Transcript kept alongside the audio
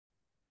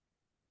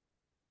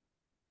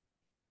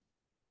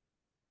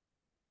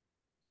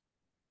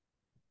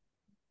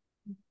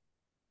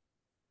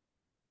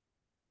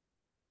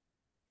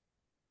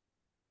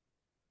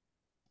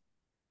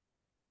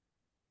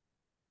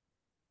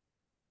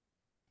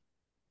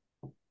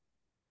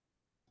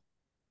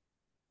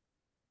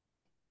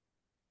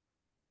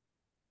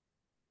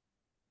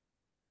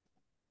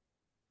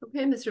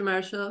Okay, Mr.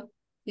 Marshall,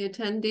 the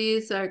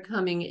attendees are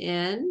coming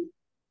in.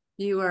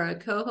 You are a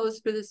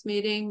co-host for this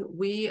meeting.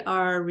 We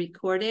are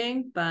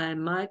recording. By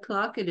my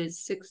clock, it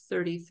is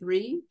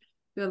 6:33.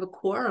 You have a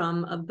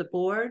quorum of the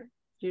board.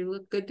 You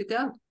look good to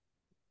go.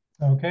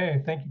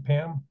 Okay, thank you,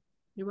 Pam.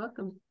 You're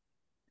welcome.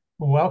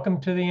 Welcome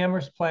to the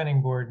Amherst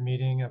Planning Board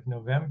meeting of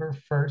November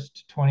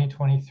 1st,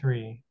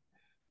 2023.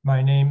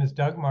 My name is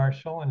Doug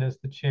Marshall, and as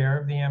the chair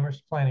of the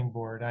Amherst Planning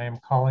Board, I am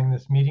calling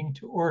this meeting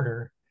to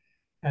order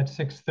at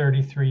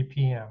 6:33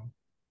 p.m.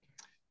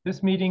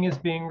 This meeting is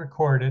being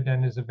recorded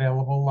and is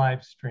available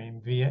live stream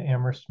via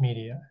Amherst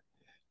Media.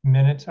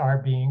 Minutes are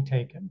being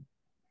taken.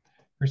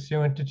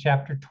 Pursuant to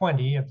Chapter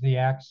 20 of the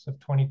Acts of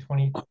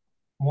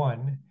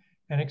 2021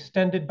 and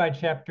extended by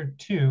Chapter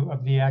 2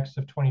 of the Acts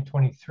of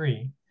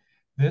 2023,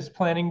 this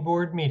planning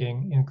board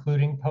meeting,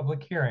 including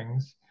public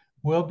hearings,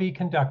 will be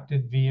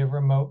conducted via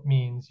remote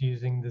means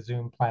using the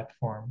Zoom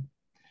platform.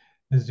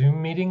 The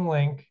Zoom meeting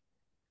link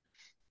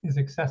is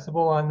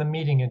accessible on the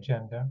meeting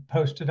agenda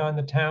posted on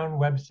the town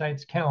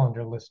website's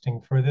calendar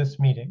listing for this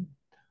meeting,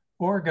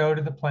 or go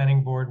to the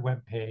planning board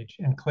webpage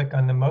and click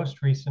on the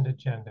most recent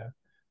agenda,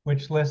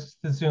 which lists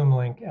the Zoom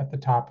link at the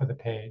top of the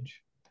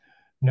page.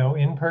 No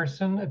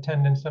in-person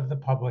attendance of the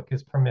public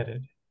is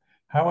permitted.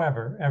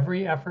 However,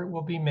 every effort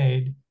will be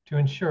made to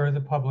ensure the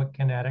public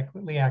can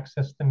adequately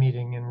access the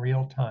meeting in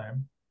real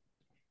time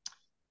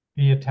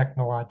via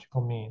technological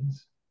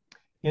means.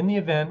 In the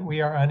event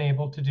we are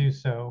unable to do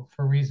so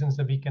for reasons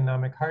of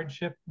economic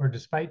hardship or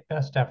despite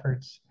best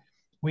efforts,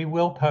 we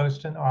will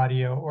post an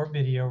audio or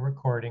video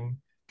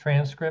recording,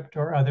 transcript,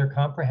 or other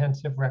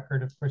comprehensive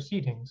record of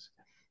proceedings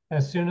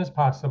as soon as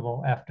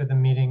possible after the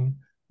meeting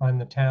on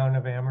the Town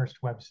of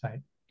Amherst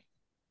website.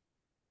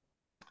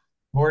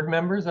 Board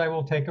members, I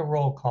will take a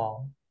roll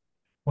call.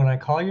 When I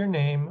call your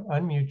name,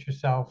 unmute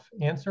yourself,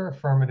 answer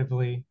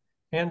affirmatively,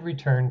 and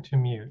return to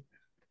mute.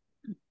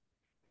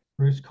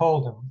 Bruce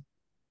Coldham.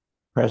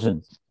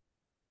 Present.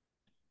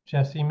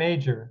 Jesse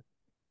Major.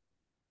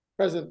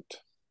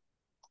 Present.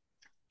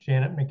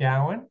 Janet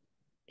McGowan.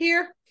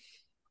 Here.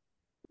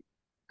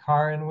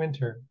 Karen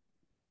Winter.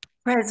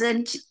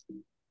 Present.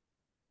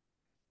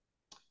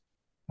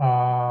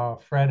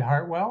 Fred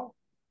Hartwell.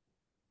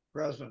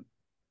 Present.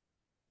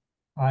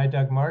 I,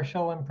 Doug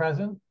Marshall, am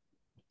present.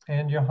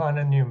 And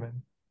Johanna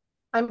Newman.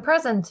 I'm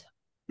present.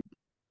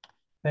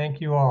 Thank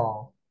you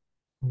all.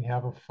 We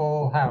have a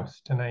full house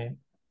tonight.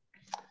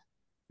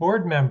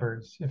 Board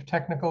members, if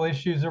technical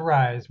issues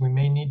arise, we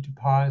may need to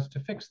pause to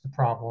fix the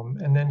problem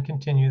and then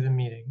continue the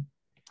meeting.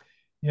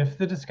 If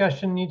the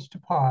discussion needs to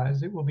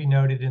pause, it will be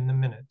noted in the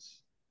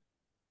minutes.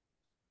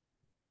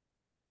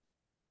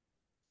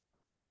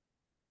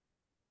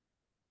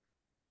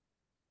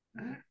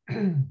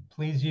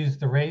 Please use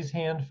the raise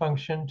hand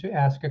function to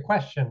ask a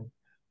question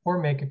or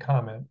make a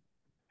comment.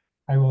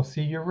 I will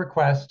see your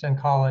request and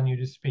call on you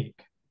to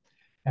speak.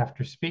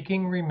 After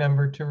speaking,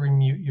 remember to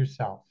remute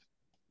yourself.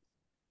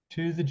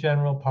 To the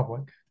general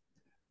public.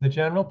 The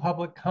general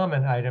public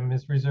comment item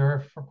is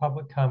reserved for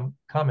public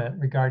comment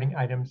regarding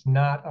items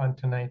not on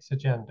tonight's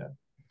agenda.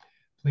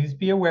 Please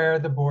be aware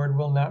the board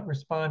will not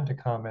respond to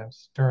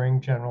comments during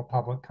general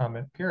public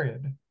comment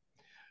period.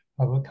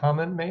 Public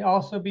comment may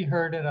also be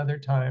heard at other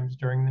times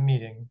during the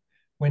meeting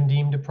when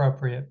deemed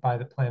appropriate by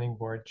the planning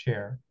board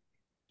chair.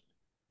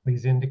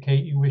 Please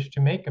indicate you wish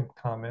to make a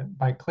comment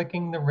by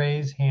clicking the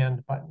raise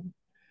hand button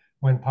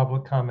when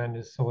public comment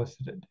is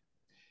solicited.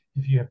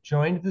 If you have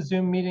joined the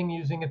Zoom meeting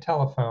using a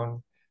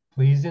telephone,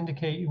 please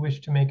indicate you wish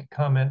to make a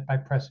comment by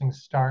pressing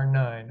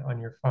 *9 on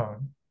your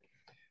phone.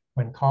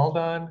 When called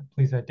on,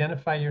 please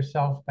identify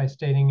yourself by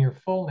stating your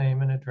full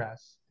name and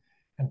address,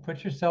 and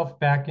put yourself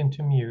back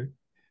into mute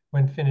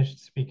when finished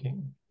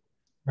speaking.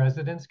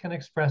 Residents can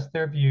express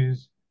their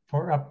views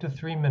for up to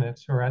 3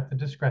 minutes or at the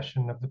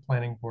discretion of the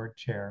planning board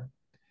chair.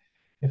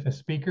 If a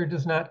speaker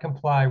does not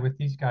comply with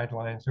these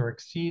guidelines or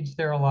exceeds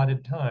their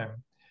allotted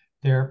time,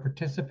 their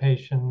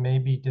participation may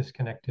be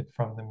disconnected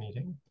from the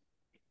meeting.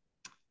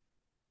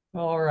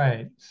 All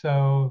right,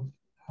 so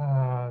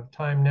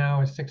time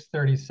now is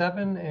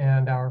 6:37,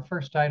 and our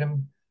first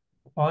item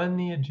on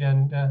the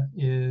agenda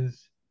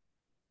is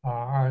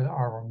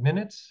our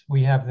minutes.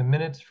 We have the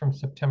minutes from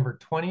September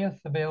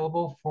 20th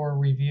available for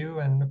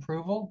review and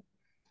approval.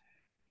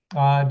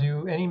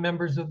 Do any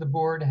members of the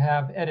board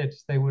have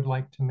edits they would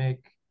like to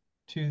make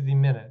to the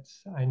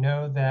minutes? I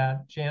know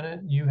that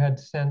Janet, you had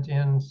sent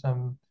in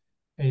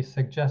a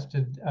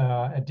suggested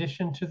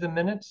addition to the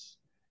minutes,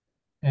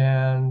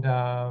 and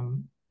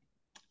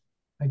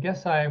I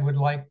guess I would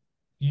like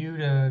you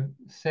to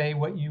say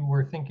what you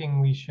were thinking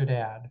we should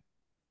add.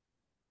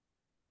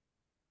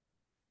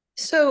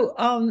 So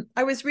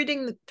I was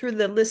reading through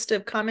the list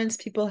of comments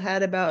people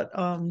had about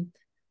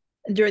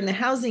during the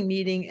housing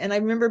meeting, and I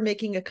remember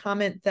making a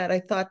comment that I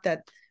thought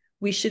that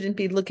we shouldn't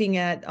be looking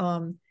at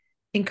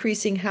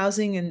increasing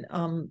housing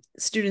and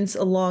students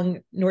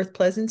along North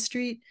Pleasant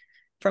Street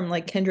from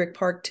like Kendrick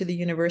Park to the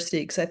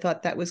university, because I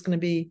thought that was going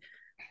to be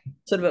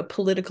sort of a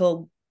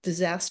political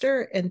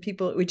disaster, and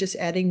we're just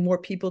adding more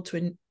people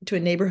to a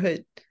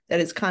neighborhood that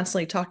is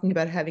constantly talking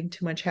about having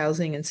too much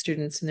housing and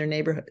students in their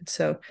neighborhood.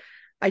 So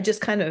I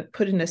just kind of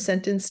put in a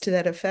sentence to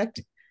that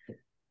effect.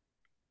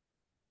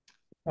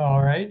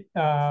 All right.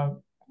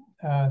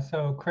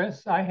 So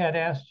Chris, I had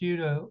asked you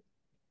to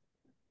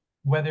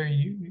whether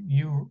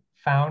you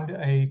found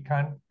a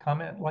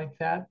comment like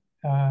that,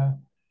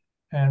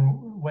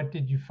 and what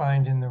did you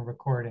find in the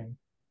recording?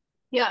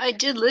 Yeah, I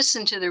did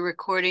listen to the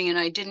recording and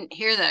I didn't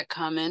hear that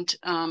comment.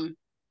 Oh,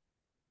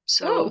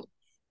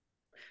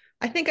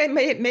 I think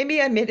maybe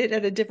I made it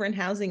at a different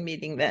housing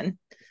meeting then.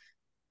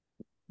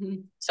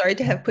 Sorry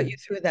to have put you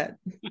through that.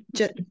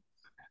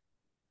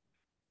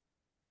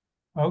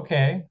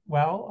 Okay,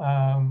 well,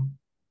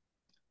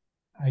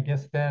 I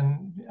guess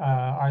then,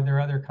 are there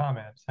other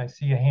comments? I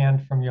see a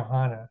hand from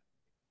Johanna.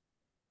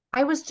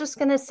 I was just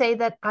going to say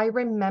that I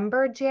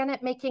remember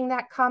Janet making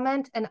that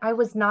comment, and I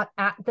was not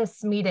at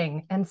this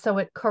meeting. And so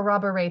it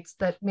corroborates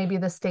that maybe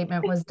the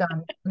statement was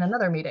done in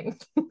another meeting.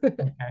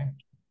 Okay.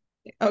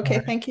 Okay,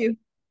 right. Thank you.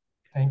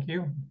 Thank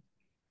you.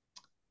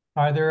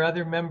 Are there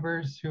other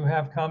members who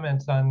have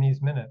comments on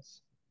these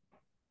minutes?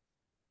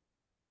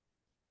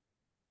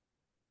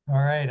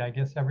 All right, I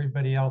guess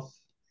everybody else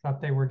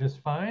thought they were just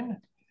fine.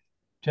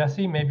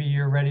 Jesse, maybe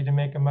you're ready to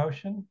make a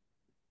motion?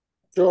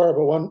 Sure,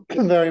 but one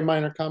very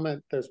minor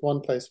comment. There's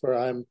one place where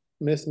I'm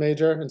Miss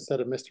Major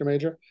instead of Mr.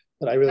 Major,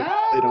 but I really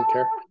don't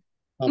care.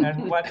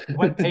 And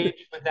what page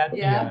would that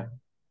be on?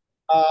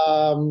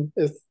 I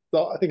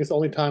think it's the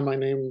only time my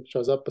name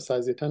shows up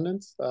besides the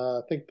attendance. I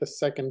think the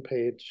second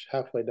page,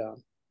 halfway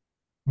down.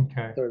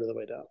 Okay. Third of the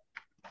way down.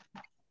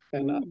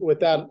 And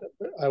with that,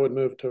 I would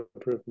move to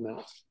approve the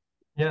minutes.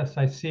 Yes,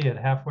 I see it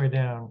halfway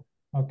down.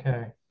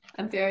 Okay.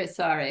 I'm very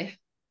sorry.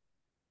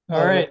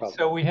 All right,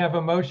 so we have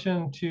a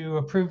motion to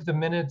approve the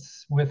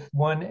minutes with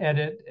one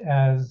edit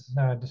as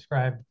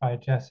described by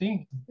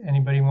Jesse.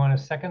 Anybody want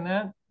to second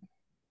that?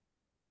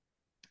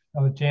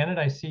 Oh, Janet,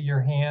 I see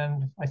your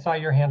hand. I saw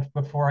your hand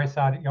before I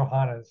saw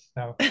Johanna's.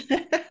 So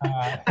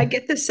I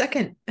get the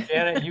second.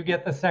 Janet, you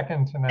get the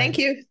second tonight. Thank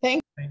you.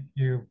 Thank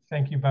you.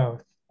 Thank you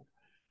both.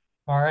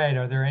 All right,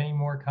 are there any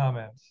more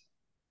comments?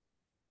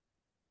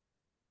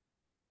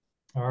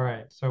 All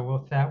right, so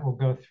with that, we'll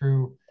go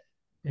through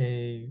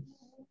a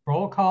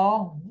roll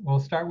call. We'll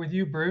start with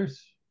you,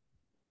 Bruce.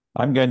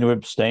 I'm going to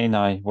abstain.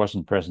 I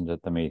wasn't present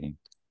at the meeting.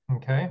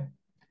 Okay.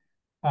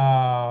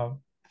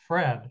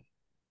 Fred.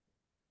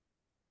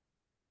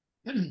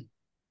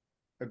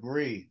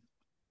 Agree.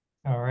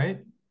 All right.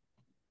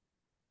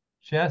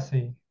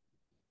 Jesse.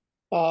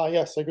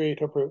 Yes, agree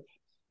to approve.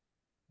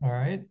 All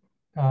right.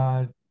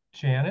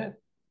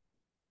 Janet.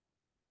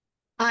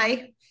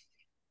 Aye.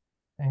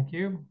 Thank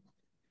you.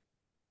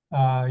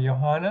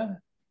 Johanna.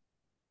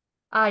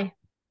 Aye.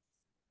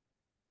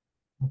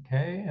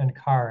 Okay, and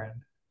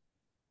Karen.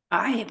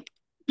 Aye.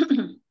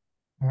 All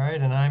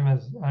right, and I'm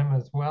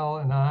as well,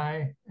 and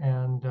aye,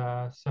 and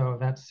so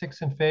that's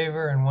 6 in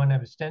favor and 1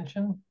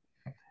 abstention.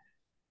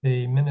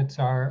 The minutes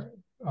are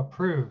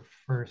approved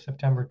for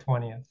September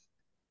 20th.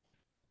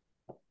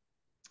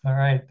 All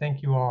right,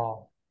 thank you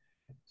all.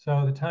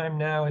 So the time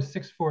now is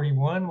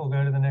 6:41. We'll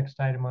go to the next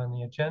item on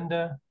the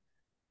agenda,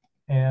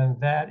 and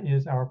that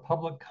is our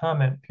public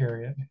comment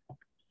period.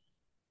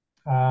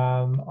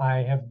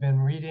 I have been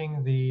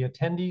reading the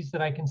attendees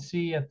that I can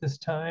see at this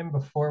time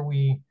before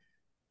we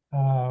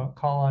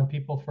call on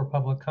people for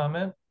public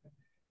comment.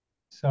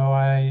 So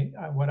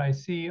what I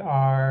see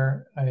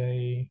are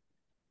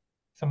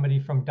somebody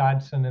from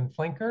Dodson and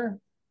Flinker,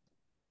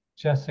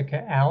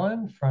 Jessica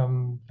Allen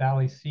from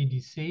Valley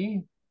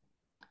CDC,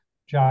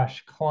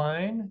 Josh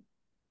Klein,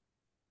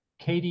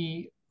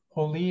 Katie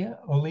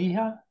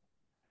Oliha,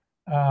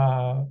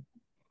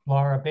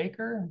 Laura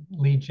Baker,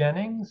 Lee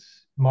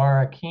Jennings,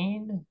 Mara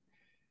Keene,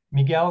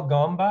 Miguel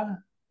Gomba,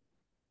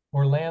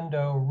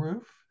 Orlando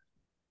Roof,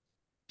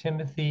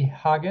 Timothy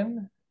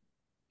Hagen,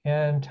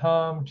 and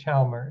Tom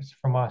Chalmers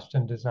from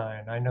Austin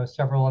Design. I know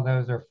several of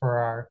those are for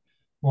our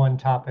one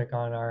topic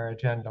on our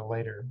agenda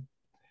later.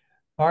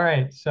 All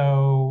right,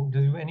 so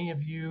do any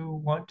of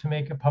you want to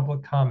make a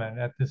public comment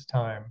at this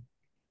time?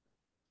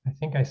 I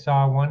think I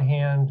saw one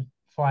hand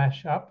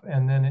flash up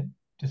and then it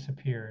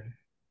disappeared.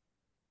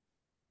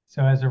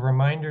 So as a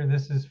reminder,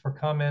 this is for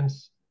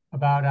comments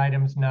about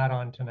items not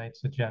on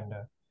tonight's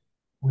agenda.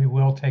 We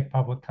will take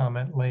public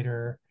comment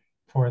later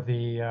for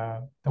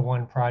the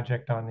one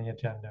project on the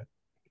agenda.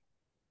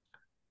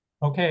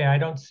 Okay, I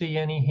don't see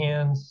any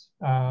hands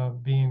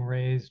being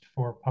raised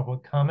for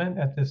public comment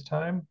at this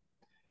time.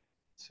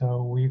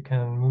 So we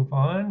can move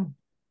on.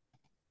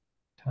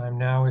 Time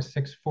now is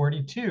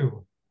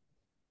 6:42.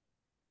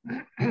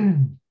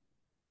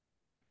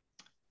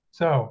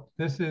 So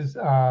this is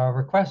a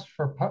request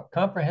for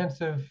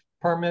comprehensive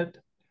permit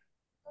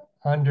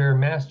under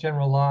Mass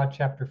General Law,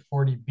 Chapter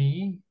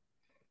 40B,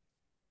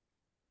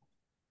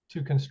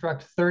 to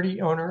construct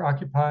 30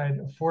 owner-occupied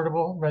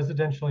affordable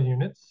residential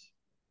units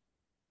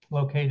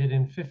located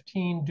in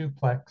 15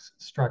 duplex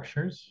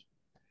structures,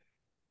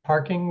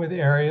 parking with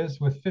areas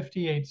with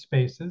 58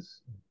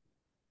 spaces,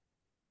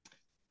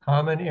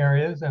 common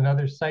areas, and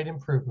other site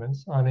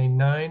improvements on a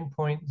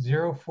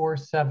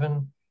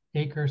 9.047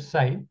 acre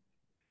site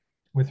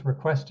with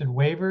requested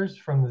waivers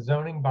from the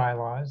zoning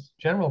bylaws,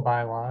 general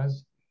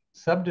bylaws,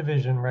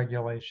 subdivision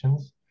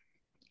regulations,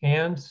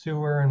 and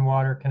sewer and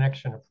water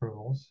connection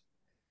approvals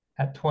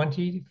at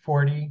 20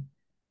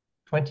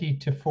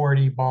 to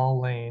 40 Ball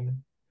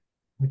Lane,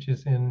 which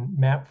is in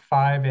map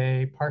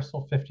 5A,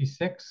 parcel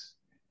 56,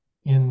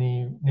 in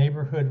the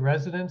neighborhood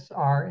residence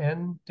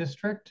RN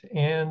district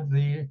and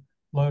the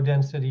low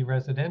density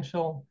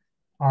residential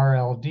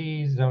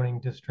RLD zoning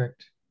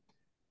district,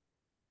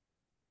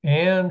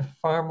 and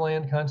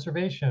farmland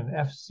conservation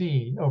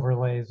FC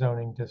overlay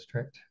zoning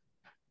district.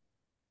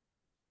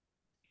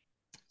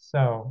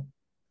 So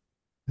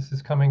this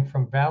is coming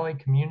from Valley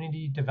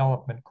Community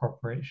Development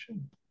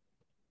Corporation.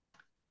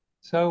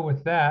 So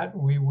with that,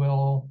 we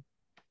will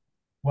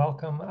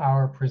welcome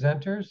our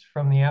presenters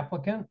from the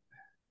applicant.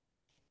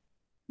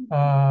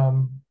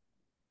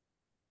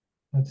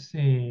 Let's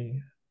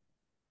see,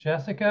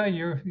 Jessica,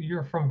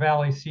 you're from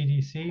Valley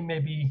CDC.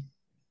 Maybe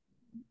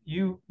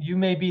you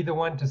may be the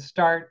one to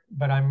start,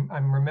 but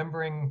I'm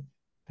remembering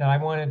that I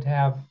wanted to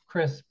have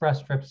Chris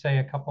Brestrup say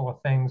a couple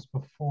of things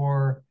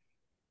before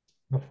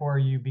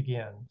you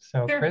begin.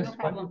 So sure, Chris, no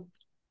problem.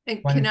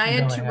 And can I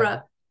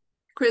interrupt?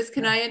 Chris,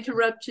 can I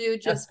interrupt you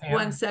just yes,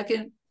 1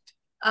 second?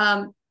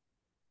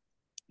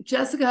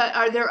 Jessica,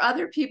 are there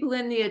other people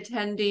in the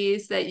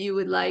attendees that you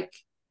would like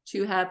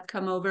to have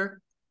come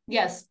over?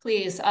 Yes,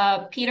 please.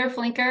 Peter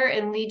Flinker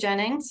and Lee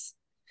Jennings.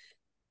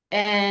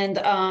 And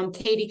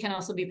Katie can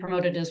also be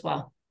promoted as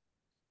well.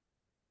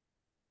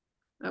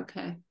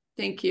 Okay,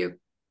 thank you.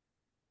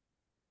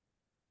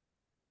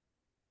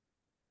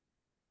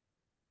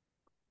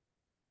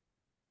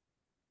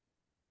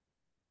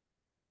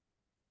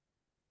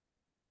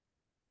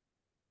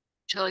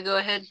 Shall I go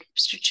ahead,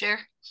 Mr. Chair?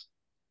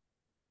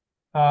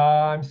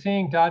 I'm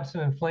seeing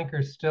Dodson and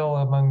Flinker still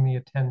among the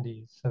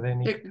attendees, so they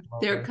need to come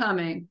They're over.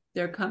 coming.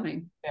 They're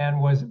coming.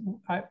 And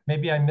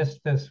maybe I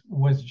missed this,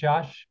 was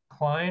Josh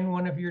Klein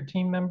one of your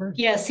team members?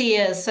 Yes, he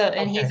is. So,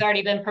 and Okay. he's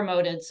already been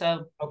promoted.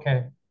 So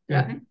okay,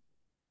 good. Yeah.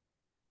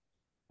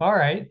 All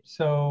right,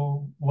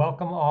 so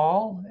welcome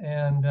all,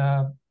 and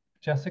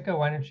Jessica,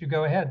 why don't you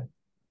go ahead?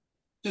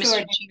 Mr. sure.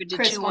 Chair, did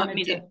Chris you want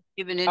me wanted to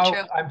give an intro?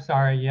 Oh, I'm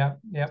sorry. Yep.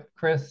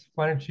 Chris,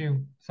 why don't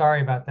you?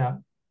 Sorry about that.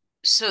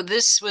 So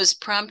this was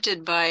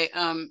prompted by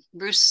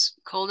Bruce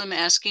Coldham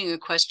asking a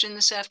question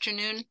this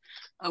afternoon.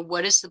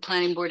 What is the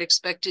planning board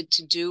expected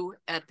to do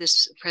at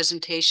this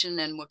presentation,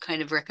 and what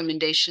kind of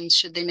recommendations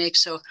should they make?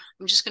 So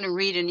I'm just going to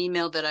read an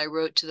email that I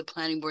wrote to the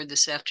planning board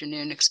this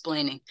afternoon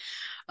explaining.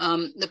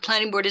 The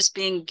planning board is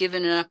being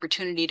given an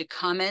opportunity to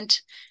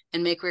comment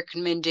and make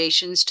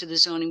recommendations to the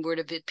Zoning Board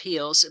of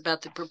Appeals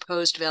about the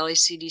proposed Valley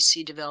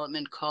CDC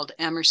development called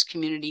Amherst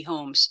Community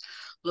Homes,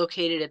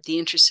 located at the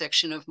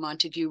intersection of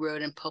Montague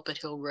Road and Pulpit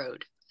Hill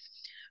Road.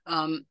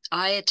 I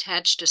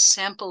attached a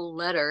sample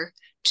letter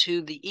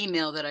to the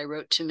email that I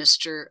wrote to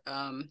Mr.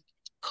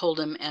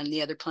 Coldham and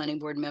the other planning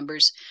board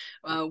members,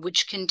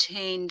 which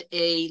contained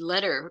a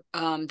letter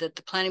that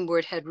the planning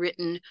board had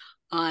written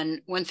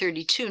on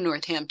 132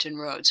 Northampton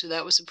Road. So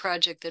that was a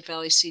project that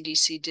Valley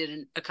CDC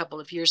did a couple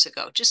of years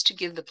ago, just to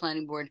give the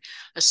planning board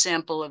a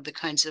sample of the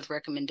kinds of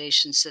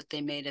recommendations that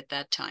they made at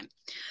that time.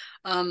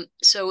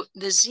 So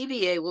the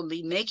ZBA will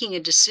be making a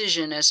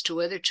decision as to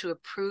whether to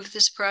approve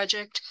this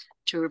project,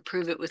 to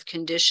approve it with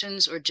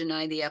conditions, or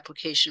deny the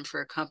application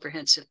for a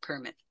comprehensive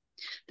permit.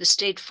 The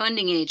state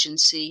funding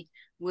agency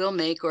will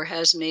make or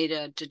has made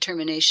a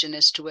determination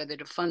as to whether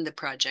to fund the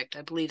project.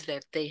 I believe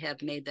that they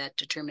have made that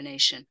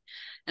determination.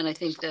 And I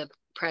think the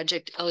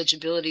project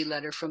eligibility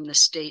letter from the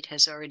state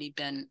has already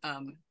been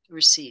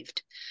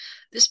received.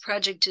 This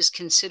project is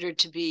considered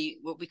to be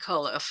what we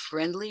call a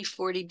friendly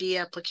 40B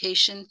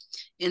application,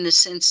 in the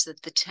sense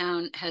that the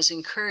town has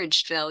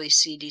encouraged Valley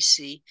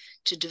CDC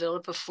to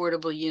develop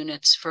affordable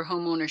units for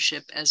home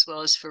ownership as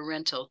well as for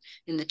rental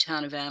in the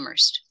town of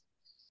Amherst.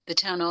 The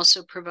town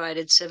also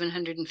provided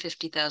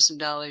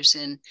 $750,000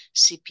 in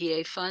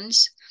CPA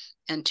funds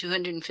and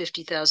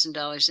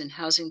 $250,000 in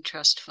housing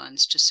trust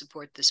funds to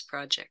support this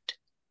project.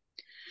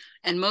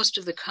 And most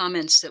of the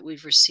comments that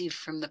we've received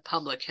from the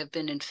public have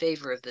been in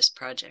favor of this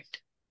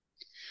project.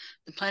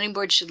 The planning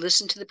board should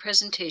listen to the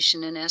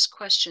presentation and ask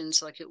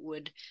questions like it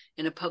would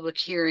in a public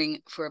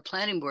hearing for a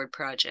planning board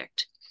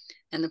project.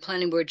 And the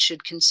planning board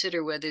should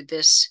consider whether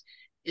this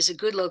is a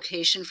good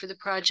location for the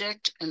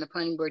project, and the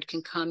planning board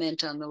can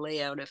comment on the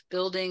layout of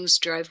buildings,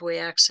 driveway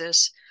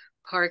access,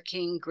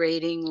 parking,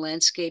 grading,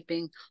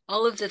 landscaping,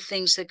 all of the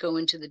things that go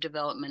into the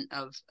development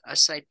of a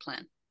site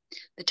plan.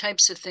 The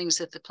types of things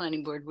that the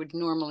planning board would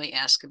normally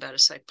ask about a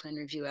site plan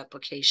review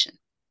application.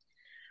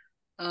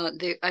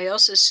 I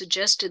also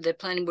suggested that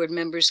planning board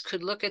members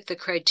could look at the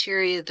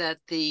criteria that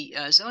the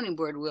zoning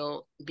board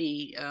will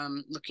be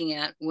looking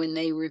at when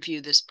they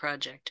review this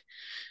project.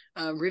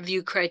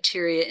 Review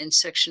criteria in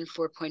section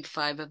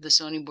 4.5 of the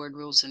zoning board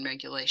rules and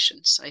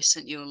regulations. I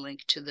sent you a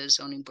link to the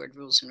zoning board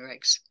rules and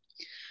regs.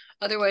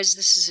 Otherwise,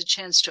 this is a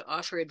chance to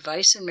offer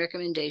advice and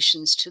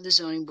recommendations to the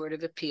Zoning Board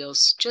of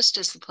Appeals, just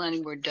as the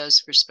Planning Board does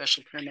for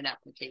special permit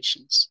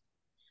applications.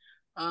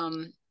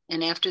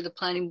 And after the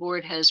Planning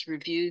Board has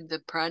reviewed the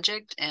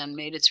project and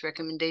made its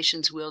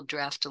recommendations, we'll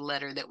draft a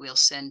letter that we'll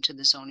send to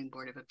the Zoning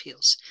Board of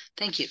Appeals.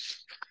 Thank you.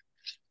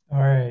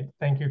 All right,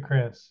 thank you,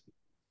 Chris.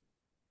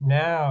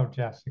 Now,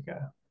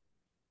 Jessica.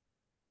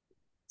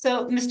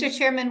 So, Mr.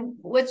 Chairman,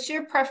 what's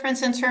your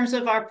preference in terms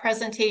of our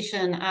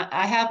presentation?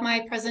 I have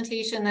my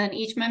presentation, then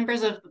each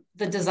members of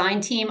the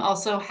design team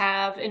also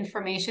have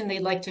information they'd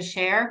like to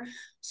share.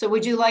 So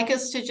would you like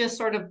us to just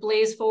sort of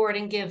blaze forward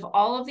and give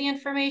all of the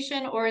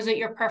information, or is it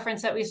your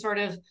preference that we sort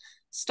of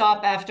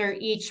stop after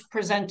each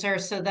presenter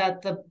so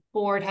that the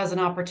board has an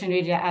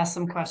opportunity to ask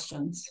some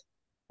questions?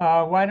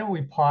 Why don't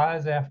we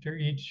pause after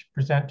each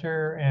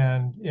presenter,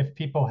 and if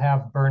people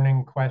have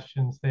burning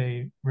questions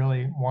they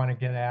really want to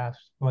get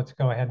asked, let's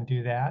go ahead and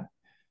do that.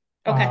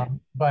 Okay.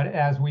 But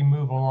as we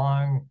move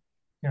along,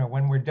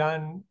 when we're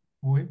done,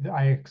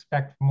 I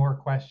expect more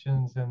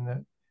questions, and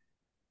that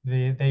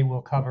they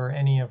will cover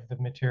any of the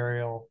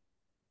material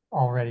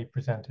already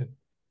presented.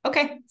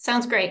 Okay,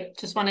 sounds great.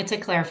 Just wanted to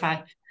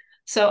clarify.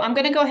 So I'm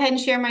going to go ahead and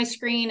share my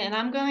screen, and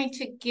I'm going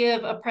to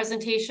give a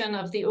presentation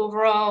of the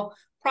overall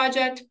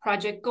project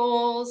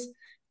goals,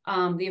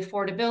 the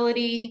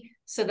affordability,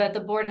 so that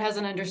the board has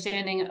an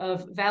understanding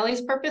of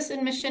Valley's purpose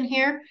and mission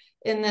here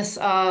in this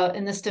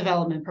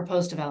development,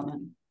 proposed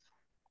development.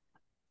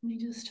 Let me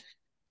just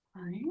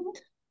find.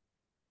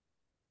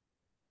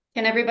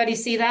 Can everybody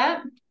see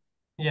that?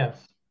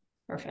 Yes.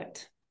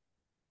 Perfect.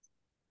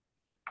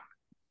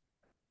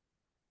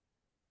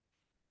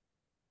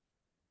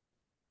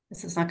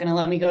 This is not going to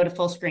let me go to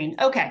full screen.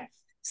 Okay,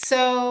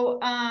 so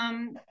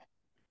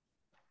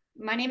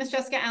my name is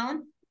Jessica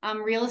Allen.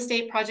 I'm real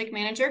estate project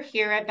manager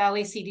here at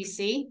Valley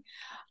CDC.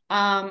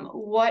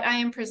 What I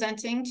am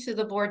presenting to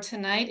the board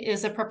tonight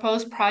is a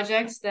proposed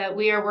project that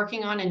we are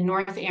working on in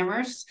North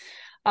Amherst,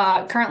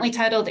 currently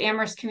titled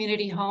Amherst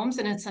Community Homes,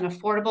 and it's an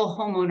affordable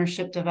home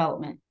ownership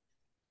development.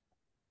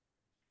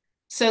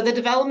 So the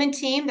development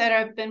team that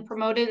have been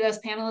promoted as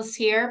panelists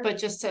here, but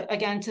just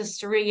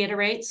to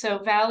reiterate, so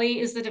Valley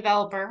is the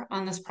developer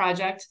on this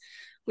project.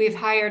 We've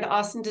hired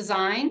Austin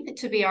Design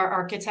to be our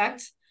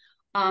architect.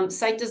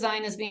 Site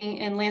design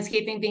and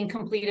landscaping being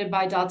completed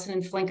by Dodson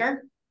and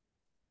Flinker.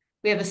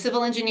 We have a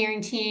civil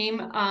engineering team,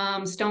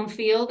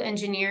 Stonefield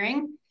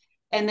Engineering.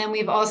 And then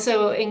we've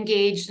also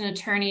engaged an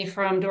attorney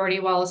from Doherty,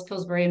 Wallace,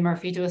 Pillsbury, and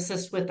Murphy to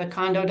assist with the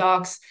condo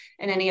docs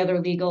and any other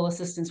legal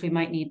assistance we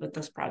might need with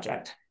this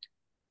project.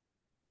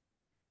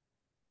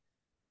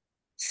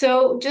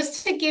 So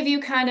just to give you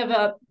kind of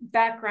a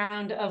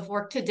background of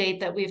work to date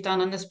that we've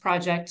done on this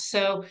project.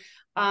 So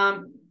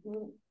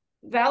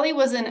Valley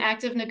was in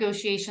active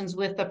negotiations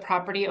with the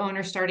property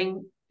owner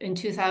starting in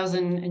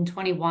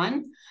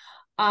 2021.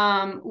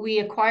 We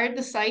acquired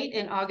the site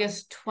in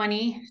August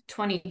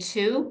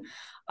 2022.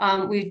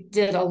 We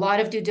did a lot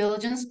of due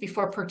diligence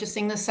before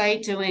purchasing the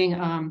site, doing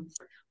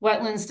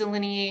wetlands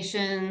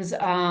delineations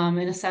and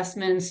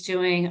assessments,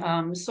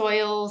 doing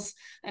soils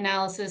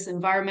analysis,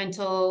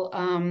 environmental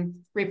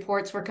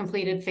reports were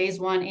completed, phase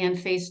 1 and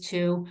phase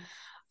 2.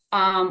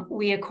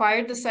 We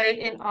acquired the site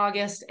in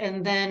August,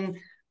 and then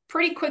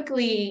pretty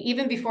quickly,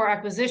 even before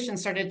acquisition,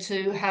 started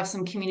to have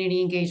some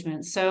community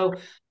engagement. So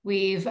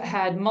we've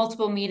had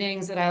multiple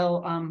meetings that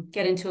I'll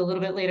get into a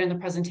little bit later in the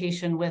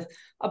presentation with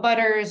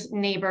abutters,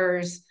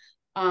 neighbors,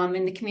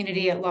 in the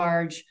community at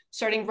large,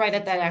 starting right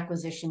at that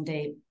acquisition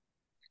date.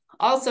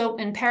 Also,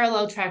 in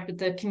parallel track with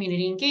the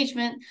community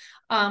engagement,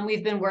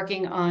 we've been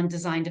working on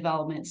design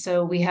development.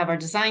 So we have our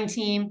design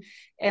team,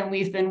 and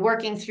we've been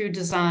working through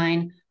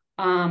design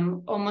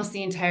almost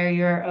the entire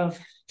year of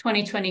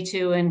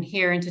 2022 and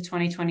here into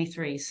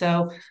 2023.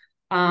 So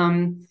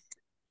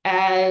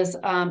as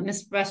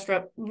Ms.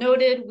 Brestrup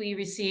noted, we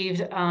received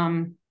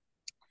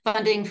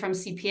funding from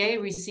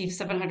CPA, received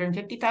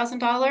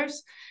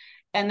 $750,000.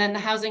 And then the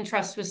Housing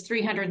Trust was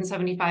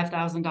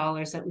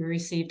 $375,000 that we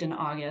received in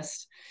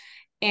August.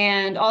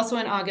 And also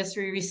in August,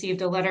 we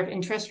received a letter of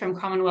interest from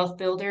Commonwealth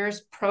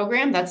Builders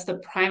Program. That's the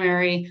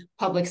primary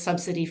public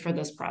subsidy for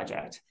this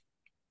project.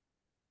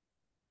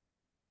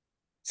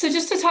 So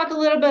just to talk a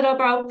little bit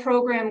about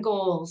program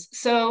goals.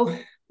 So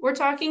we're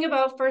talking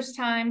about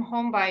first-time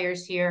home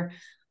buyers here,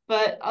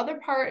 but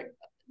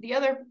the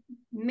other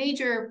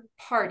major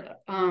part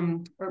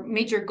or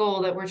major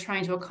goal that we're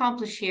trying to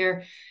accomplish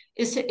here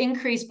is to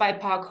increase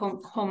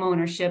BIPOC home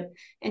ownership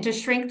and to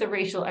shrink the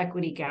racial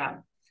equity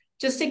gap.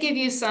 Just to give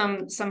you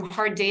some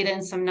hard data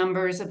and some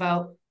numbers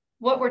about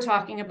what we're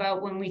talking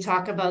about when we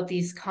talk about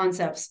these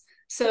concepts.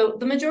 So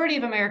the majority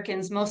of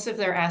Americans, most of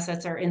their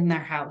assets are in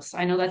their house.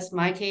 I know that's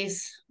my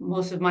case.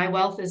 Most of my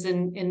wealth is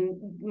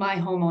in my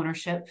home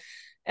ownership.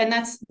 And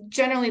that's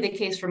generally the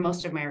case for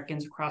most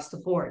Americans across the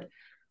board.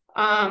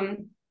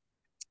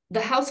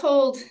 The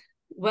household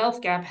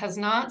wealth gap has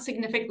not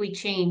significantly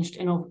changed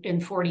in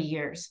 40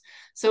 years.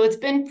 So it's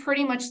been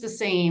pretty much the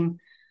same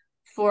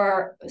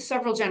for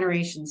several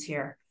generations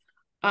here.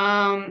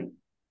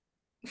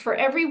 for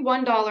every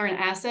 $1 in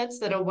assets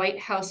that a white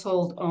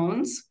household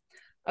owns,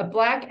 a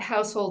Black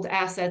household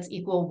assets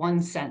equal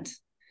 1 cent.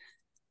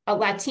 A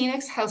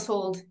Latinx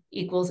household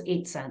equals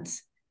 8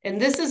 cents.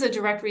 And this is a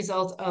direct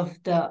result of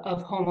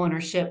home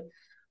ownership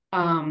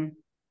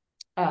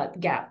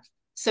gap.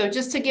 So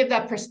just to give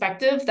that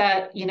perspective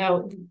that, you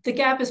know, the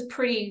gap is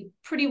pretty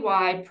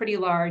wide, pretty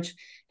large.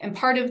 And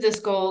part of this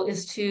goal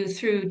is to,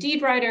 through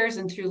deed writers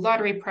and through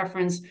lottery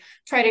preference,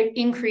 try to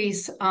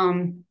increase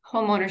home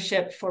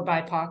ownership for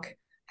BIPOC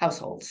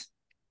households.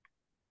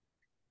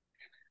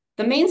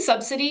 The main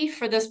subsidy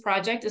for this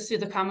project is through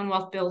the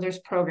Commonwealth Builders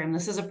Program.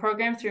 This is a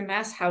program through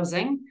Mass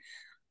Housing.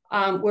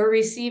 We're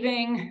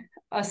receiving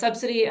a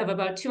subsidy of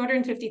about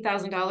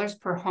 $250,000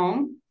 per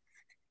home.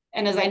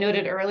 And as I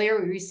noted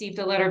earlier, we received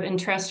a letter of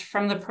interest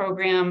from the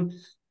program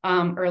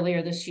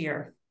earlier this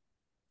year.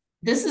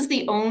 This is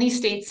the only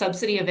state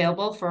subsidy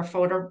available for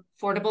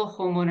affordable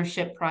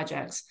homeownership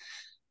projects.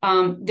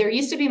 There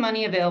used to be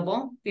money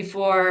available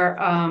before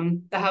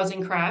the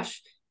housing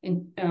crash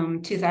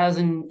in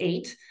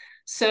 2008.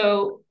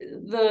 So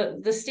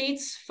the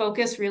state's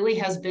focus really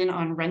has been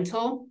on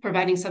rental,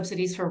 providing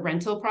subsidies for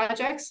rental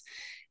projects.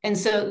 And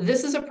so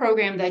this is a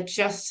program that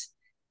just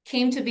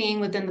came to being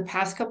within the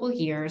past couple of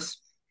years.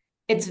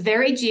 It's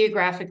very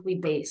geographically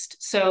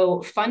based.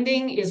 So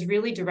funding is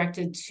really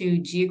directed to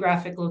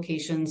geographic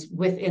locations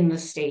within the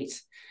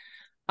state.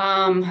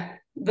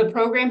 The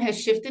program has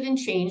shifted and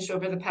changed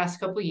over the past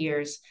couple of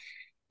years.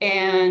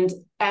 And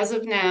as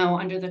of now,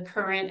 under the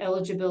current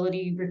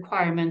eligibility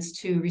requirements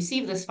to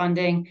receive this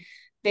funding,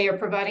 they are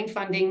providing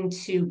funding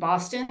to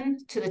Boston,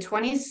 to the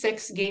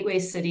 26 gateway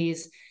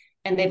cities,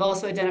 and they've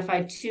also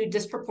identified 2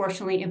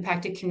 disproportionately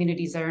impacted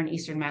communities that are in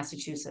Eastern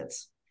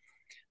Massachusetts.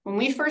 When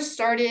we first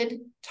started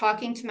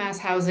talking to Mass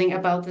Housing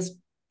about this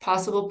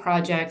possible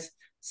project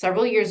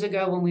several years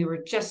ago, when we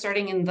were just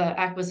starting in the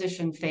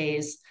acquisition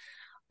phase,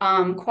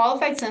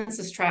 qualified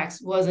census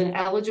tracts was an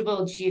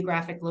eligible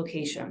geographic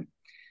location.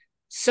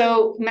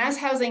 So Mass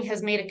Housing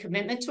has made a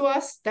commitment to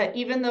us that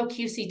even though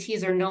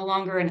QCTs are no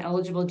longer an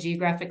eligible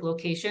geographic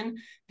location,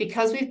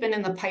 because we've been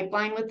in the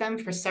pipeline with them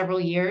for several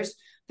years,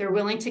 they're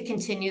willing to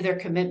continue their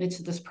commitment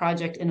to this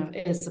project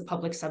as a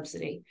public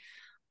subsidy.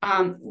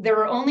 There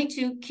are only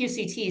 2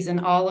 QCTs in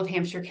all of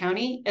Hampshire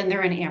County, and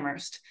they're in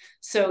Amherst.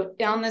 So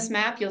on this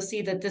map, you'll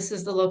see that this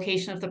is the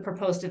location of the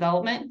proposed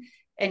development,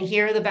 and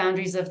here are the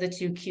boundaries of the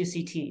 2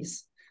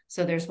 QCTs.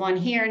 So there's one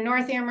here in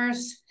North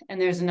Amherst, and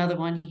there's another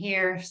one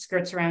here,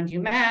 skirts around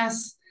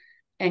UMass,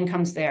 and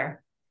comes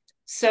there.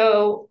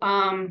 So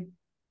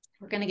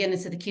we're going to get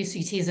into the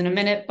QCTs in a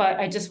minute, but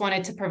I just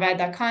wanted to provide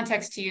that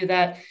context to you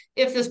that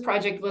if this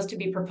project was to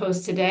be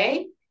proposed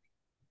today,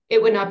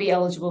 it would not be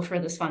eligible for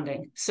this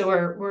funding. So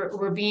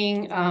we're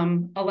being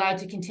allowed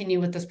to continue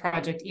with this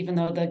project, even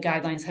though the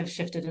guidelines have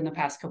shifted in the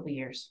past couple of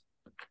years.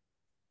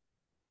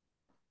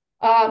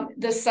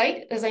 The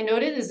site, as I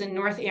noted, is in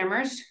North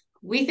Amherst.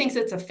 We think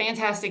it's a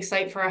fantastic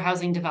site for a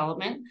housing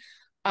development.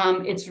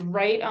 It's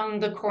right on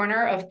the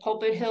corner of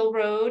Pulpit Hill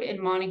Road and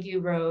Montague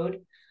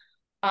Road.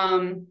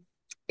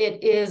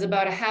 It is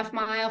about a half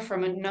mile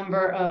from a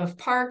number of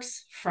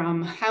parks,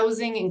 from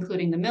housing,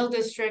 including the Mill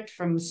District,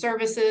 from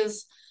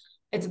services.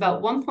 It's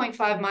about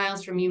 1.5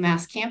 miles from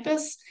UMass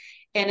campus,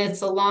 and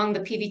it's along the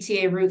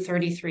PVTA Route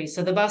 33.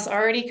 So the bus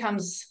already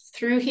comes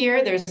through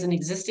here. There's an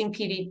existing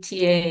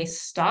PVTA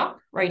stop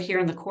right here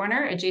in the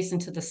corner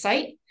adjacent to the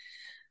site.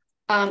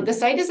 The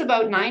site is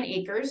about 9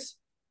 acres.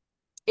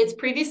 It's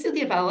previously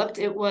developed.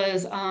 It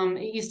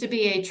used to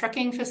be a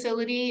trucking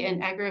facility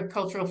and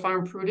agricultural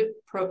farm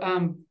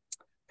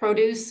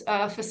produce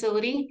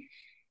facility.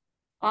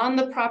 On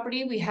the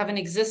property, we have an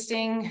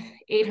existing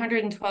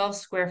 812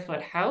 square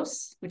foot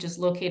house, which is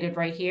located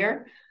right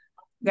here.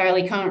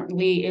 Valley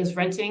currently is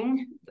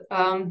renting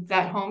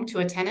that home to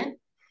a tenant.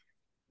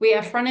 We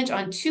have frontage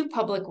on 2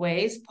 public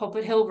ways,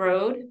 Pulpit Hill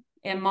Road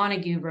and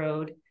Montague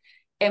Road.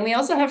 And we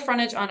also have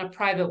frontage on a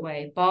private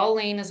way. Ball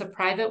Lane is a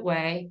private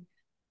way,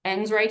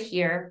 ends right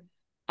here.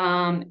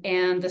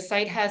 And the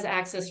site has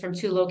access from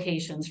 2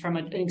 locations, from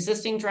an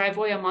existing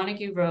driveway on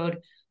Montague Road.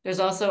 There's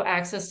also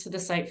access to the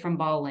site from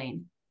Ball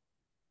Lane.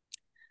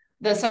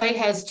 The site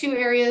has 2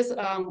 areas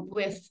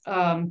with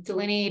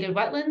delineated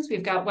wetlands.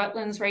 We've got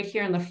wetlands right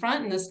here in the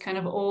front in this kind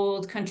of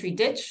old country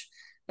ditch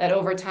that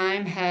over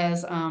time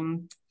has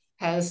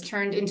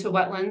turned into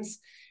wetlands.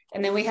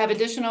 And then we have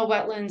additional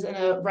wetlands in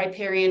a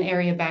riparian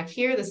area back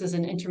here. This is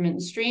an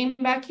intermittent stream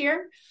back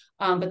here,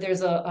 but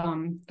there's a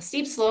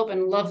steep slope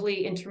and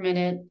lovely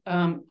intermittent,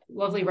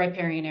 lovely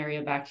riparian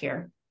area back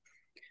here.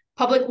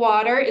 Public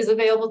water is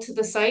available to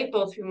the site,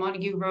 both through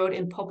Montague Road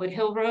and Pulpit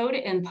Hill Road,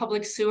 and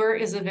public sewer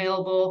is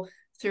available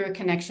through a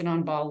connection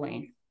on Ball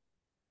Lane.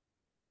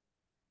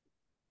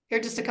 Here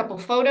are just a couple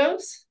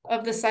photos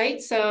of the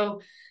site.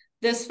 So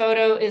this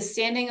photo is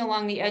standing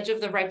along the edge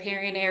of the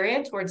riparian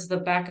area towards the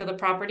back of the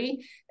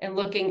property and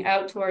looking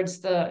out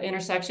towards the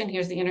intersection.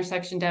 Here's the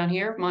intersection down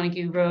here,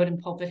 Montague Road and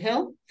Pulpit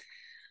Hill.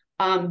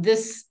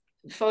 This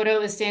photo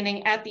is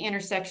standing at the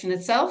intersection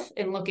itself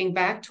and looking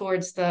back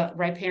towards the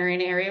riparian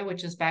area,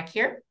 which is back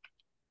here.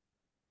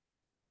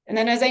 And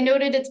then, as I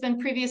noted, it's been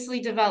previously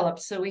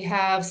developed. So we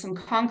have some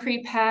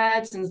concrete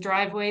pads and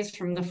driveways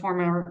from the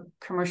former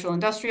commercial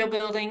industrial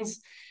buildings.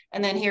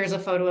 And then here's a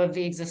photo of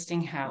the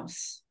existing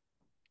house.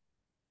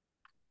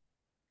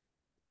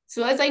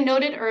 So as I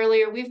noted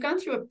earlier, we've gone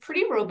through a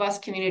pretty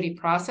robust community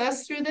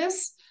process through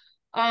this.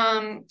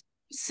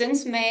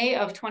 Since May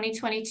of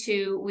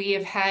 2022, we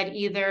have had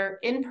either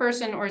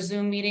in-person or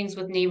Zoom meetings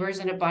with neighbors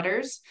and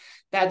abutters.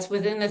 That's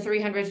within the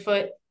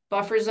 300-foot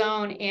buffer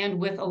zone and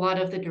with a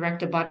lot of the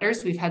direct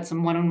abutters. We've had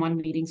some one-on-one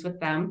meetings with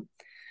them.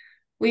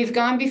 We've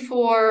gone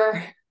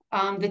before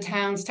the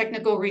town's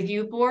technical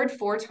review board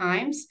 4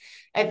 times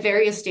at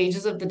various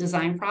stages of the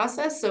design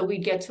process. So we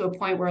get to a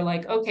point where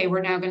like, okay,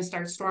 we're now going to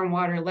start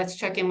stormwater. Let's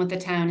check in with the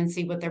town and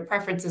see what their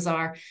preferences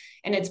are.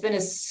 And it's been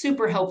a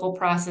super helpful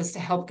process to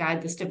help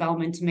guide this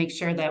development to make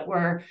sure that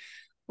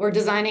we're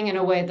designing in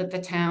a way that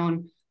the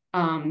town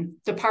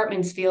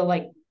departments feel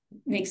like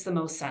makes the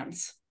most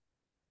sense.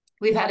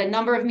 We've had a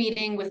number of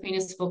meetings with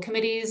municipal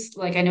committees,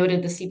 like I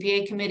noted, the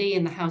CPA committee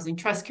and the Housing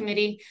Trust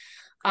Committee.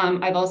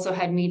 I've also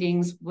had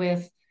meetings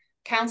with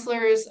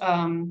councilors.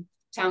 Town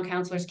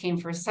councilors came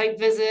for a site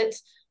visit.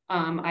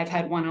 I've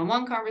had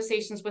one-on-one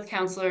conversations with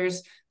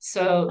councilors.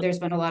 So there's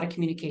been a lot of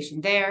communication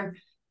there.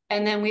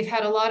 And then we've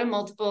had a lot of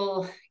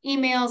multiple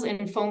emails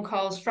and phone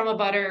calls from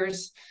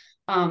abutters,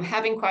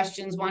 having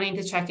questions, wanting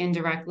to check in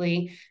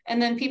directly. And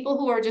then people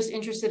who are just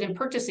interested in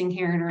purchasing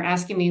here and are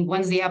asking me,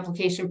 when's the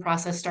application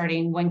process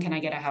starting? When can I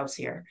get a house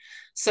here?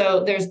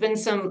 So there's been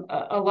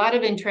a lot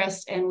of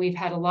interest, and we've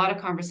had a lot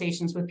of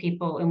conversations with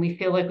people, and we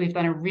feel like we've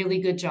done a really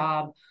good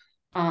job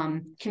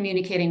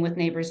communicating with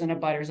neighbors and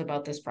abutters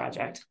about this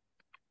project.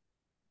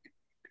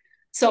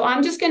 So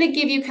I'm just going to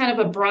give you kind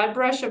of a broad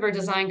brush of our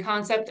design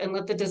concept and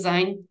let the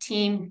design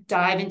team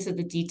dive into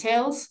the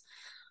details.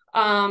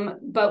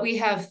 But we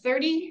have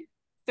 30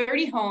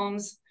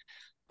 homes,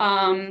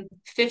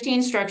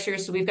 15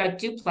 structures. So we've got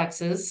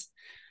duplexes.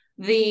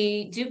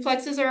 The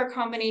duplexes are a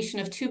combination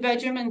of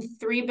 2-bedroom and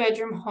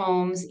 3-bedroom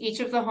homes.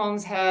 Each of the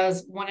homes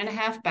has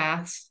 1.5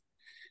 baths.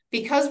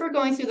 Because we're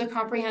going through the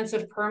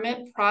comprehensive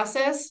permit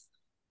process,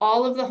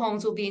 all of the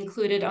homes will be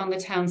included on the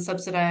town's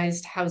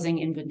subsidized housing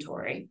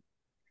inventory.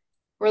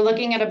 We're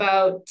looking at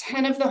about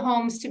 10 of the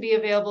homes to be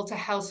available to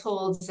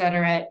households that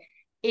are at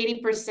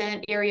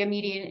 80% area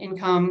median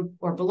income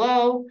or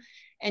below,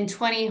 and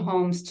 20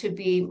 homes to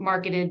be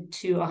marketed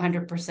to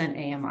 100%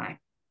 AMI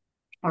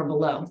or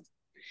below.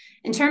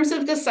 In terms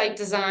of the site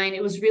design,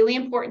 it was really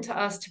important to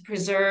us to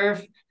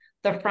preserve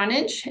the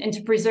frontage and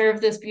to preserve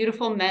this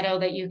beautiful meadow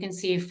that you can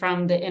see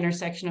from the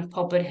intersection of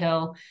Pulpit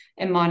Hill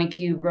and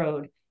Montague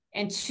Road,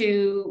 and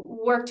to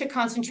work to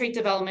concentrate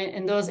development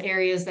in those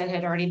areas that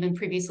had already been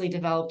previously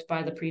developed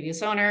by the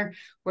previous owner,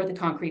 where the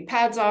concrete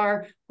pads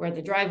are, where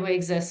the driveway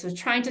exists. So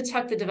trying to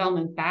tuck the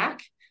development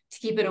back to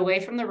keep it away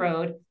from the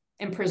road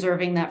and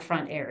preserving that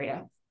front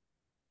area.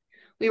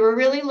 We were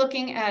really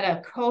looking at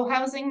a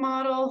co-housing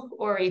model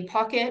or a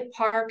pocket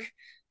park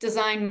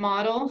design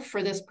model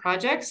for this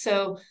project.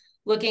 So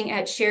looking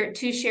at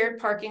two shared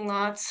parking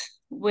lots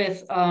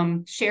with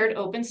shared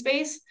open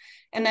space,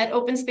 and that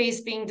open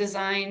space being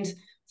designed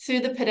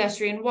through the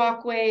pedestrian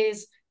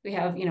walkways. We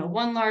have,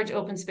 one large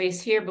open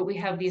space here, but we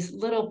have these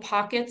little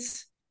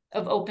pockets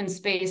of open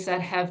space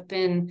that have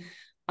been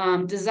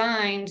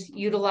designed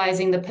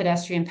utilizing the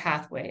pedestrian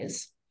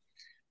pathways.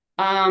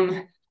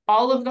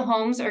 All of the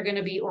homes are going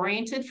to be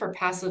oriented for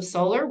passive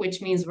solar,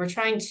 which means we're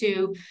trying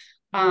to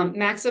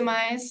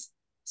maximize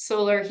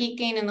solar heat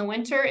gain in the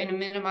winter and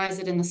minimize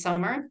it in the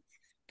summer.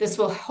 This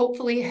will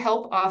hopefully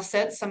help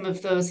offset some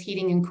of those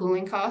heating and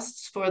cooling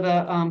costs for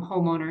the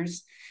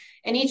homeowners.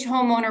 And each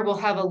homeowner will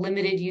have a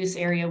limited use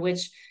area,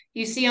 which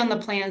you see on the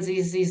plans,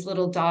 these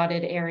little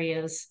dotted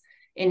areas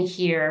in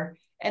here.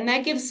 And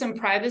that gives some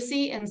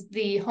privacy and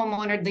the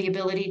homeowner the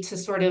ability to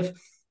sort of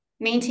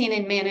maintain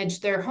and manage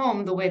their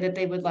home the way that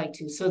they would like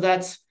to. So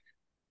that's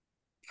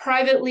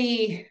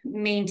privately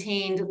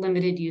maintained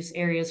limited use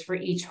areas for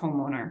each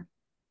homeowner.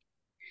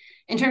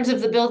 In terms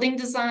of the building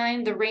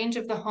design, the range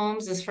of the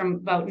homes is from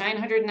about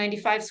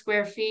 995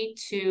 square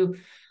feet to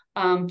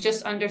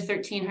just under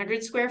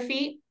 1,300 square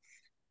feet.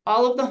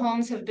 All of the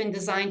homes have been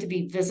designed to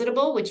be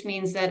visitable, which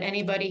means that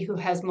anybody who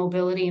has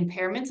mobility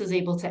impairments is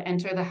able to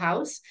enter the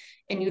house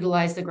and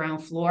utilize the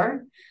ground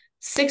floor.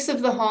 6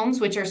 of the homes,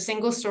 which are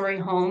single-story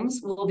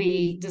homes, will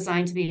be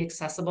designed to be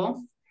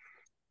accessible.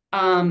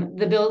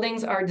 The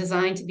buildings are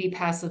designed to be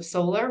passive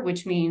solar,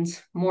 which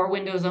means more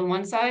windows on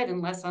one side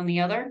and less on the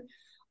other.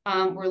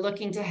 We're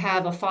looking to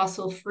have a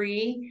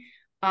fossil-free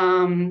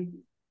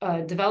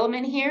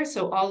development here,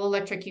 so all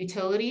electric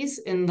utilities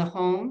in the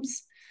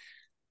homes.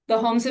 The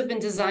homes have been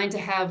designed to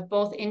have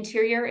both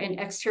interior and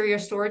exterior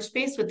storage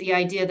space, with the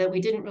idea that we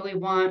didn't really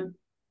want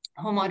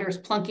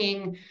homeowners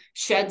plunking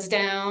sheds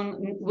down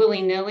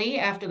willy-nilly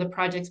after the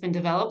project's been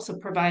developed. So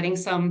providing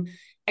some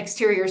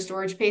exterior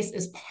storage space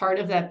is part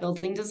of that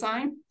building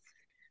design.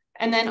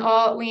 And then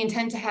we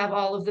intend to have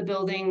all of the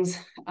buildings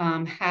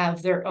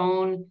have their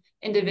own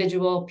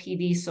individual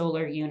PV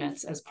solar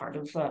units as part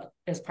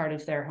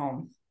of their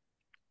home.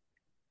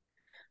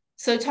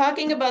 So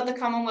talking about the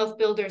Commonwealth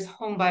Builders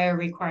home buyer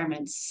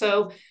requirements.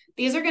 So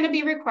these are going to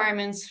be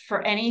requirements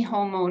for any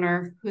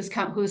homeowner who's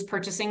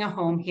purchasing a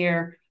home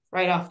here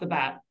right off the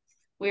bat.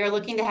 We are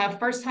looking to have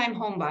first-time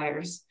home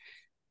buyers.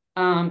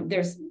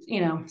 There's,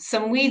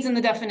 some weeds in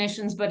the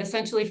definitions, but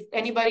essentially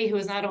anybody who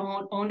has not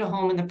owned a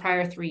home in the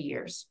prior 3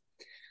 years.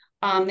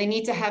 They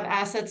need to have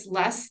assets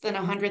less than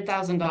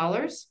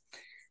 $100,000,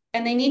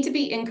 and they need to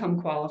be income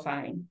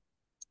qualifying.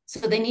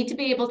 So they need to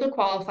be able to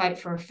qualify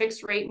for a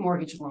fixed rate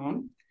mortgage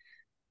loan.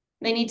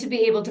 They need to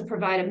be able to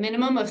provide a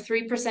minimum of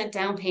 3%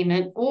 down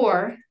payment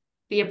or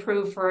be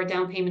approved for a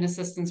down payment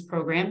assistance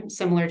program,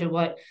 similar to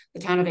what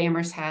the town of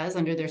Amherst has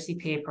under their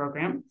CPA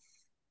program.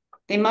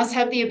 They must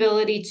have the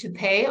ability to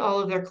pay all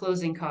of their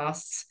closing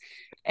costs,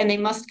 and they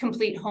must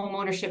complete home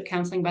ownership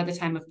counseling by the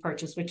time of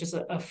purchase, which is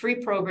a free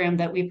program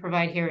that we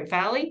provide here at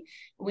Valley.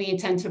 We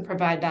intend to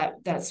provide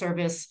that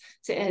service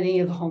to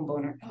any of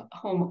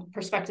the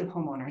prospective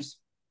homeowners.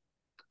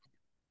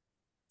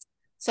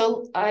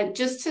 So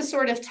just to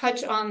sort of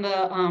touch on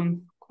the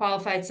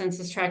qualified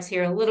census tracts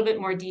here a little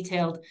bit more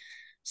detailed.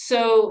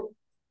 So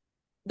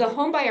the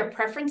home buyer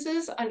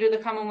preferences under the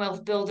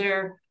Commonwealth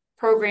Builder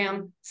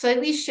program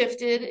slightly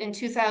shifted in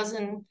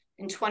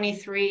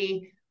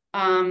 2023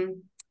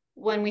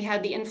 when we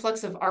had the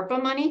influx of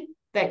ARPA money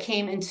that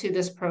came into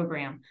this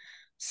program.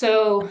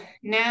 So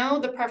now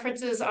the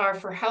preferences are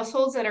for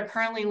households that are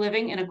currently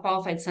living in a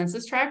qualified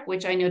census tract,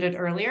 which I noted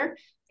earlier.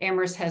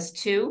 Amherst has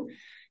 2.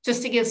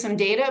 Just to give some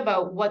data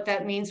about what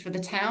that means for the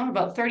town,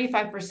 about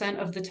 35%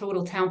 of the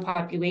total town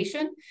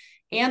population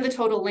and the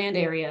total land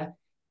area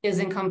is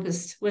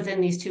encompassed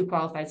within these 2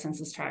 qualified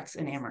census tracts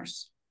in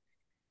Amherst.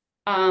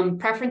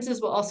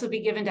 Preferences will also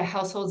be given to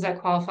households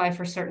that qualify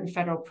for certain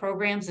federal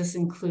programs. This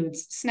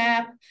includes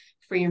SNAP,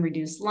 free and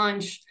reduced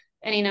lunch,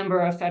 any number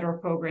of federal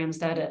programs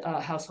that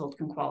a household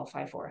can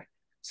qualify for.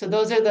 So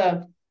those are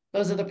the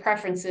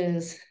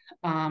preferences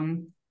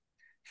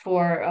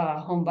for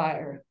home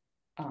buyer.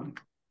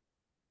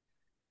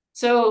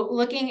 So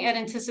looking at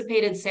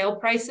anticipated sale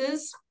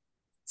prices.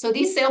 So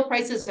these sale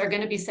prices are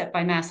going to be set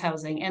by Mass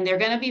Housing, and they're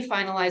going to be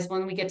finalized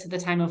when we get to the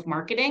time of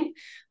marketing,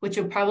 which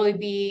will probably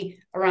be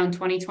around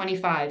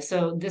 2025.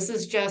 So this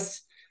is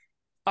just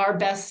our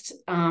best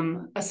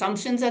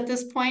assumptions at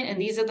this point,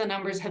 and these are the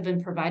numbers have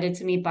been provided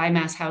to me by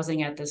Mass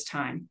Housing at this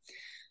time.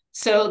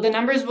 So the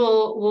numbers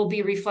will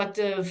be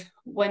reflective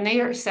when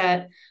they are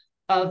set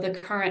of the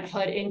current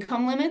HUD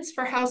income limits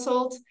for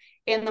households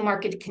and the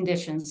market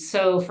conditions.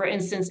 So for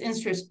instance,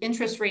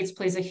 interest rates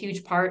plays a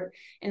huge part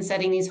in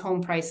setting these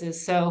home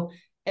prices. So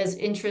as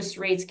interest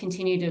rates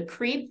continue to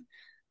creep,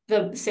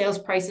 the sales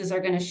prices are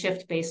going to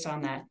shift based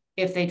on that.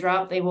 If they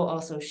drop, they will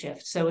also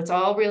shift. So it's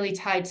all really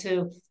tied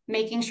to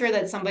making sure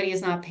that somebody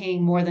is not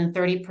paying more than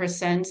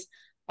 30%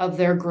 of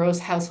their gross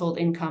household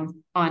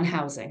income on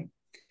housing.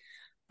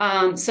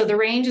 So the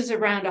range is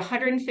around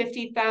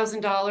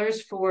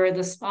 $150,000 for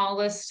the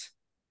smallest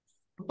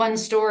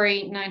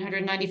 1-story,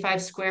 995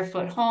 square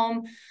foot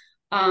home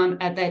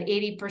at that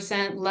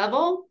 80%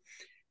 level,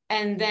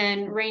 and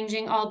then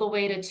ranging all the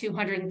way to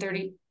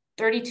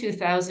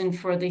 $232,000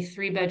 for the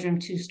 3-bedroom,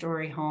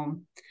 2-story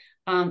home.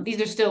 These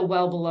are still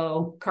well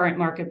below current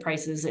market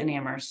prices in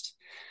Amherst.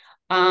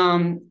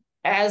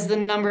 As the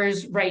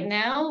numbers right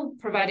now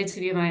provided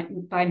to me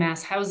by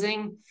Mass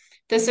Housing,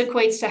 this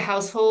equates to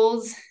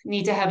households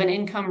need to have an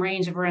income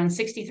range of around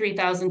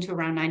 $63,000 to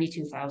around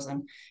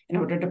 $92,000 in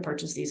order to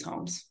purchase these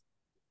homes.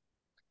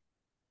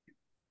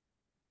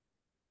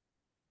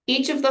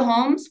 Each of the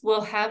homes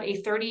will have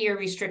a 30-year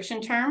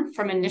restriction term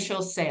from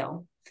initial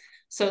sale.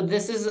 So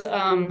this is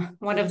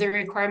one of the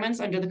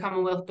requirements under the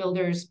Commonwealth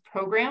Builders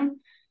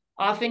program.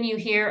 Often you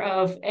hear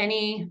of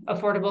any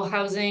affordable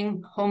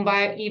housing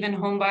even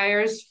home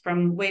buyers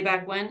from way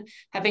back when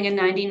having a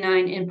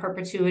 99 in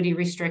perpetuity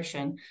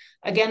restriction.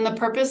 Again, the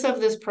purpose of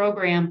this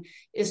program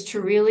is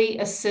to really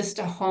assist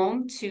a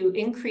home to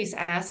increase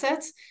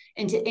assets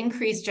and to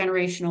increase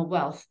generational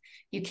wealth.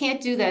 You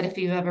can't do that if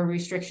you have a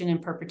restriction in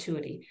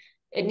perpetuity.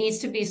 It needs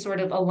to be sort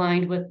of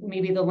aligned with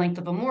maybe the length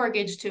of a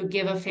mortgage to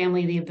give a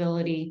family the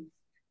ability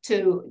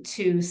to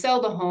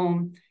sell the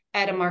home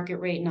at a market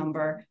rate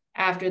number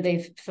after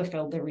they've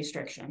fulfilled the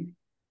restriction.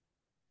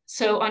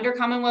 So under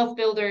Commonwealth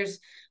Builders,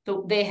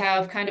 they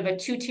have kind of a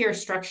 2-tier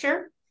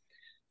structure.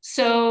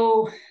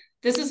 So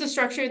this is a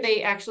structure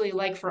they actually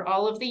like for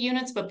all of the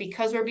units, but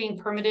because we're being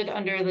permitted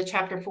under the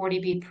Chapter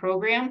 40B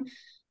program,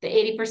 the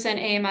 80%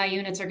 AMI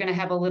units are going to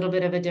have a little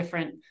bit of a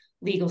different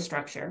legal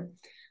structure.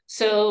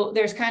 So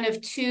there's kind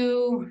of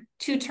two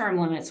term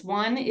limits.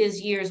 One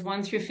is years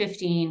 1 through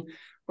 15,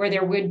 where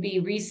there would be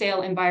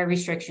resale and buyer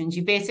restrictions.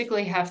 You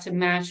basically have to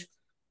match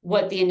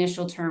what the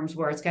initial terms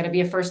were. It's got to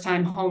be a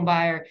first-time home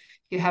buyer.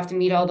 You have to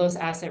meet all those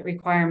asset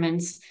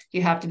requirements.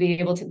 You have to be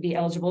able to be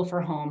eligible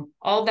for home.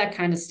 All of that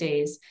kind of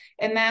stays.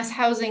 And Mass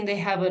Housing, they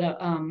have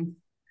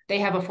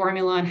a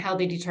formula on how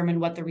they determine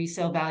what the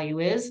resale value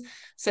is.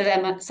 So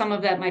that some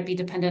of that might be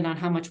dependent on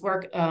how much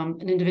work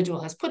an individual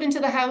has put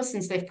into the house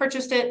since they've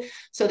purchased it.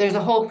 So there's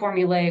a whole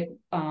formulaic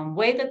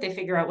way that they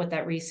figure out what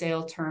that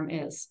resale amount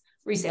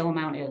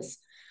is.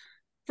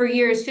 For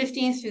years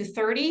 15 through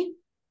 30,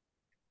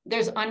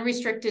 there's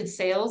unrestricted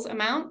sales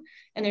amount,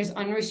 and there's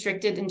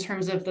unrestricted in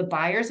terms of the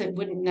buyers. It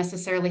wouldn't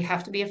necessarily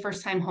have to be a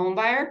first-time home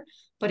buyer,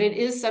 but it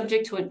is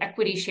subject to an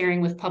equity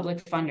sharing with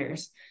public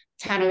funders.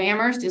 Town of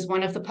Amherst is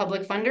one of the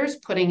public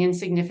funders, putting in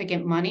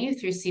significant money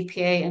through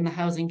CPA and the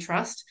Housing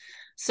Trust.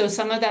 So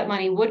some of that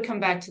money would come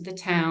back to the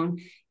town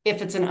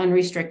if it's an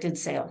unrestricted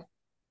sale.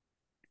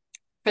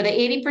 For the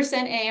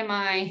 80%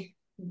 AMI,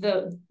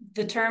 the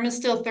term is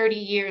still 30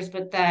 years,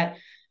 but that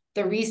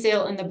the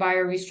resale and the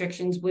buyer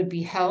restrictions would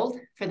be held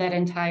for that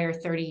entire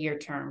 30-year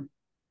term.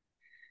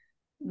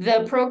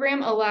 The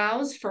program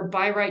allows for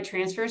by right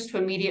transfers to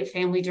immediate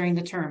family during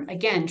the term.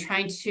 Again,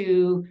 trying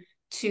to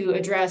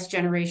address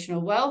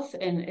generational wealth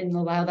and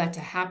allow that to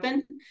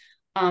happen.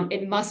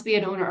 It must be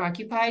an owner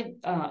occupied.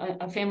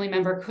 A family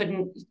member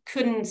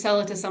couldn't sell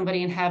it to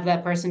somebody and have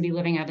that person be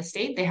living out of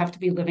state. They have to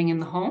be living in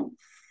the home.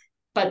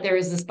 But there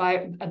is this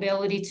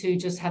ability to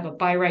just have a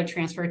by right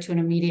transfer to an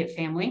immediate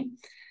family.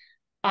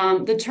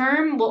 The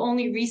term will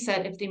only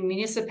reset if the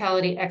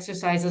municipality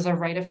exercises a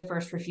right of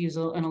first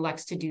refusal and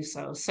elects to do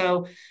so.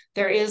 So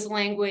there is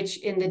language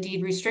in the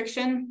deed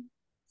restriction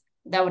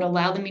that would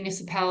allow the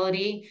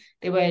municipality,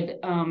 they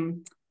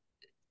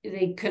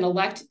could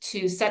elect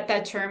to set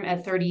that term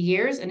at 30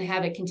 years and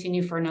have it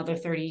continue for another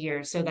 30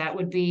 years. So that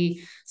would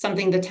be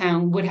something the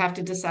town would have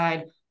to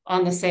decide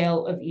on the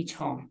sale of each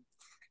home.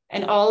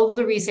 And all of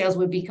the resales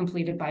would be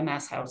completed by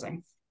Mass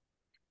Housing.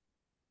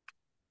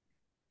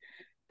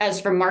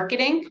 As for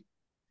marketing,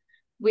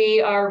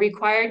 we are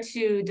required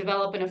to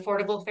develop an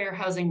affordable fair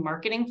housing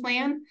marketing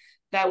plan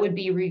that would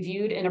be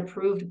reviewed and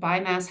approved by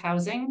Mass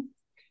Housing.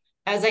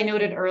 As I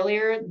noted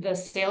earlier, the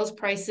sales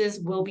prices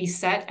will be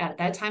set at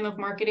that time of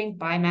marketing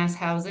by Mass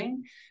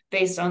Housing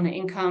based on the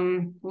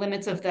income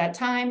limits of that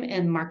time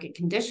and market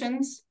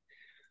conditions.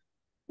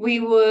 We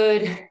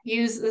would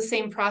use the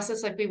same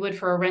process like we would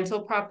for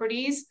rental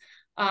properties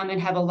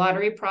and have a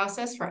lottery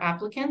process for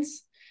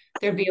applicants.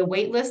 There'd be a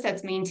wait list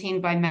that's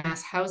maintained by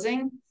Mass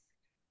Housing.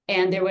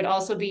 And there would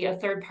also be a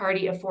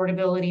third-party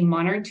affordability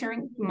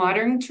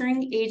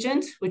monitoring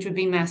agent, which would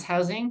be Mass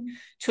Housing,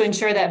 to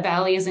ensure that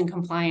Valley is in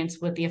compliance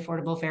with the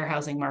Affordable Fair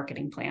Housing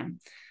Marketing Plan.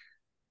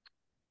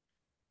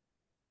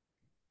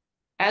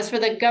 As for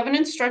the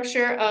governance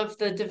structure of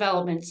the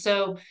development,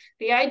 so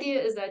the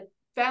idea is that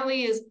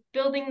Valley is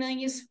building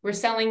these, we're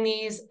selling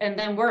these, and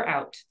then we're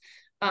out.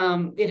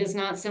 It is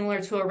not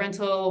similar to a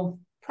rental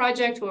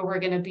project where we're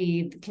going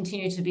to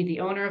continue to be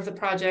the owner of the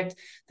project.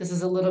 This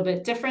is a little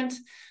bit different.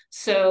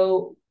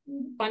 So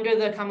under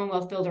the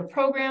Commonwealth Builder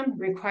Program,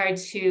 required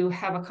to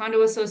have a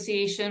condo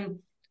association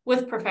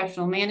with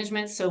professional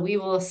management. So we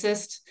will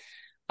assist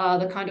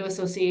the condo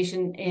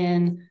association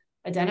in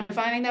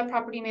identifying that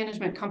property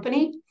management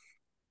company.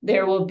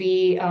 There will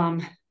be,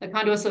 the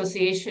condo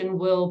association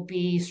will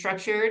be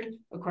structured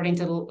according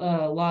to the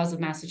laws of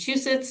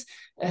Massachusetts.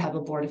 They have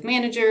a board of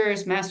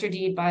managers, master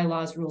deed,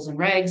 bylaws, rules, and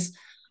regs.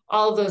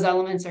 All of those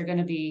elements are going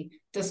to be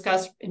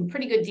discussed in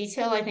pretty good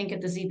detail, I think,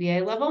 at the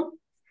ZBA level.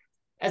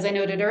 As I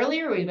noted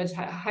earlier, we've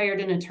hired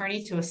an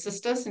attorney to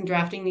assist us in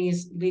drafting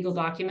these legal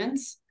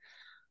documents.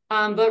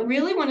 But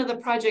really one of the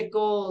project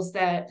goals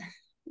that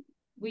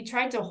we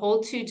tried to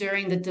hold to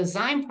during the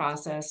design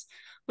process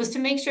was to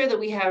make sure that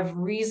we have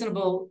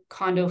reasonable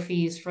condo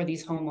fees for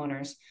these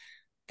homeowners.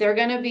 They're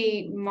going to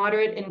be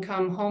moderate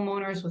income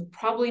homeowners with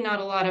probably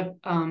not a lot of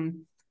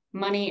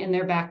money in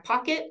their back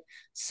pocket.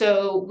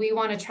 So we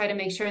want to try to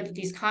make sure that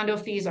these condo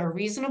fees are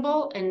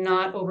reasonable and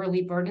not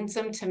overly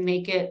burdensome to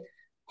make it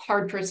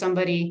hard for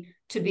somebody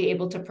to be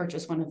able to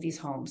purchase one of these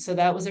homes. So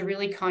that was a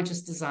really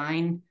conscious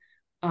design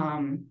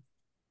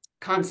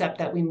concept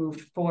that we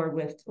moved forward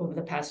with over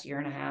the past year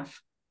and a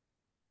half.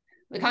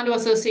 The condo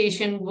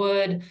association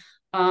would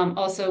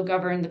also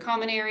govern the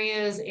common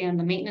areas and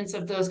the maintenance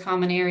of those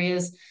common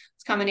areas.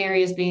 Common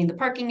areas being the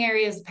parking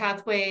areas, the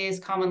pathways,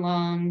 common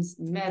lawns,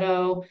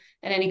 meadow,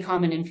 and any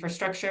common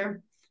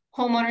infrastructure.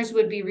 Homeowners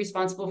would be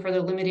responsible for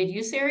their limited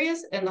use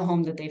areas and the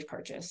home that they've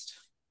purchased.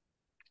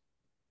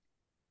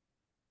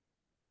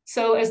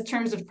 So as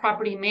terms of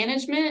property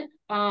management,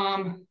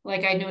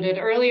 like I noted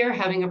earlier,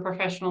 having a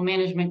professional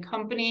management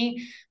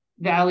company,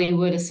 Valley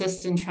would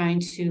assist in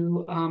trying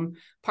to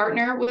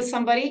partner with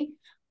somebody.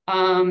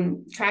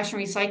 Trash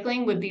and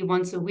recycling would be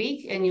once a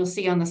week, and you'll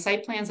see on the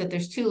site plans that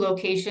there's 2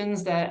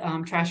 locations that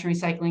trash and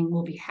recycling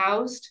will be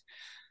housed.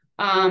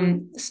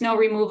 Snow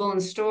removal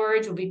and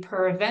storage will be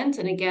per event,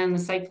 and again, the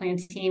site plan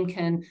team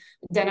can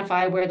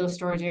identify where those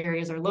storage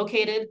areas are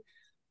located.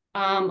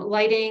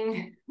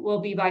 Lighting will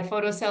be by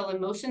photocell and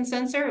motion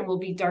sensor and will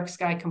be dark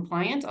sky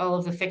compliant. All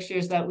of the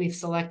fixtures that we've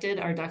selected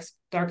are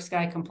dark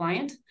sky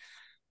compliant.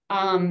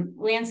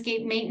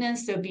 Landscape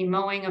maintenance, there'll be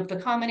mowing of the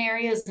common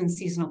areas and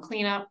seasonal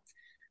cleanup.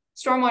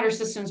 Stormwater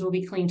systems will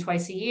be cleaned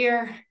twice a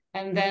year.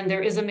 And then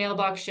there is a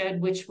mailbox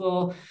shed, which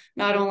will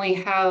not only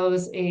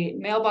house a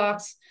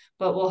mailbox,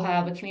 but will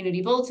have a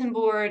community bulletin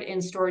board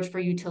and storage for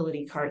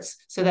utility carts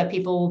so that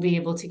people will be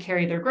able to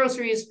carry their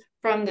groceries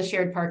from the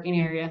shared parking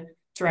area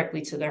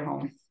directly to their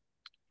home.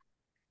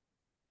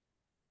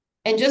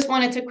 And just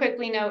wanted to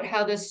quickly note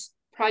how this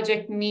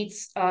project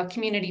meets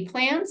community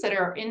plans that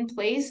are in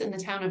place in the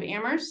town of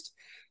Amherst.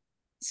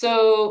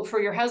 So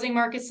for your housing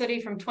market study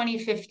from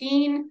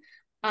 2015,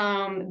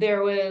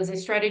 there was a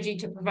strategy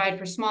to provide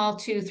for small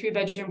 2-3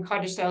 bedroom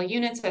cottage style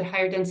units at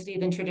higher density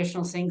than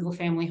traditional single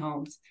family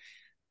homes.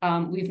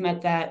 We've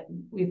met that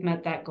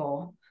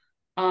goal.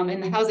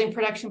 In the housing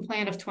production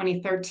plan of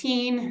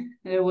 2013,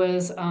 there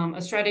was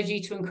a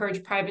strategy to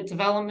encourage private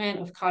development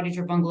of cottage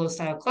or bungalow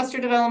style cluster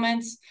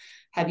developments,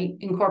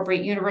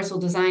 incorporate universal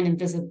design and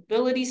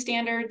visibility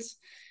standards,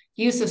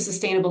 use of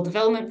sustainable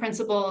development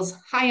principles,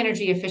 high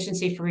energy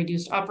efficiency for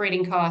reduced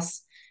operating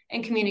costs,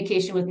 and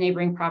communication with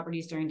neighboring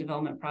properties during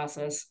development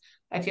process.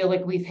 I feel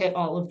like we've hit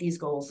all of these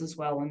goals as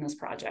well in this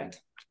project.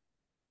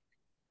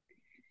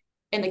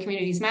 In the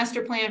community's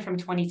master plan from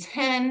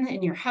 2010,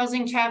 in your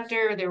housing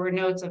chapter, there were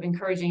notes of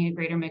encouraging a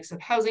greater mix of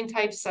housing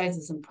types,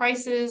 sizes, and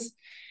prices,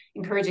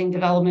 encouraging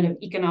development of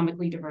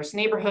economically diverse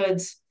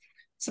neighborhoods,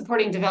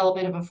 supporting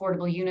development of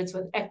affordable units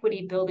with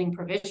equity building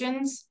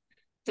provisions,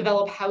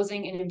 develop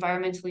housing in an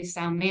environmentally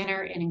sound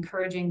manner, and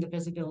encouraging the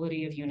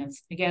visibility of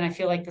units. Again, I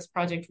feel like this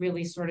project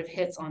really sort of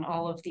hits on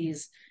all of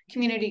these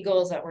community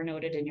goals that were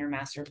noted in your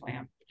master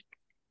plan.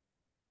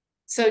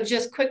 So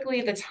just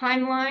quickly, the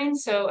timeline.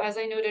 So as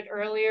I noted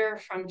earlier,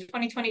 from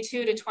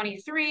 2022 to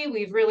 23,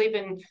 we've really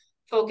been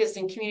focused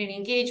in community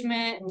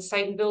engagement and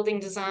site and building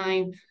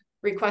design,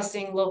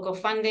 requesting local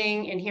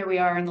funding, and here we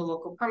are in the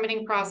local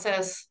permitting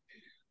process.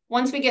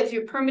 Once we get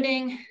through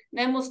permitting,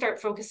 then we'll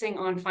start focusing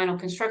on final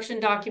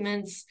construction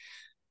documents,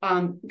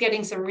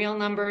 getting some real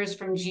numbers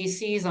from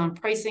GCs on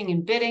pricing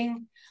and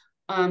bidding,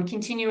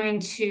 continuing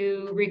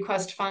to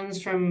request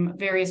funds from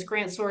various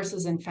grant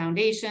sources and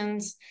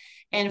foundations,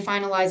 and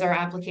finalize our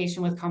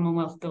application with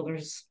Commonwealth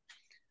Builders.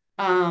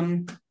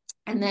 And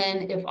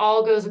then if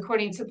all goes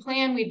according to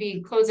plan, we'd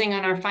be closing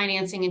on our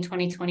financing in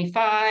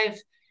 2025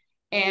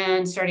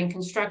 and starting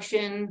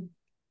construction,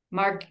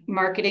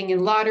 marketing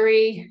and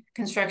lottery,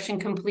 construction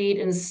complete,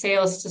 and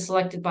sales to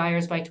selected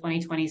buyers by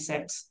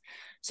 2026.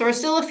 So we're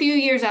still a few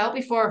years out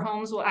before our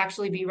homes will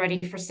actually be ready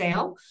for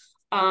sale.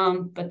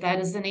 But that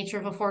is the nature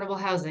of affordable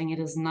housing. It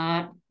is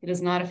not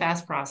a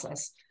fast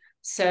process.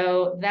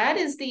 So that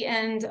is the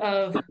end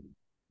of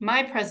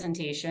my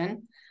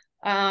presentation.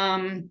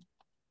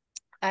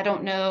 I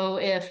don't know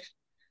if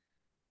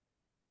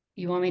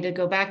you want me to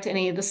go back to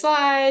any of the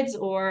slides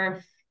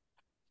or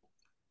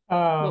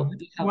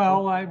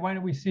well, why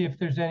don't we see if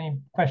there's any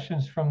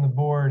questions from the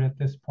board at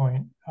this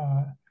point.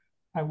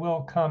 I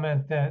will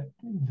comment that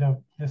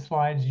the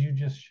slides you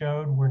just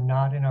showed were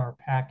not in our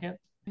packet.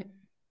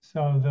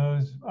 So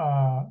those,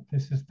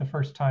 this is the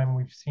first time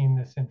we've seen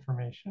this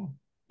information.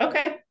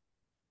 Okay.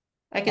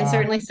 I can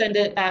certainly send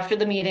it after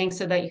the meeting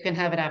so that you can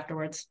have it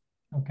afterwards.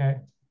 Okay.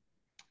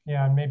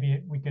 Yeah, and maybe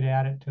we could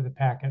add it to the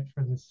packet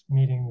for this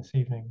meeting this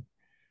evening.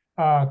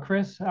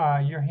 Chris,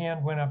 your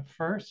hand went up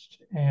first,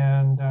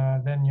 and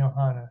then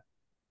Johanna.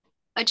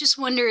 I just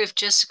wonder if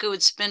Jessica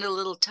would spend a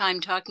little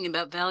time talking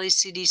about Valley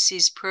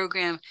CDC's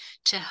program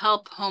to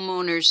help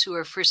homeowners who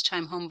are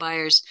first-time home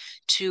buyers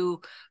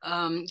to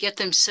get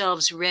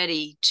themselves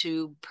ready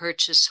to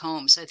purchase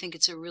homes. I think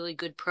it's a really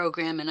good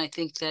program, and I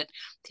think that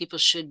people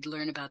should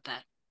learn about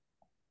that.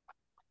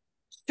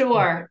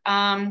 Sure.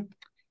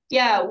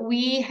 Yeah,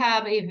 we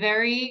have a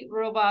very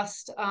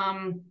robust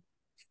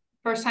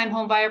first-time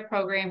home buyer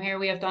program here.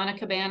 We have Donna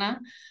Cabana,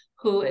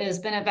 who has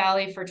been at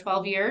Valley for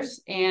 12 years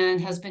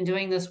and has been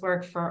doing this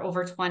work for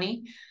over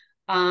 20.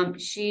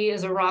 She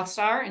is a rock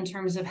star in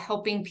terms of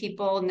helping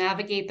people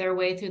navigate their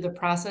way through the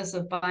process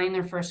of buying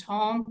their first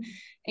home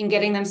and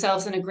getting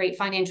themselves in a great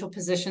financial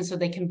position so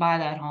they can buy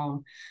that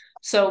home.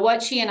 So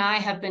what she and I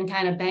have been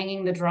kind of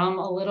banging the drum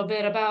a little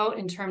bit about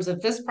in terms of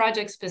this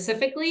project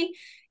specifically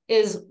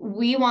is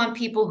we want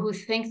people who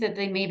think that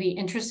they may be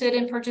interested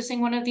in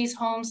purchasing one of these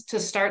homes to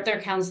start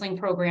their counseling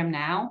program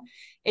now.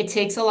 It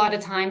takes a lot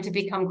of time to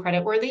become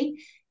creditworthy.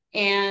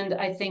 And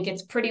I think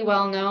it's pretty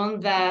well known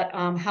that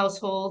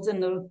households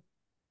in the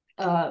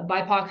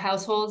BIPOC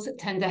households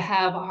tend to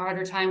have a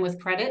harder time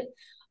with credit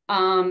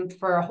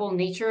for a whole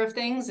nature of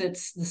things.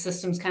 It's the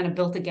system's kind of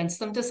built against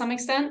them to some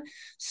extent.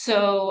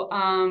 So,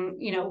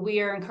 you know,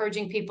 we are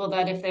encouraging people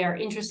that if they are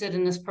interested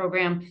in this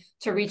program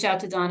to reach out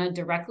to Donna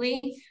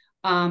directly.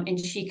 And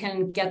she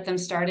can get them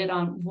started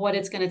on what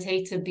it's going to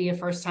take to be a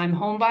first-time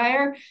home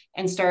buyer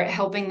and start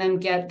helping them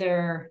get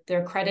their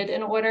credit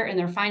in order and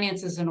their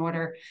finances in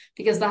order.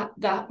 Because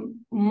the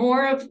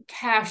more of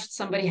cash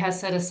somebody has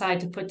set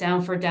aside to put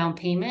down for down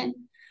payment,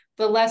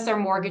 the less their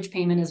mortgage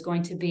payment is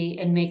going to be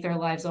and make their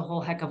lives a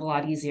whole heck of a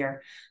lot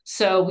easier.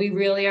 So we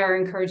really are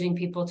encouraging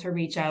people to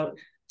reach out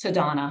to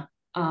Donna.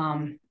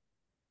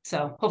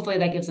 So hopefully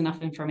that gives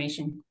enough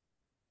information.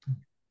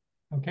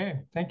 Okay,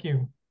 thank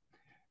you.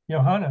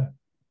 Johanna.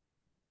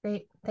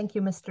 Great. Thank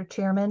you, Mr.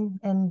 Chairman.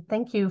 And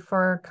thank you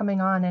for coming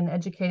on and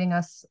educating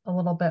us a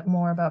little bit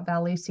more about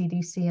Valley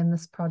CDC and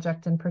this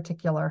project in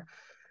particular.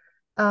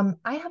 I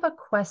have a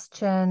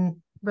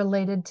question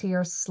related to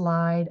your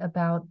slide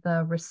about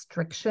the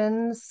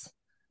restrictions,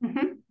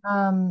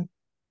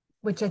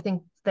 which I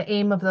think the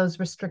aim of those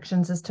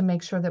restrictions is to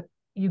make sure that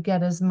you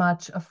get as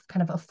much of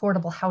kind of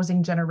affordable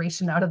housing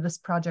generation out of this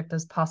project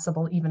as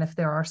possible, even if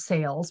there are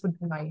sales, would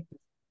be my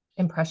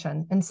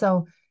impression. And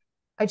so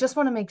I just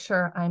want to make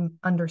sure I'm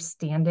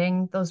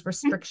understanding those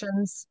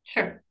restrictions.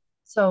 Sure.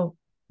 So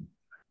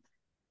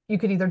you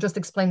could either just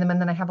explain them,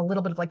 and then I have a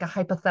little bit of like a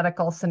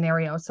hypothetical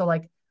scenario. So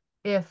like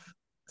if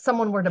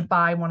someone were to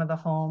buy one of the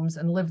homes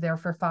and live there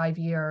for 5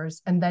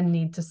 years and then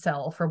need to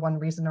sell for one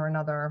reason or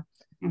another,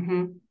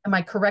 am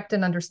I correct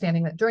in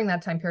understanding that during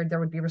that time period, there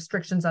would be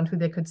restrictions on who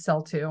they could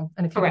sell to?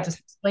 And if you could just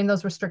explain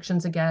those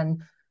restrictions again.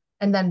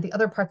 And then the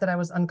other part that I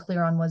was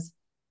unclear on was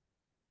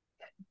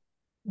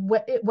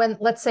when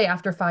let's say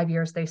after 5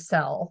 years they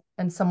sell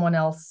and someone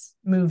else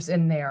moves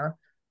in there,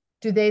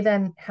 do they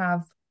then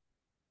have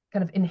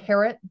kind of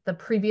inherit the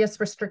previous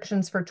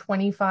restrictions for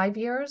 25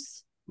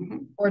 years?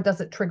 Or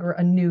does it trigger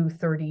a new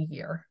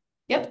 30-year?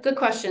 Yep, good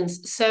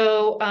questions.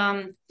 So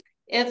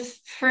if,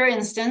 for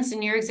instance,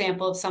 in your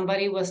example, if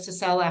somebody was to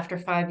sell after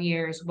 5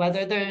 years,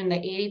 whether they're in the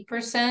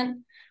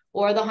 80%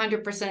 or the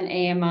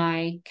 100%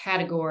 AMI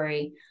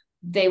category,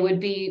 they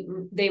would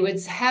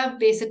have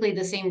basically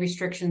the same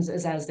restrictions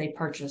as they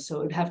purchase. So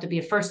it would have to be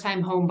a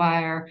first-time home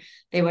buyer.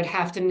 They would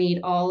have to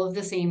meet all of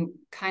the same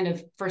kind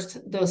of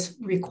those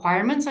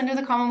requirements under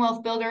the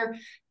Commonwealth Builder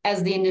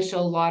as the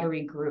initial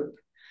lottery group.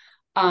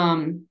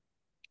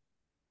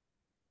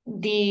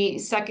 The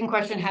second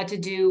question had to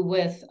do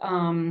with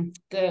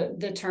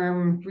the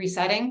term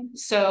resetting.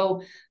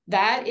 So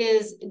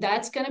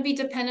that's going to be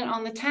dependent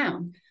on the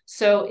town.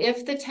 So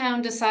if the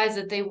town decides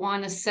that they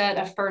want to set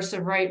a first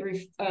of right,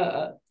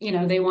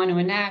 they want to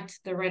enact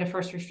the right of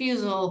first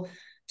refusal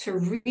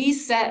to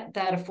reset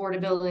that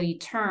affordability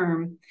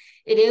term,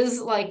 it is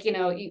like,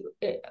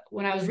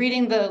 when I was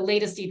reading the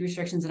latest deed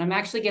restrictions, and I'm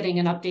actually getting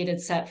an updated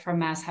set from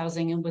Mass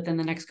Housing within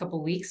the next couple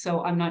of weeks,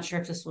 so I'm not sure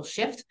if this will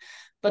shift,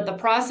 but the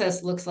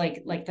process looks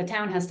like the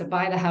town has to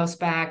buy the house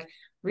back,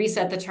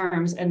 reset the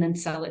terms, and then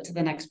sell it to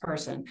the next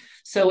person.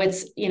 So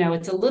it's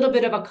a little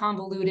bit of a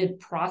convoluted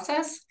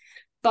process,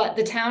 but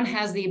the town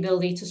has the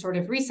ability to sort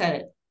of reset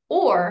it,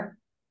 or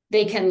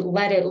they can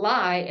let it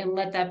lie and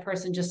let that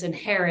person just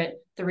inherit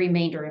the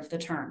remainder of the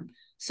term.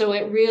 So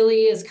it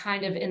really is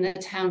kind of in the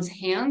town's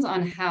hands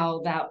on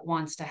how that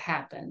wants to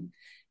happen.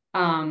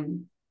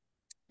 And,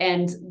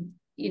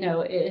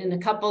 in a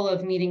couple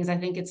of meetings, I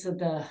think it's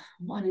the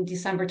one in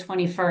December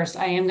 21st,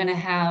 I am going to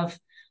have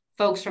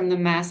folks from the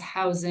Mass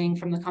Housing,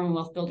 from the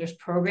Commonwealth Builders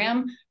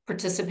Program,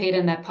 participate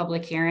in that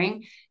public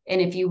hearing.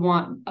 And if you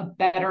want a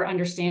better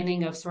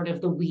understanding of sort of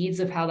the weeds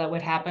of how that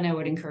would happen, I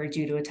would encourage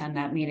you to attend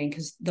that meeting,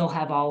 because they'll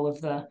have all of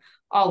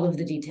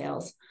the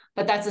details.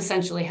 But that's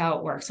essentially how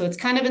it works. So it's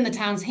kind of in the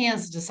town's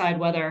hands to decide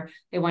whether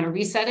they want to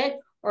reset it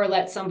or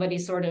let somebody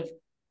sort of,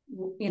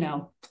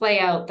 play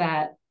out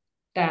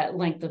that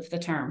length of the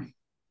term.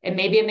 And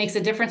maybe it makes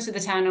a difference to the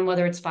town on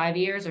whether it's 5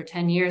 years or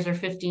 10 years or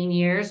 15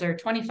 years or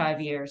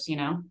 25 years,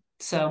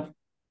 so.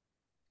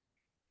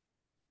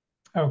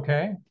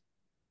 Okay.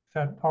 Is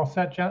that all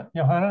set,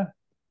 Johanna?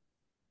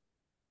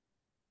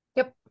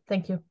 Yep,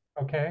 thank you.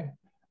 Okay.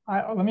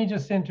 Let me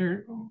just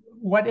enter,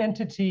 what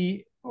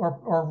entity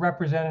or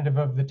representative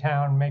of the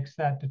town makes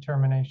that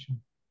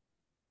determination?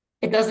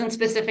 It doesn't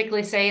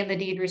specifically say in the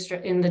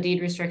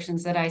deed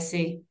restrictions that I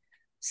see.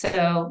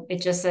 So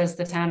it just says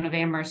the town of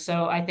Amherst.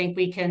 So I think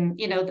we can,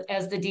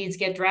 as the deeds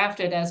get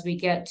drafted, as we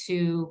get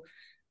to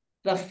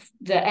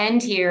the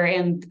end here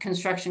and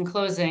construction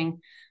closing,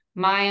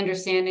 my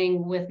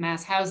understanding with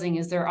Mass Housing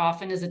is there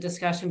often is a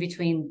discussion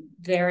between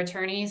their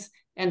attorneys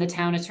and the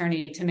town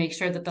attorney to make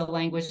sure that the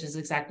language is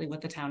exactly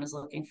what the town is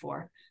looking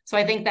for. So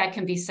I think that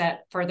can be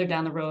set further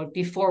down the road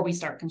before we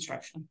start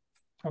construction.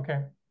 Okay.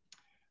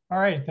 All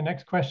right. The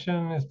next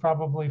question is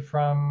probably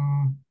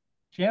from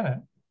Janet.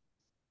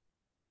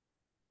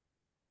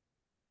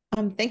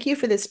 Thank you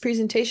for this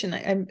presentation.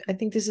 I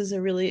think this is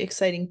a really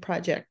exciting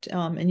project.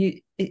 And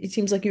it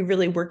seems like you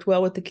really worked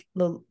well with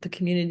the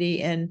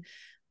community and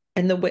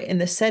the way in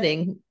the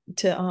setting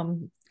to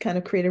kind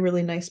of create a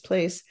really nice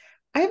place.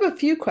 I have a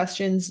few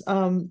questions.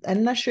 I'm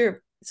not sure if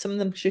some of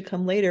them should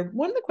come later.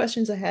 One of the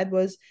questions I had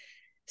was,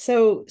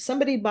 so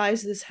somebody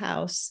buys this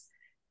house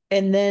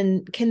and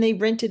then can they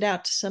rent it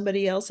out to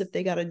somebody else if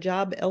they got a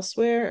job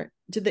elsewhere?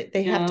 Do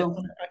they have to own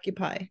or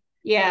occupy?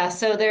 Yeah,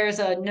 so there's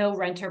a no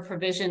renter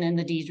provision in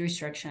the deed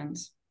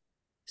restrictions.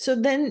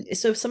 So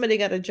if somebody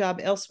got a job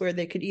elsewhere,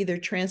 they could either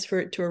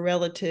transfer it to a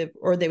relative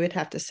or they would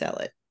have to sell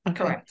it.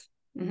 Okay. Correct.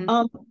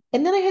 Mm-hmm.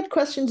 And then I had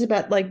questions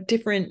about like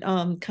different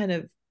kind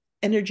of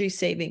energy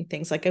saving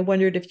things. Like I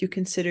wondered if you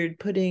considered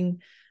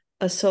putting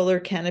a solar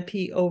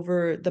canopy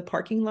over the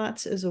parking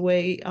lots as a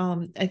way.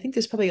 I think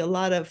there's probably a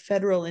lot of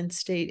federal and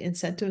state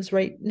incentives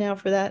right now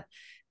for that,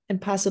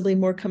 and possibly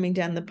more coming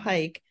down the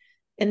pike.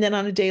 And then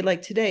on a day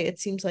like today, it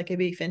seems like it'd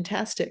be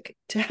fantastic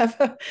to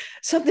have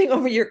something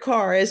over your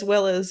car, as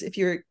well as if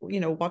you're,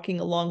 walking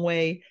a long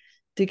way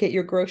to get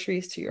your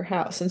groceries to your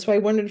house. And so I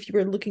wondered if you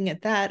were looking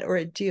at that or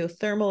at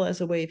geothermal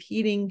as a way of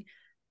heating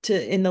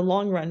to, in the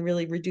long run,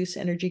 really reduce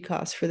energy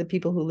costs for the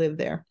people who live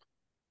there.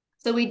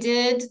 So we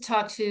did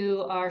talk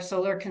to our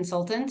solar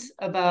consultant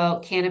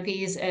about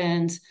canopies,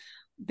 and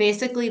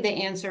basically the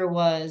answer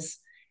was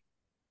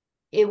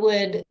it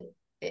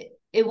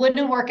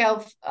wouldn't work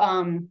out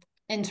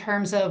in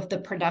terms of the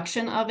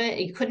production of it.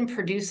 It couldn't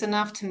produce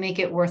enough to make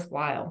it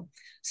worthwhile.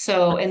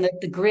 So, and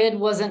the grid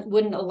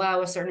wouldn't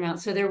allow a certain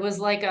amount. So there was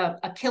like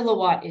a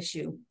kilowatt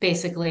issue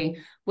basically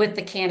with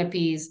the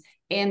canopies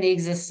and the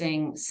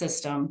existing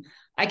system.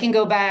 I can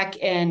go back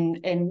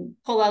and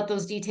pull out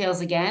those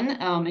details again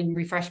and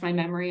refresh my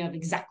memory of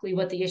exactly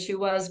what the issue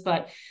was.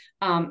 But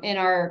in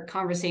our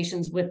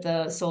conversations with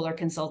the solar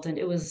consultant,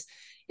 it was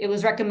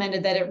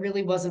recommended that it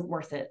really wasn't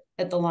worth it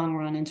at the long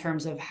run in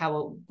terms of how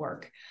it would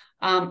work.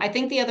 I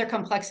think the other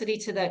complexity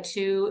to that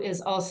too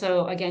is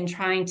also, again,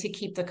 trying to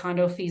keep the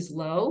condo fees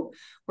low.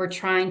 We're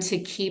trying to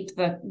keep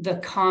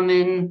the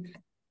common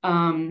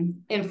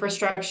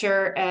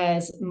infrastructure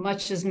as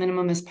much as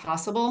minimum as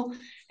possible.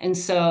 And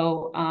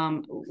so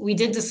we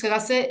did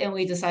discuss it and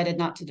we decided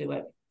not to do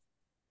it.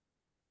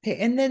 Okay,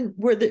 and then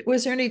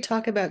was there any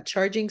talk about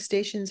charging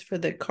stations for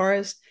the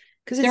cars?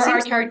 Because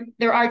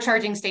there are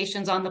charging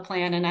stations on the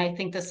plan, and I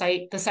think the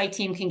site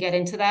team can get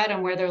into that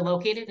and where they're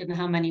located and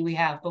how many we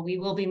have, but we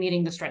will be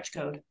meeting the stretch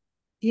code.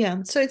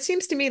 Yeah, so it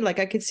seems to me like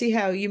I could see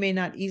how you may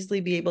not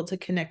easily be able to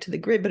connect to the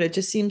grid, but it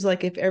just seems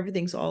like if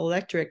everything's all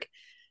electric,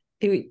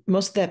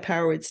 most of that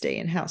power would stay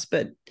in-house.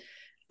 But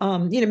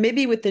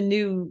maybe with the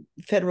new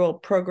federal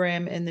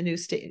program and the new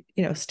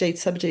state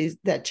subsidies,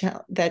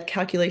 that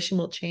calculation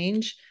will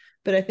change.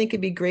 But I think it'd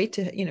be great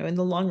to, in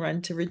the long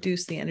run, to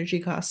reduce the energy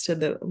costs to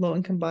the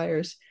low-income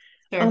buyers.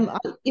 Sure. I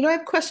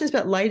have questions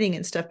about lighting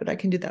and stuff, but I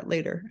can do that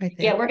later, I think.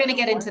 Yeah, we're going to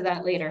get into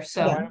that later.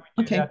 So why don't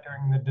we do that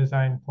during the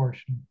design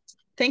portion?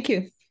 Thank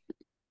you.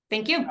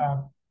 Thank you.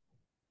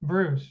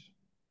 Bruce.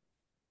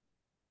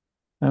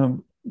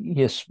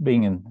 Yes,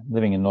 living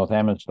in North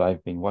Amherst,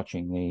 I've been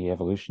watching the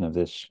evolution of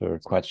this for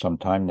quite some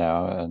time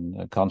now,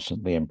 and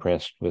constantly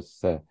impressed with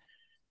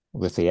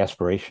the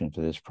aspiration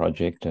for this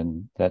project,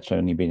 and that's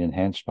only been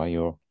enhanced by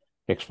your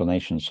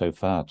explanation so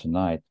far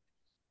tonight.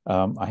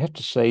 I have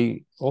to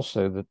say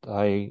also that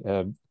I've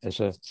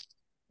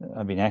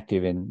been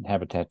active in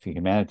Habitat for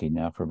Humanity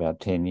now for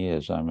about 10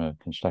 years. I'm a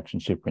construction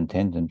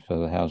superintendent for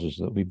the houses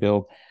that we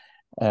build,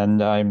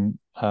 and I've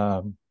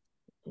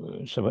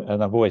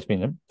always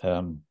been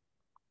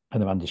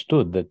and I've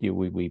understood that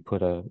we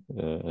put a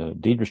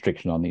deed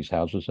restriction on these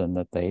houses and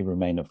that they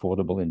remain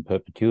affordable in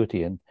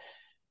perpetuity. And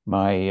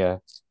my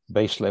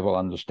base level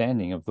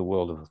understanding of the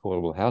world of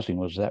affordable housing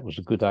was that was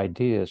a good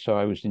idea. So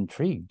I was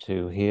intrigued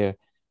to hear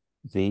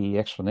the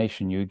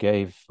explanation you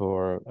gave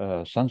for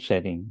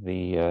sunsetting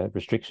the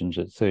restrictions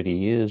at 30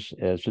 years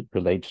as it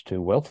relates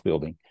to wealth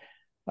building.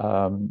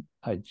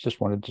 I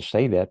just wanted to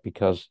say that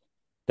because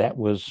that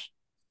was,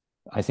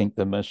 I think,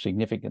 the most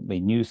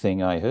significantly new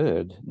thing I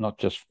heard, not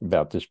just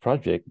about this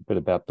project, but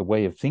about the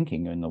way of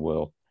thinking in the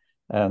world.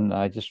 And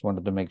I just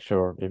wanted to make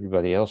sure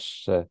everybody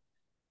else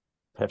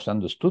perhaps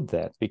understood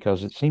that,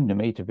 because it seemed to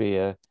me to be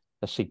a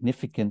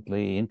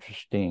significantly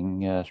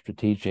interesting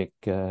strategic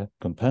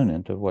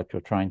component of what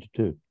you're trying to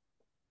do.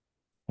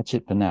 That's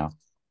it for now.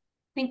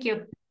 Thank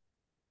you.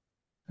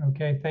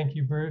 Okay, thank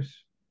you,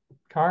 Bruce.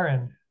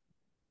 Karen.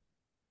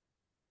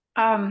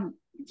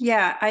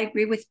 Yeah, I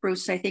agree with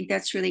Bruce. I think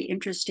that's really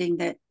interesting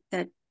that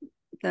the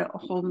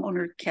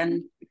homeowner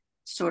can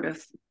sort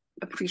of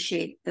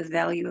appreciate the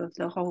value of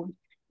the home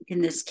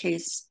in this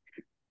case.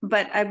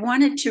 But I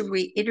wanted to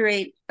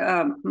reiterate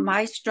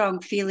my strong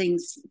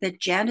feelings that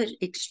Janet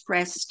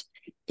expressed.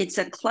 It's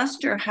a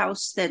cluster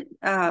house that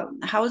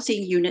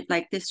housing unit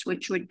like this,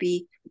 which would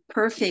be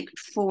perfect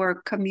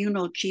for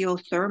communal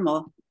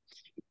geothermal.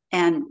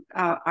 And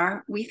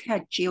we've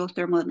had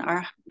geothermal in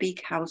our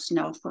big house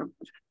now for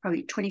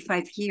probably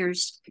 25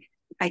 years.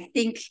 I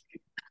think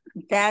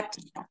that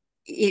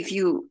if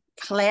you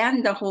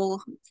plan the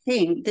whole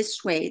thing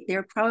this way,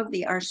 there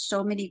probably are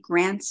so many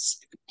grants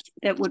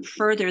that would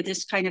further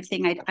this kind of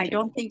thing. I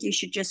don't think you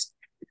should just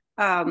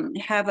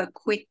have a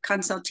quick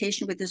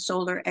consultation with the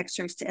solar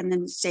experts and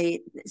then say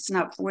it's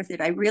not worth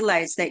it. I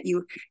realize that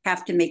you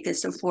have to make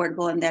this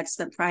affordable and that's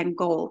the prime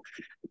goal.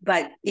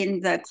 But in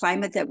the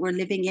climate that we're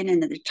living in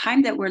and the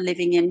time that we're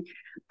living in,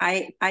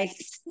 I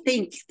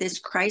think this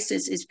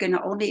crisis is going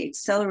to only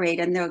accelerate,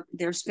 and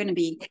there's going to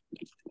be,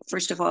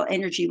 first of all,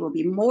 energy will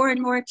be more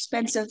and more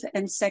expensive.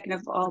 And second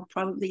of all,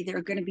 probably there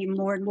are going to be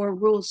more and more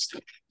rules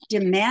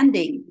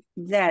demanding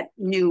that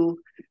new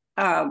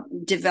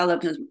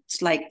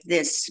developments like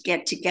this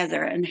get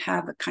together and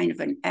have a kind of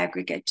an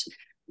aggregate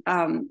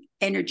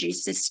energy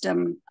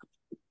system.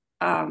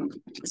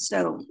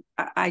 So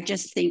I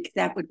just think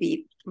that would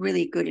be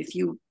really good if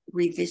you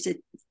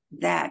revisit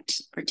that,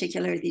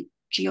 particularly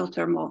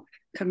geothermal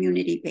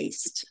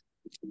community-based.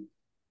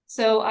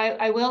 So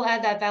I will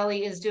add that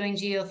Valley is doing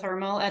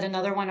geothermal at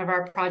another one of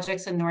our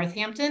projects in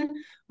Northampton,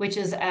 which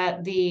is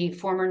at the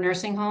former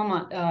nursing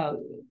home.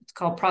 It's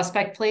called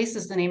Prospect Place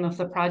is the name of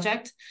the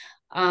project.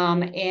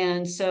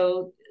 And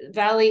so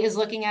Valley is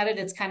looking at it.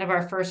 It's kind of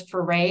our first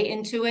foray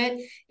into it.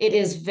 It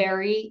is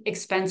very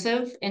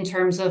expensive in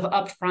terms of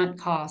upfront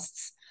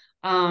costs.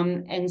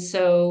 And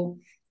so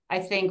I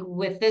think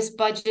with this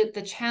budget,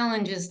 the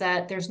challenge is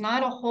that there's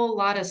not a whole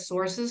lot of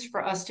sources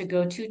for us to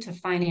go to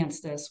finance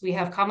this. We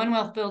have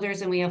Commonwealth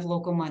builders and we have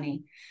local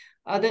money.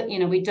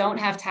 We don't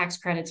have tax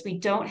credits. We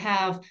don't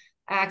have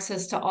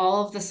access to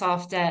all of the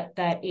soft debt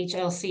that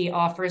HLC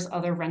offers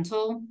other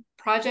rental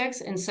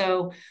projects. And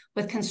so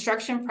with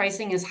construction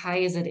pricing as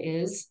high as it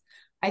is,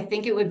 I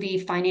think it would be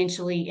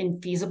financially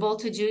infeasible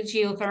to do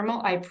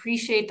geothermal. I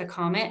appreciate the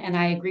comment and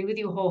I agree with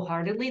you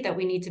wholeheartedly that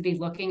we need to be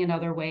looking in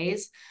other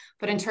ways.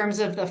 But in terms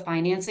of the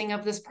financing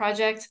of this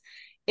project,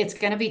 it's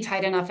going to be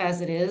tight enough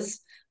as it is,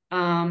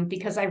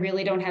 because I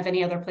really don't have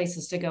any other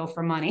places to go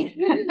for money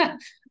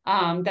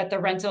that the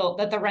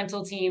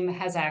rental team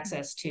has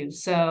access to.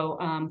 So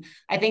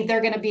I think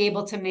they're going to be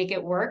able to make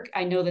it work.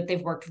 I know that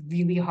they've worked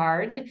really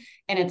hard,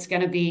 and it's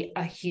going to be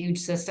a huge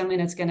system,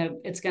 and it's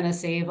going to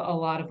save a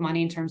lot of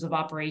money in terms of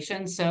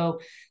operations. So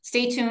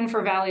stay tuned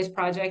for Valley's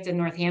project in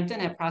Northampton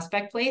at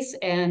Prospect Place,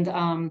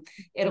 and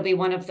it'll be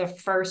one of the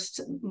first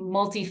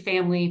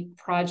affordable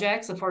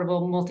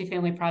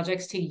multifamily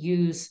projects to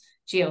use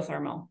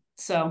geothermal.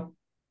 So.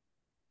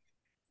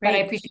 But I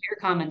appreciate your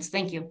comments.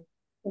 Thank you.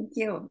 Thank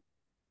you.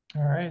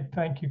 All right.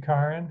 Thank you,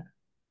 Karen.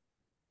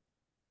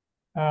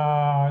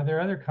 Are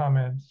there other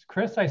comments?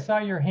 Chris, I saw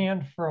your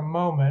hand for a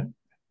moment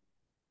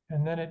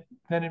and then it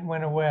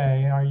went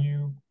away. Are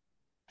you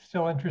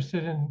still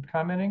interested in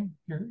commenting?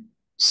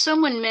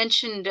 Someone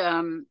mentioned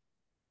a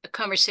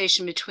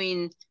conversation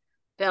between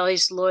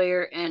Valley's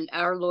lawyer and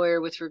our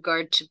lawyer with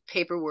regard to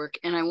paperwork.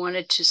 And I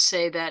wanted to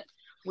say that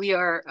we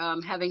are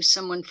having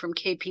someone from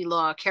KP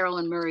Law,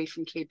 Carolyn Murray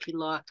from KP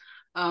Law,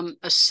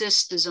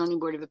 assist the Zoning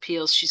Board of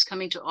Appeals. She's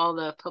coming to all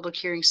the public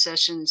hearing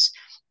sessions,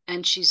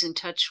 and she's in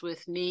touch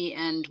with me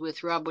and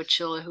with Rob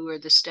Wachilla, who are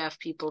the staff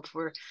people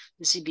for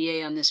the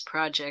ZBA on this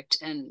project,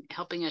 and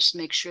helping us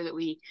make sure that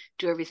we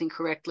do everything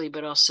correctly,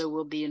 but also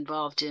will be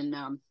involved in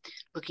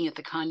looking at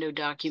the condo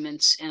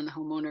documents and the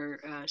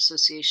homeowner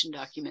association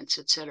documents,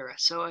 et cetera.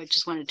 So I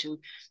just wanted to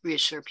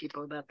reassure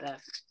people about that.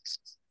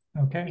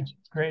 Okay,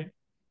 great.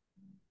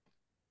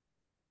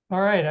 All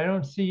right, I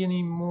don't see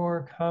any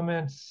more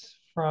comments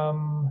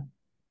from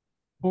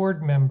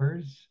board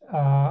members.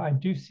 I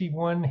do see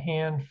one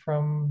hand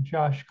from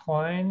Josh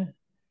Klein.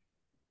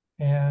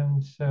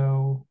 And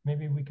so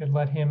maybe we could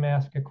let him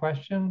ask a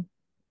question.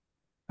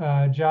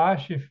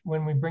 Josh,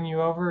 when we bring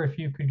you over, if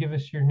you could give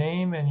us your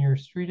name and your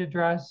street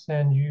address,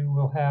 and you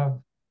will have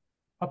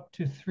up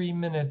to 3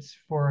 minutes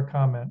for a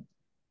comment.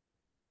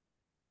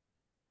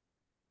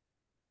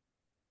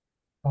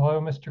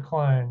 Hello, Mr.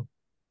 Klein.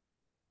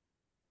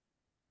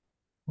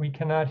 We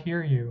cannot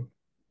hear you.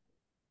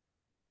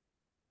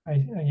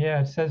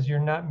 Yeah, it says you're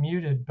not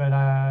muted, but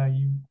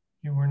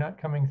you were not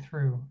coming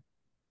through.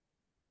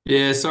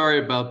 Yeah, sorry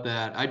about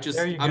that.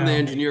 I'm the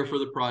engineer for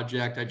the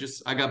project.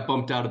 I got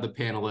bumped out of the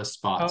panelist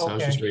spot, so I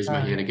was just raising my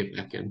hand to get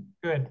back in.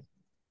 Good.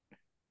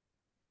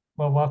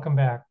 Well, welcome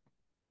back.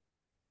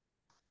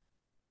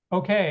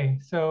 Okay,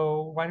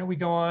 so why don't we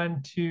go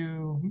on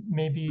to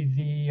maybe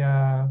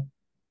the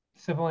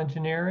civil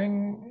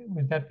engineering?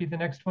 Would that be the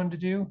next one to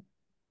do?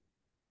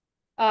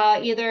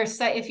 Either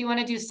site, if you want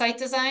to do site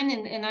design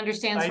and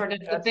understand sort of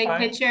the big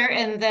picture,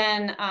 and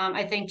then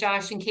I think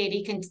Josh and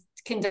Katie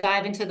can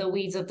dive into the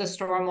weeds of the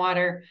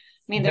stormwater. I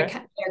mean,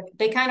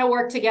 they kind of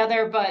work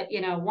together, but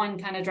one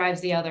kind of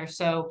drives the other.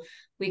 So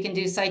we can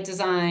do site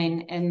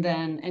design and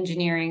then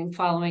engineering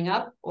following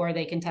up, or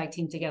they can tag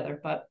team together.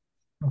 But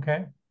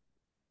okay.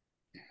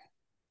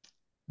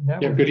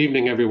 Yeah, good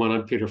evening, everyone.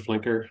 I'm Peter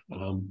Flinker,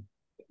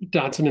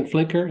 Dodson and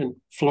Flinker in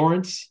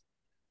Florence.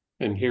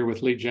 And here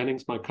with Lee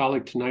Jennings, my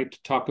colleague tonight,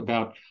 to talk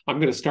about, I'm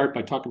going to start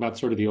by talking about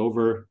sort of the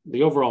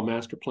overall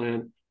master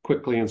plan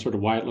quickly and sort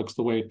of why it looks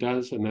the way it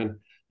does. And then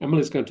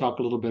Emily's going to talk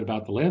a little bit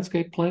about the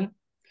landscape plan,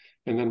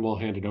 and then we'll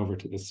hand it over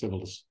to the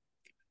civils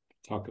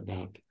to talk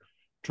about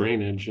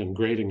drainage and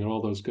grading and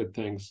all those good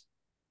things.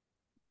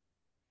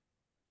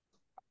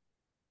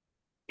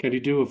 Can you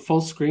do a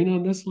full screen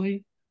on this,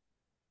 Lee?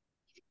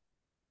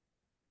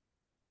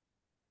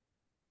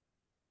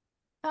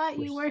 Thought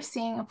you were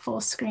seeing a full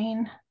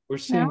screen. We're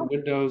seeing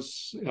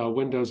windows,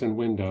 and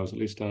windows. At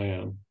least I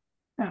am.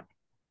 Oh.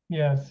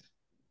 Yes.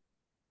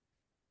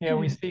 Yeah,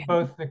 we see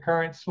both the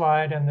current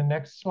slide and the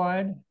next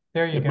slide.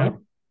 There you go.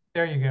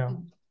 There you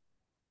go.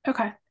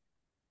 Okay.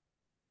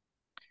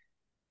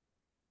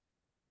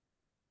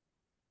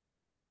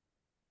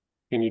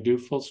 Can you do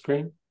full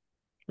screen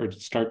or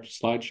start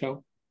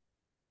slideshow?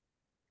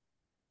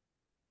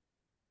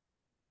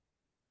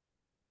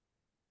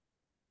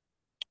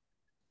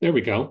 There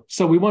we go.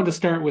 So we wanted to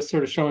start with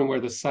sort of showing where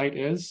the site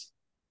is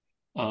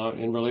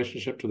in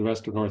relationship to the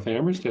rest of North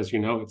Amherst. As you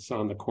know, it's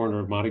on the corner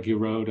of Montague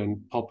Road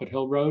and Pulpit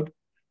Hill Road.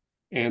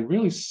 And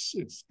really,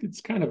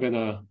 it's kind of in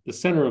the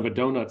center of a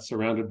donut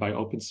surrounded by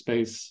open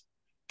space.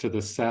 To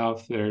the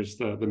south, there's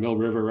the Mill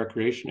River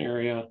Recreation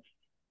Area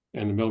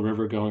and the Mill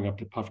River going up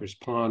to Puffer's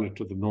Pond. And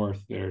to the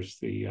north, there's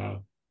the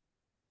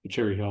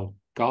Cherry Hill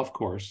Golf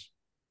Course.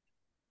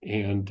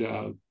 And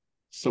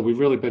so we've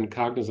really been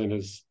cognizant,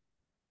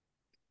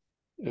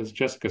 as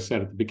Jessica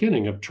said at the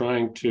beginning, of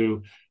trying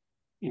to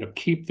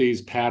keep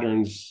these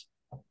patterns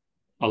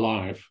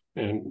alive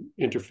and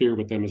interfere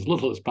with them as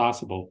little as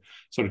possible.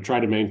 So to try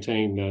to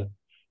maintain the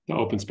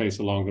open space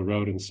along the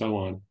road and so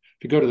on.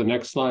 If you go to the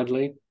next slide,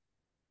 Lee.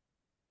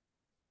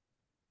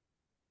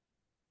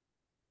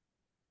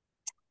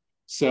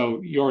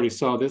 So you already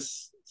saw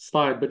this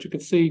slide, but you can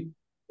see,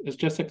 as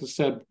Jessica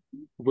said,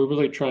 we're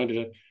really trying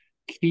to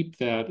keep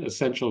that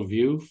essential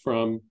view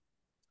from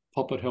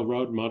Pulpit Hill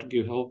Road,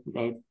 Montague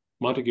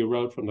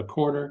Road from the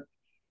corner.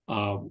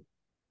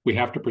 We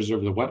have to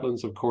preserve the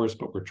wetlands, of course,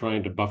 but we're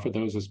trying to buffer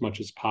those as much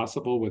as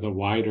possible with a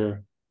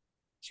wider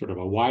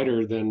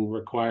than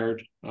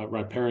required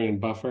riparian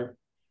buffer,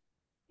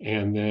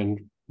 and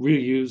then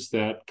reuse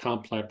that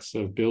complex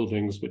of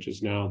buildings, which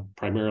is now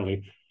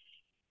primarily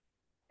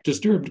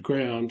disturbed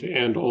ground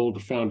and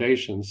old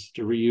foundations,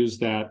 to reuse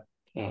that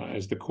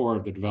as the core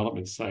of the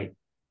development site.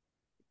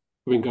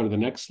 We can go to the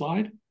next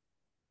slide.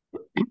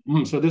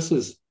 So this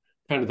is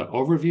kind of the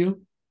overview.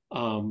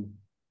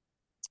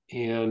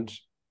 And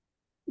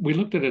we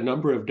looked at a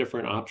number of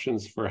different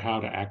options for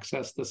how to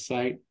access the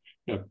site.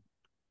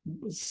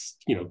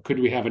 Could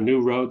we have a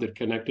new road that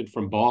connected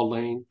from Ball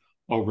Lane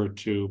over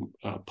to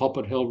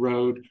Pulpit Hill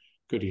Road?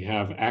 Could he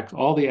have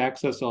all the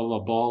access off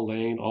of Ball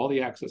Lane, all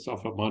the access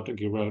off of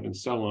Montague Road, and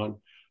so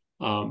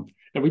on?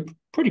 And we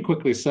pretty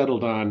quickly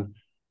settled on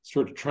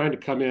sort of trying to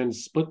come in,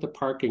 split the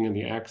parking and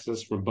the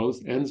access from both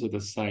ends of the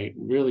site,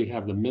 and really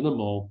have the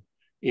minimal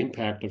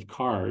impact of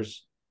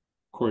cars.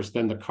 Of course,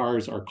 then the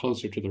cars are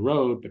closer to the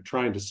road, but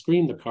trying to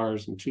screen the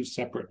cars in two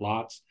separate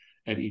lots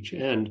at each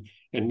end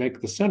and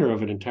make the center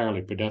of it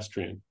entirely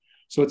pedestrian.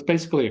 So it's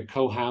basically a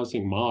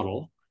co-housing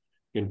model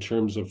in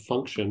terms of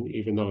function,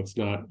 even though it's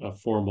not a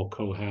formal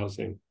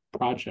co-housing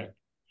project.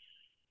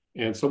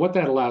 And so what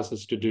that allows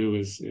us to do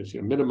is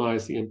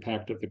minimize the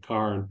impact of the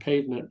car and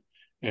pavement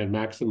and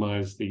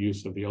maximize the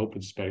use of the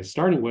open space,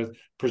 starting with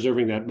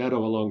preserving that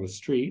meadow along the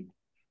street,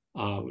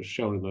 was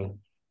shown in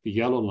the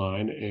yellow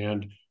line,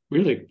 and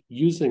really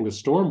using the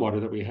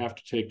stormwater that we have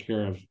to take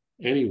care of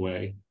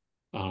anyway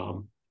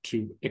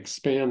to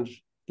expand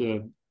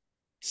the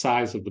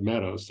size of the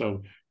meadow.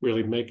 So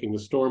really making the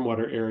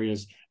stormwater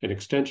areas an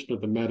extension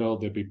of the meadow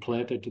that be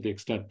planted to the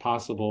extent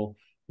possible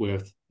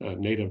with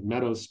native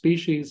meadow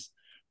species,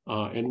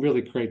 and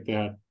really create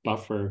that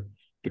buffer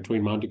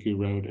between Montague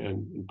Road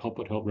and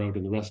Pulpit Hill Road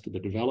and the rest of the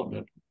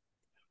development.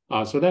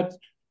 So that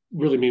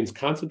really means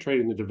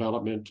concentrating the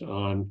development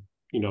on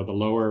the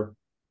lower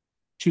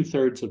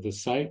 2/3 of the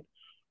site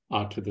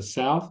to the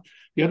south.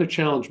 The other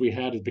challenge we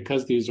had is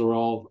because these are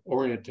all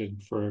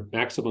oriented for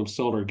maximum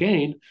solar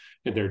gain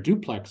and they're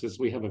duplexes,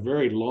 we have a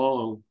very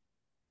long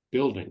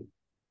building,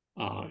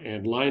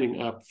 and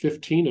lining up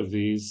 15 of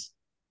these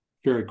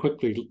very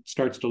quickly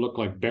starts to look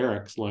like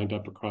barracks lined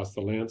up across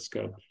the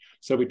landscape.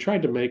 So we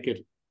tried to make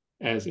it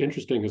as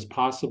interesting as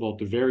possible,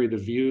 to vary the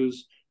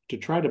views, to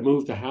try to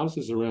move the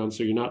houses around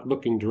so you're not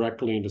looking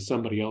directly into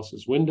somebody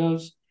else's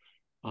windows.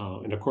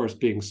 And of course,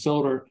 being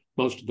solar,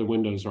 most of the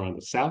windows are on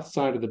the south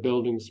side of the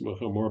buildings. We'll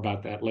hear more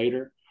about that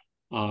later.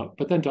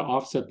 But then to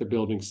offset the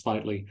building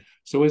slightly.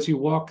 So as you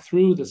walk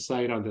through the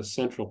site on this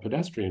central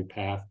pedestrian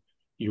path,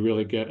 you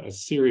really get a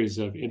series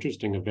of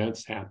interesting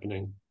events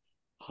happening.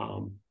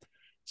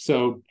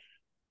 So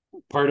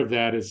part of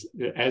that is,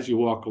 as you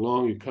walk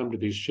along, you come to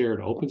these shared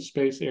open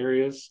space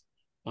areas,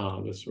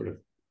 the sort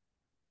of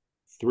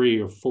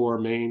 3 or 4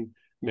 main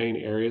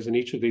areas, and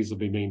each of these will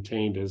be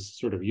maintained as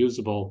sort of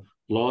usable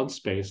lawn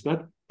space.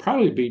 That'd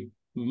probably be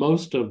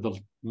most of the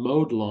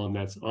mowed lawn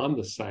that's on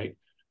the site.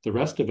 The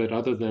rest of it,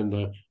 other than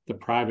the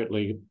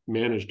privately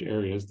managed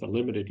areas, the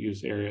limited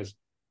use areas,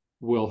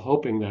 we're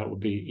hoping that will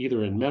be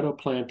either in meadow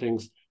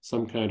plantings,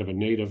 some kind of a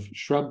native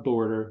shrub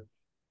border,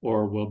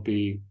 or will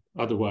be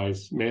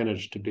otherwise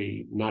managed to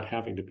be not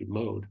having to be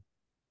mowed.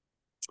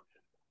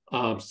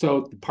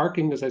 So the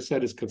parking, as I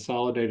said, is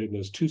consolidated in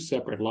those 2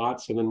 separate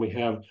lots. And then we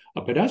have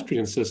a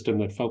pedestrian system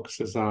that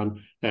focuses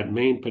on that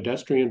main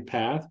pedestrian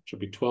path, which will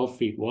be 12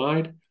 feet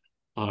wide.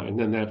 And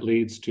then that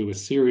leads to a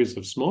series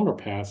of smaller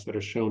paths that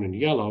are shown in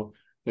yellow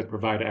that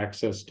provide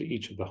access to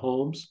each of the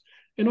homes,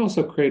 and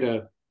also create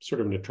a sort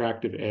of an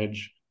attractive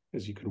edge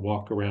as you can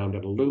walk around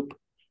in a loop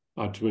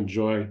to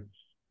enjoy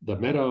the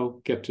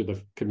meadow, get to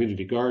the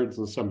community gardens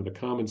and some of the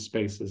common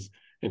spaces,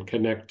 and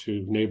connect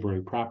to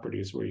neighboring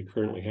properties where you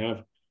currently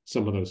have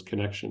some of those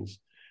connections.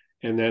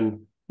 And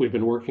then we've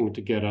been working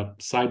to get a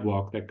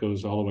sidewalk that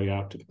goes all the way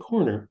out to the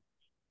corner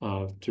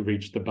to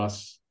reach the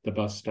bus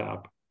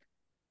stop.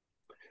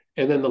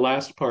 And then the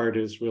last part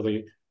is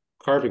really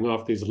carving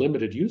off these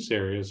limited use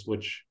areas,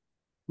 which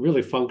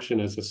really function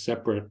as a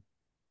separate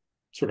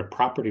sort of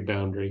property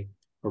boundary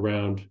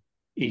around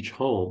each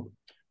home.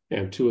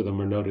 And 2 of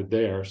them are noted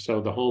there.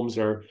 So the homes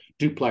are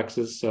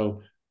duplexes.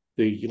 So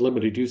the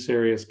limited use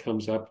areas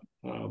comes up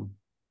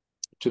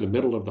to the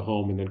middle of the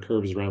home and then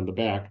curves around the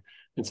back.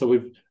 And so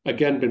we've,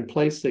 again, been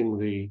placing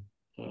the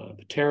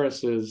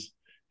terraces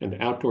and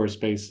the outdoor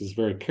spaces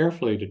very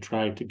carefully to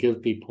try to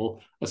give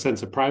people a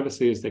sense of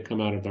privacy as they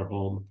come out of their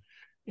home,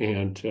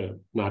 and to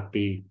not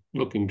be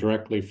looking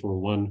directly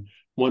from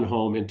one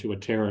home into a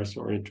terrace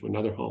or into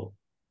another home.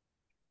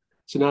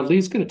 So now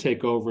Lee's going to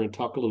take over and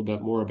talk a little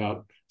bit more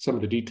about some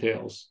of the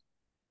details.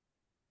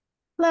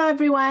 Hello,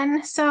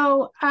 everyone.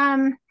 So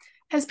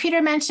as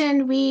Peter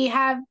mentioned, we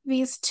have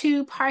these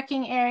 2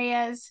 parking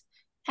areas,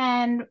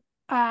 and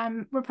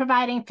we're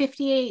providing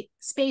 58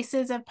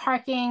 spaces of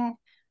parking,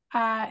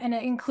 and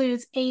it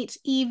includes 8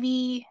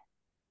 EV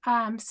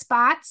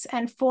spots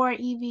and 4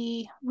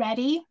 EV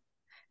ready.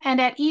 And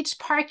at each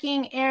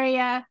parking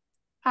area,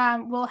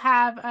 we'll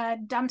have a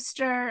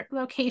dumpster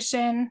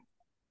location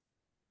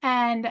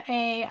and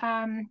a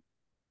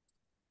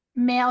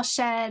mail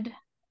shed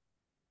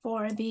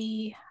for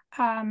the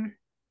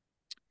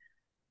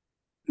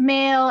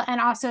mail,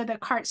 and also the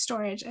cart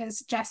storage,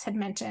 as Jess had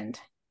mentioned.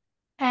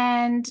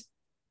 And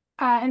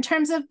in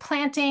terms of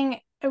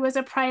planting, it was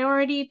a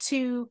priority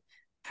to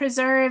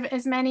preserve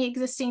as many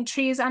existing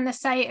trees on the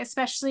site,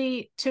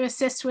 especially to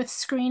assist with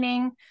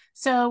screening.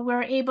 So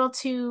we're able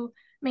to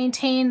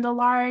maintain the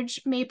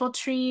large maple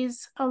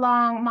trees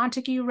along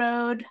Montague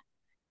Road.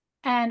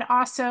 And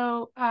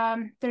also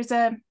there's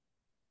a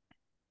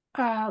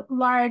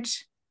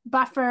large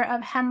buffer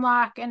of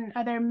hemlock and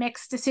other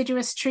mixed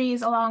deciduous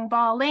trees along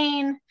Ball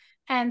Lane,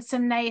 and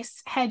some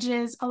nice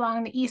hedges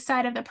along the east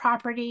side of the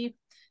property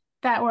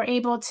that we're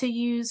able to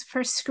use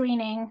for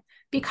screening.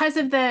 Because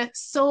of the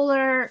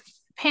solar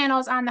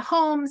panels on the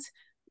homes,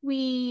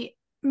 we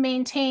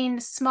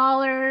maintain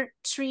smaller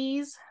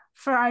trees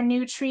for our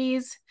new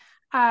trees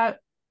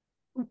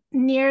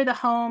near the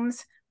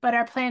homes, but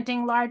are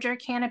planting larger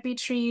canopy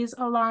trees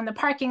along the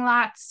parking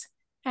lots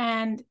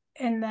and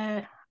in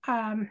the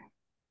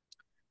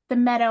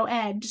meadow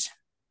edge.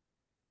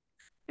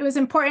 It was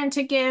important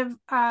to give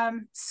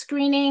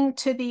screening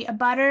to the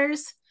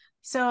abutters.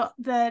 So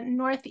the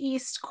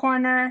northeast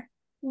corner,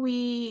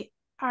 we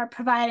are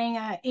providing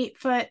a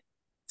 8-foot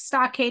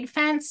stockade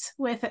fence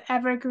with an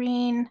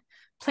evergreen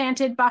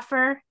planted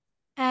buffer.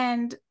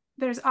 And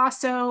there's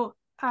also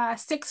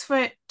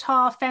 6-foot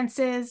tall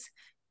fences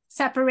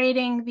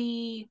separating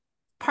the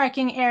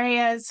parking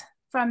areas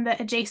from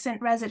the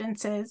adjacent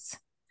residences.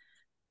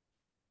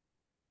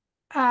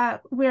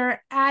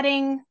 We're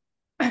adding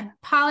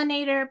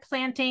pollinator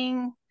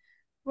planting.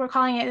 We're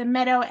calling it a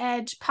meadow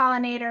edge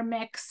pollinator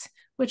mix,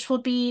 which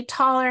will be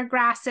taller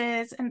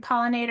grasses and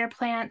pollinator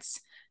plants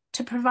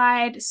to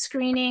provide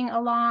screening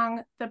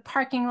along the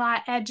parking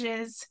lot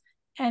edges,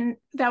 and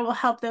that will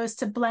help those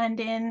to blend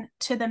in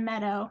to the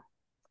meadow.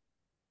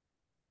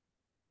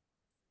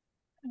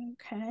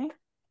 Okay.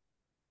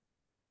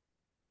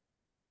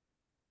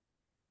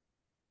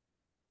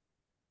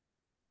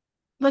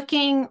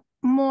 Looking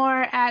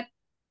more at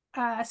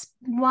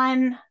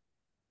one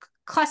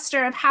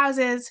cluster of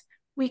houses,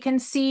 we can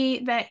see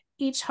that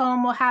each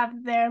home will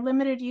have their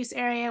limited use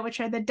area, which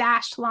are the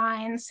dashed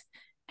lines,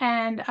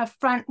 and a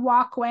front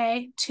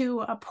walkway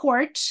to a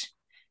porch,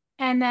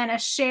 and then a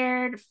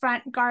shared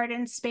front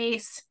garden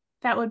space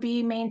that would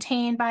be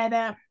maintained by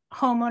the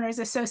homeowners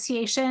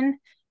association.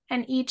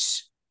 And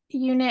each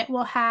unit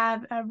will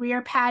have a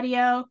rear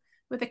patio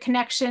with a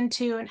connection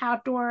to an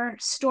outdoor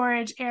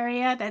storage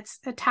area that's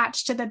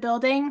attached to the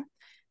building,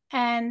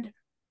 and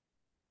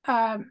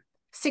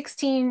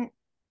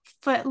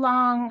 16-foot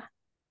long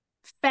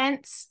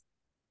fence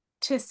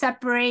to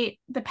separate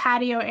the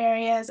patio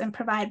areas and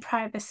provide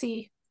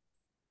privacy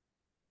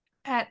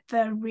at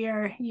the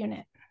rear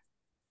unit.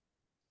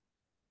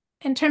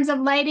 In terms of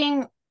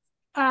lighting,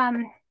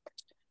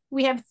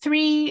 we have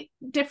 3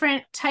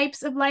 different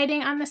types of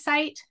lighting on the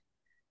site.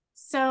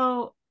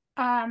 So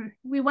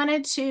we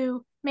wanted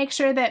to make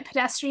sure that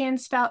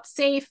pedestrians felt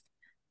safe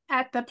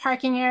at the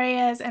parking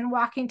areas and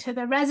walking to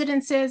the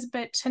residences,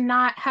 but to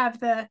not have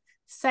the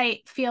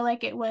site feel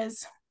like it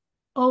was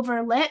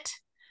overlit.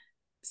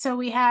 So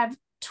we have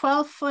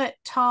 12-foot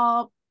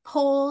tall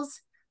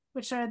poles,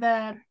 which are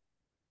the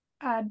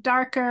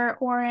darker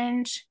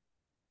orange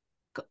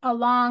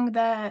along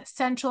the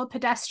central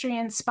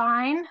pedestrian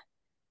spine,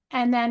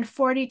 and then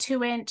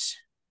 42-inch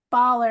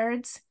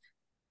bollards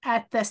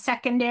at the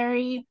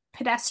secondary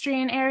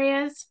pedestrian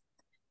areas.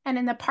 And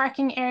in the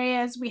parking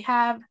areas, we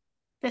have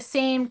the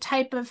same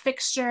type of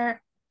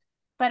fixture,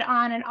 but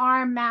on an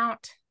arm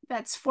mount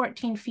that's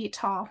 14 feet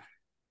tall.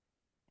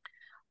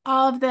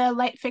 All of the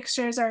light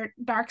fixtures are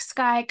dark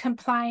sky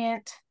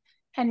compliant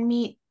and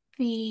meet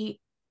the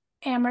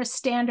Amherst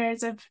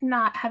standards of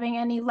not having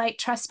any light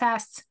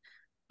trespass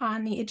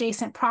on the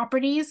adjacent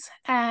properties.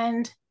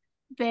 And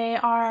they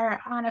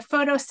are on a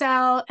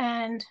photocell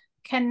and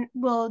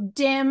will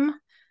dim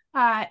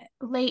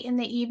late in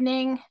the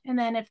evening. And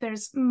then if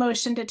there's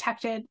motion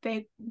detected,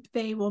 they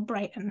will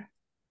brighten.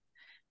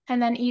 And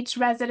then each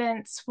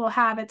residence will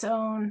have its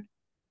own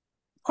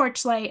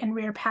porch light and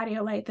rear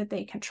patio light that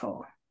they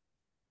control.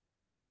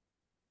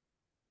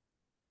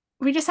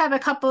 We just have a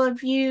couple of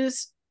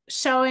views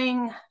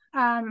showing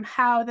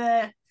how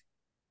the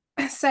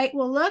site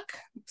will look.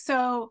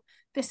 So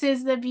this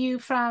is the view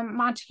from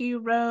Montague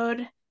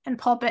Road and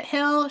Pulpit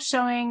Hill,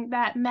 showing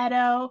that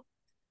meadow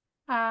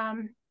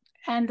and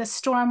the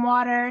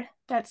stormwater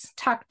that's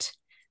tucked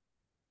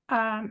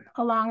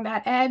along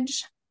that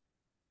edge.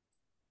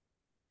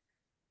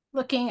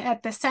 looking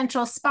at the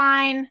central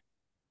spine.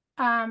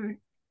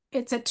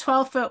 It's a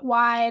 12-foot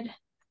wide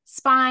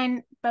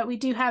spine, but we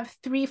do have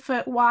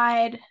 3-foot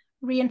wide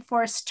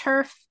reinforced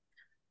turf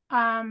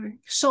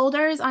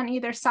shoulders on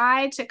either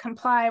side to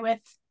comply with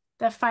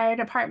the fire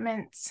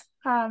department's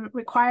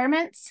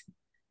requirements.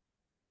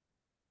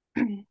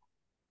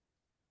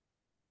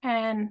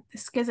 And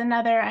this gives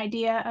another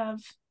idea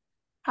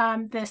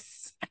of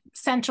this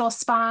central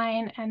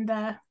spine and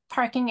the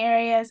parking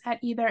areas at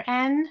either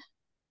end.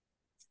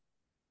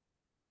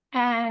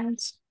 And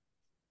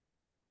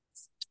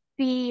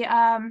the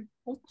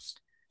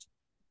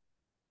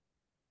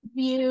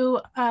view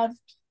of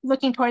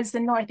looking towards the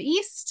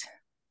northeast.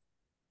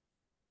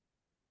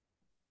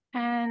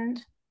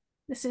 And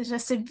this is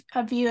just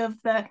a view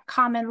of the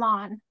common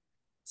lawn.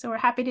 So we're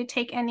happy to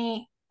take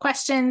any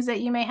questions that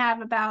you may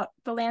have about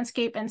the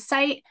landscape and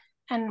site.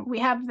 And we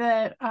have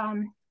the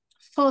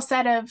full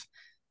set of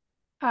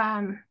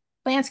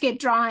landscape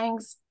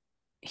drawings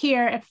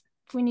here if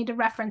we need to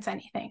reference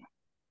anything.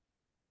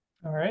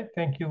 All right,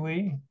 thank you,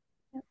 Lee.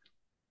 Yep.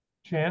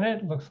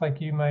 Janet, looks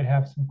like you might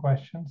have some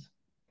questions.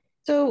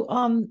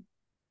 So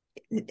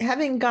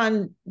having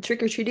gone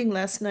trick-or-treating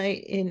last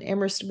night in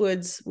Amherst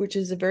Woods, which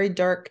is a very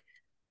dark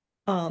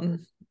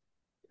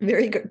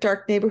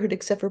neighborhood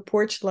except for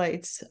porch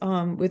lights,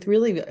 with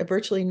really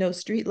virtually no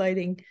street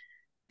lighting.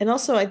 And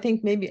also I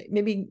think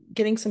maybe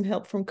getting some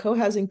help from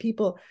co-housing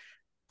people.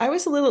 I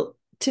was a little,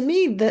 to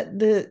me,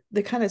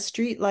 the kind of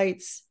street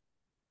lights,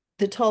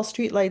 the tall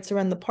street lights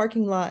around the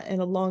parking lot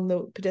and along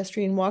the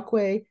pedestrian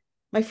walkway,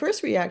 my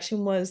first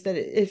reaction was that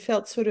it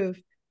felt sort of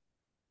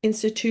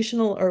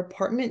institutional or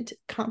apartment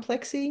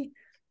complexy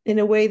in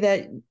a way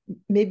that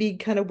maybe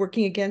kind of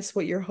working against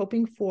what you're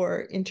hoping for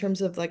in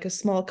terms of like a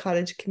small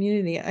cottage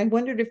community. I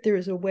wondered if there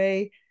was a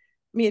way,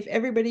 I mean, if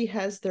everybody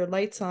has their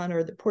lights on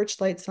or the porch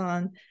lights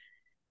on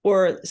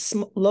or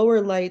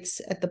lower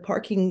lights at the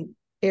parking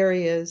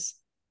areas.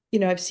 You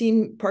know, I've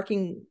seen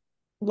parking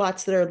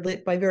lots that are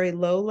lit by very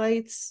low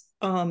lights,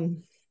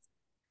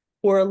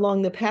 or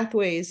along the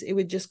pathways, it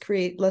would just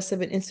create less of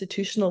an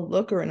institutional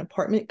look or an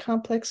apartment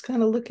complex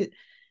kind of look at,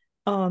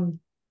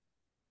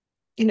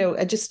 you know,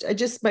 I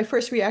just, my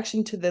first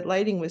reaction to the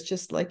lighting was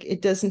just like,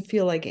 it doesn't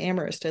feel like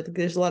Amherst. I think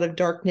there's a lot of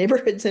dark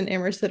neighborhoods in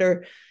Amherst that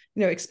are,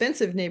 you know,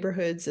 expensive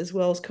neighborhoods as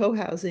well as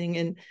co-housing.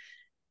 And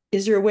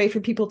is there a way for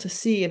people to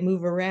see and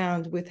move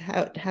around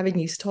without having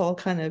these tall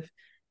kind of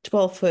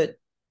 12-foot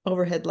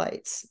overhead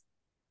lights?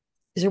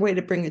 Is there a way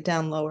to bring it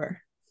down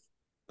lower?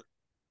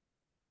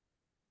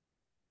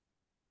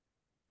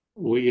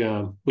 We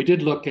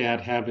did look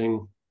at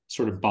having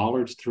sort of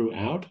bollards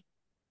throughout,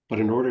 but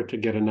in order to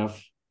get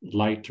enough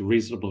light to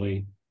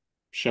reasonably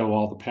show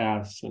all the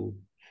paths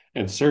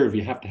and serve,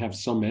 you have to have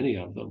so many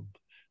of them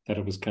that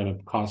it was kind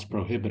of cost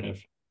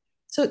prohibitive.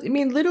 So, I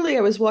mean, literally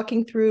I was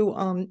walking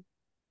through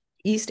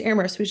East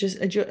Amherst, which is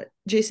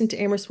adjacent to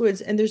Amherst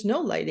Woods, and there's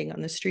no lighting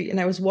on the street. And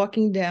I was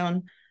walking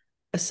down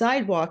a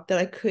sidewalk that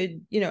I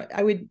could, you know,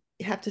 I would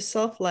have to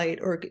self-light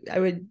or I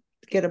would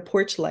get a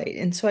porch light.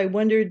 And so I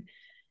wondered,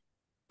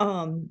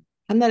 I'm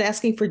not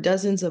asking for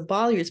dozens of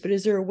bollards, but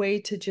is there a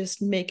way to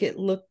just make it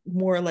look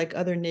more like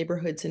other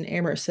neighborhoods in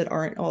Amherst that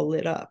aren't all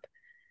lit up?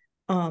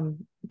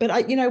 But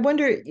I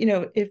wonder, you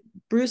know, if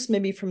Bruce,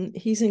 maybe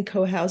he's in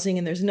co-housing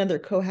and there's another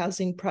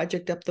co-housing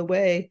project up the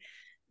way,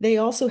 they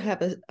also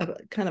have a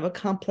kind of a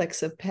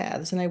complex of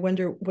paths. And I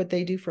wonder what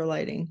they do for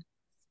lighting.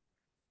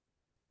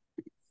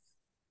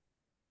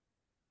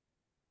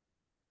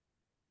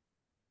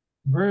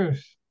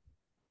 Bruce.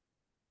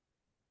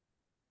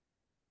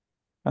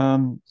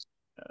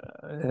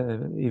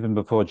 Even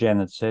before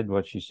Janet said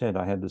what she said,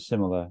 I had the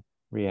similar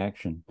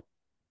reaction.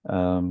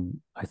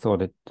 I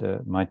thought it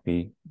might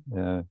be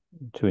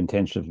too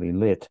intensively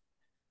lit.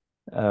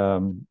 I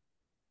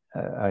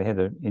had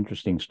an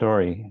interesting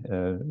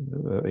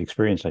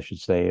experience, I should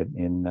say,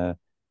 in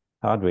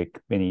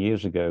Hardwick many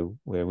years ago,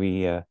 where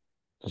we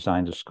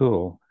designed a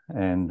school,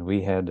 and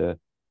we had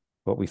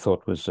what we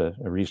thought was a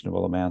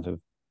reasonable amount of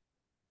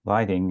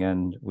lighting,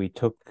 and we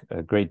took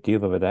a great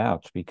deal of it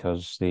out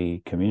because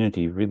the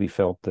community really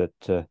felt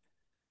that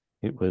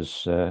it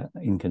was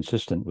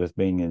inconsistent with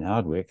being in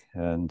Hardwick,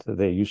 and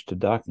they're used to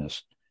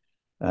darkness.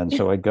 And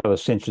so I got a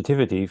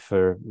sensitivity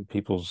for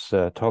people's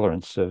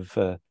tolerance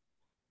of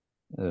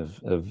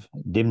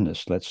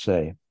dimness, let's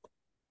say.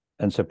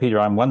 And so, Peter,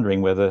 I'm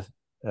wondering whether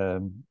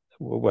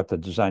what the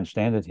design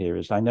standard here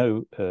is. I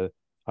know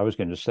I was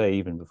going to say,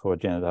 even before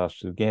Janet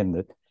asked again,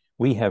 that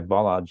we have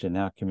bollards in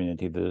our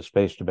community that are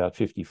spaced about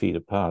 50 feet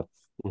apart,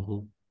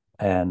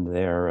 and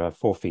they're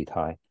 4 feet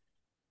high,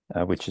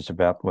 which is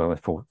about, well,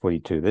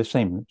 42. They're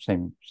same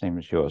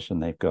as yours,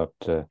 and they've got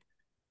well,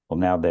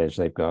 nowadays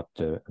they've got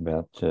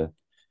about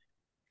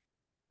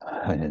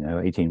I don't know,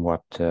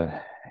 18-watt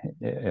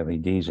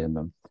LEDs in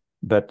them,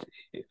 but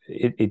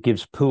it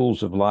gives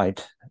pools of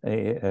light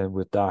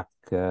with dark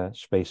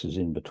spaces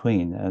in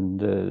between,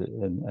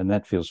 and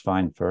that feels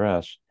fine for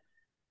us.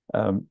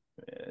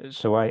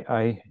 So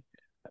I'm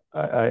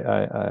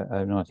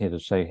not here to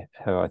say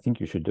how I think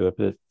you should do it,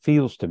 but it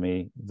feels to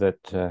me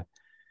that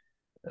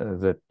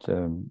the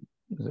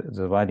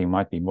lighting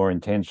might be more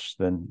intense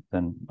than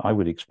I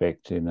would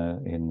expect in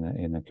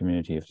a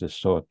community of this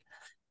sort.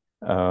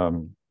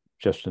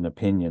 Just an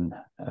opinion.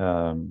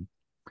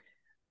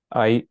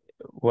 I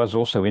was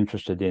also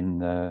interested in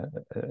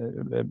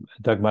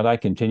Doug. Might I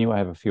continue? I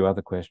have a few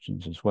other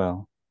questions as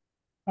well.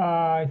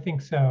 I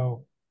think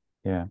so.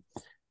 Yeah.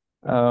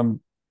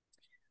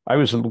 I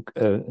was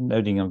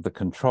noting of the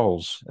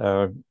controls.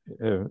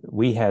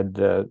 We had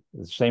the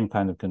same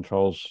kind of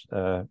controls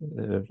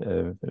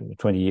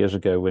 20 years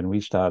ago when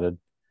we started.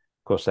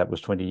 Of course, that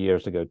was 20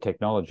 years ago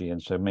technology,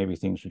 and so maybe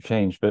things have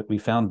changed. But we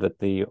found that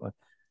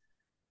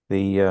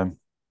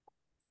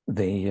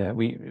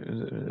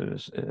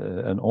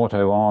an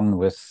auto on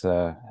with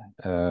a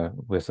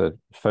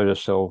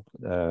photocell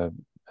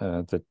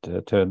that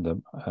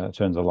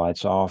turned the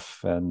lights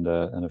off, and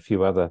a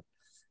few other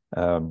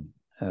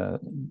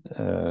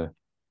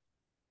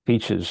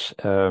features.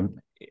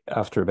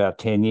 After about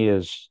 10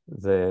 years,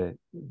 they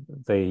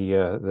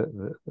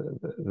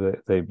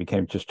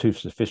became just too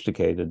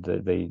sophisticated.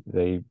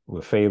 They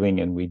were failing,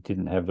 and we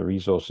didn't have the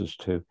resources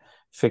to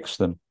fix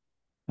them.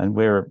 And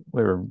we're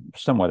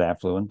somewhat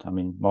affluent, I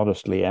mean,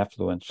 modestly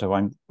affluent. So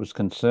I was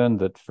concerned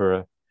that for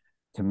a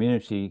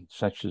community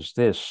such as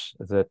this,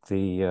 that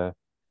the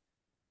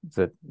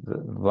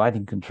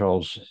lighting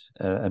controls,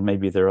 and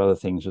maybe there are other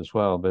things as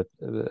well, but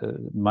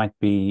might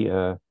be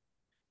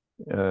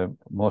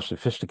more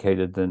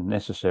sophisticated than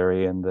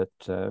necessary, and that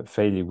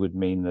failure would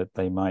mean that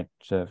they might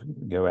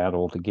go out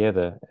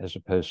altogether, as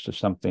opposed to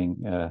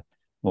something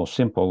more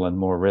simple and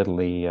more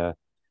readily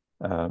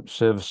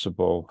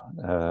serviceable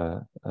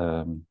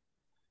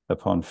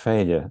upon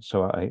failure.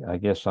 So I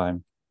guess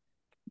I'm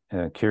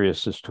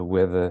curious as to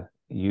whether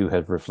you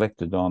have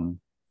reflected on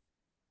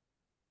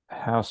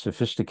how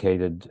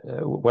sophisticated,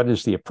 what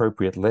is the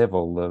appropriate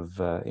level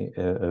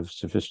of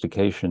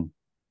sophistication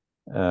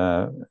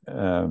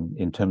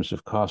in terms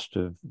of cost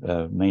of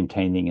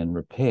maintaining and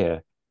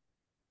repair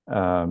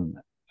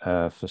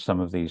for some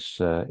of these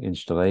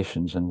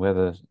installations, and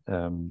whether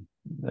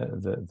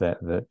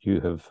that you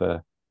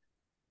have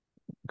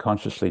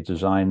consciously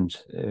designed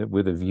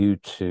with a view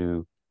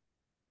to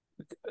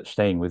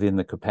staying within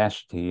the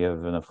capacity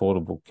of an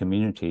affordable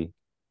community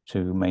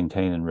to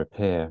maintain and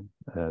repair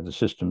the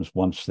systems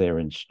once they're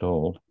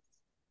installed.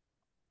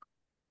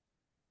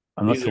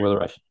 I'm not sure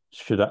whether I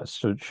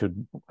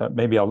should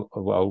maybe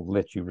I'll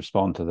let you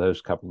respond to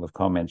those couple of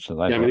comments. That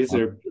I mean, these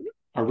are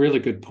really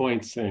good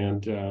points,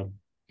 and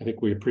I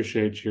think we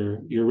appreciate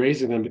your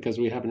raising them, because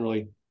we haven't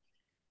really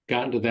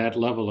gotten to that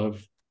level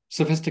of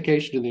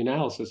sophistication in the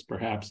analysis,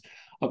 perhaps.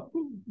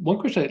 One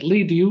question,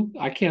 Lee,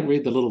 I can't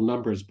read the little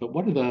numbers, but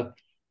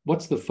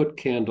what's the foot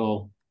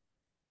candle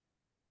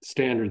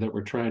standard that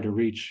we're trying to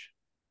reach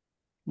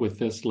with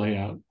this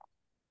layout?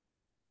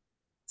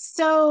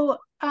 So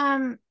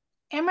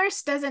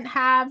Amherst doesn't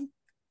have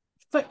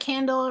foot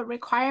candle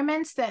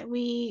requirements that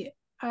we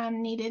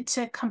needed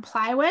to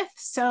comply with.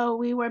 So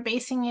we were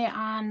basing it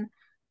on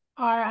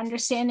our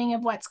understanding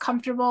of what's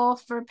comfortable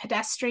for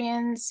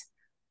pedestrians,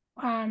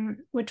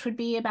 which would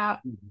be about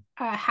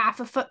half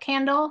a foot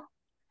candle.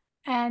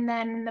 And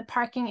then the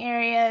parking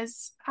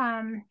areas,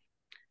 I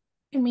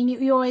mean,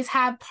 you always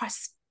have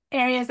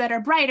areas that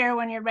are brighter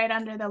when you're right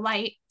under the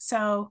light.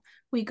 So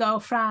we go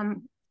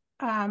from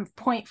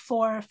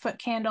 0.4 foot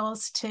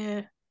candles to,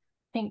 I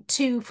think,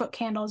 2 foot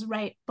candles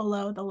right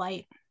below the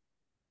light.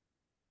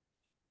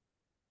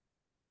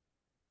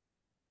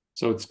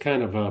 So it's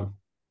kind of a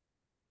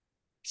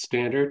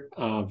standard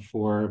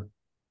for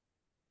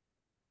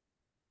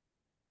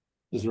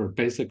this sort of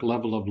basic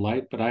level of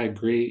light, but I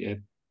agree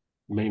it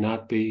may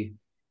not be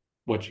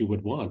what you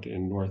would want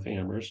in North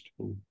Amherst.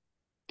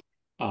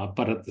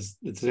 But at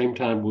the same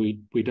time,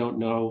 we don't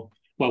know.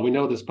 Well, we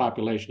know this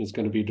population is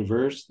going to be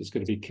diverse. There's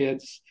going to be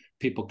kids,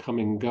 people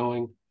coming and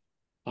going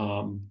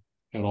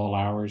at all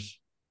hours.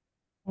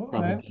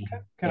 Can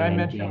I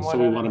mention one? So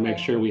we want to make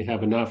sure we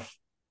have enough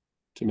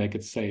to make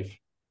it safe.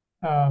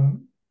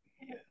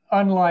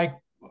 Unlike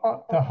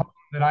the home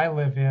that I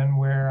live in,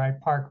 where I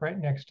park right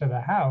next to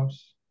the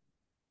house,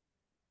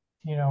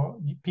 you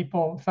know,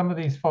 some of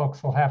these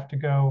folks will have to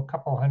go a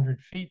couple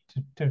hundred feet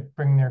to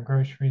bring their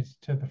groceries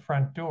to the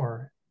front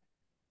door.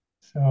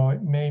 So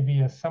it may be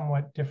a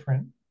somewhat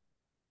different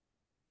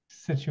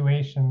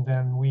situation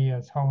than we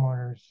as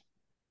homeowners,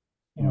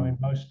 you know, in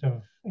most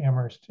of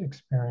Amherst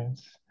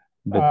experience.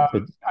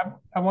 I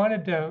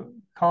wanted to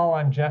call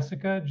on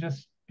Jessica,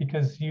 just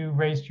because you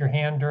raised your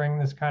hand during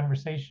this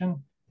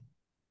conversation.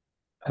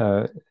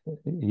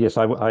 Yes,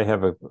 I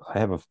have a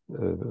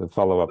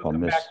follow-up on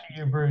this. Back to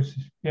you, Bruce.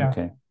 Yeah.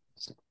 Okay.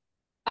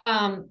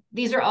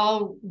 These are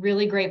all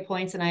really great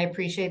points, and I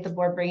appreciate the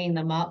board bringing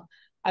them up.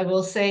 I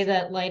will say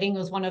that lighting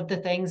was one of the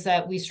things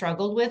that we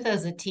struggled with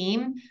as a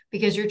team,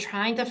 because you're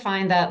trying to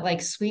find that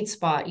like sweet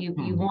spot. You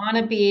want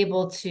to be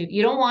able to,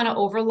 you don't want to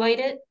overlight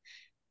it,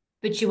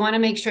 but you want to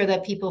make sure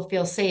that people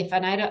feel safe.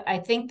 And I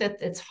think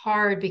that it's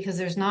hard because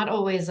there's not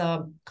always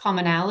a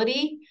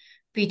commonality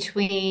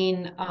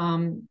between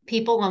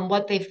people on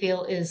what they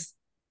feel is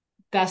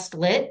best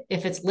lit,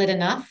 if it's lit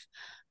enough.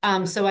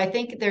 So I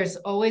think there's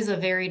always a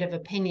varied of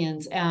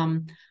opinions.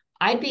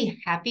 I'd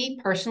be happy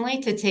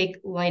personally to take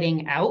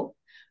lighting out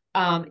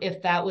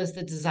if that was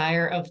the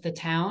desire of the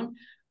town.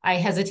 I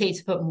hesitate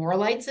to put more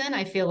lights in.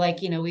 I feel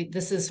like,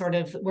 this is sort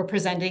of, we're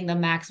presenting the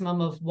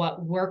maximum of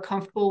what we're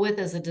comfortable with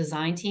as a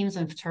design teams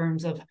in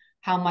terms of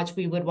how much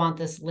we would want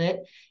this lit.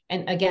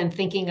 And again,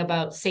 thinking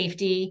about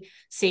safety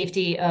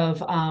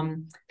of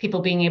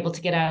people being able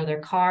to get out of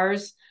their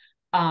cars.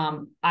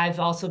 I've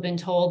also been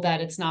told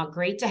that it's not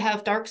great to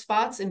have dark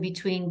spots in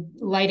between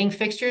lighting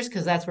fixtures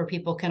because that's where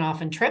people can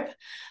often trip.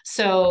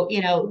 So,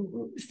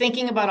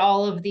 thinking about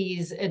all of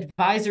these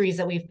advisories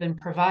that we've been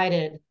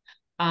provided,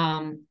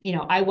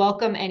 I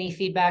welcome any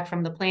feedback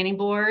from the planning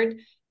board,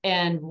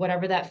 and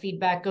whatever that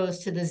feedback goes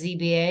to the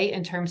ZBA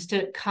in terms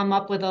to come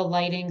up with a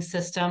lighting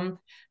system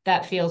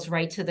that feels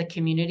right to the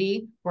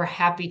community. We're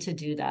happy to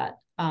do that.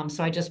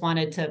 So I just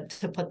wanted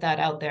to put that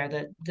out there,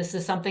 that this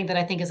is something that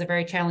I think is a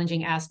very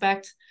challenging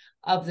aspect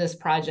of this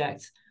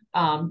project,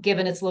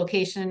 given its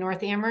location in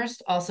North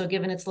Amherst, also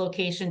given its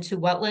location to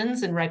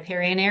wetlands and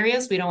riparian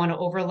areas. We don't want to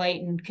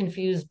overlight and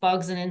confuse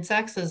bugs and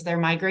insects as they're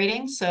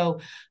migrating.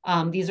 So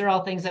these are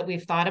all things that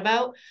we've thought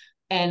about,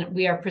 and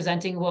we are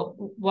presenting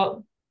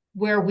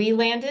where we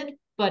landed,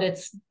 but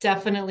it's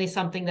definitely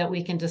something that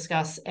we can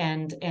discuss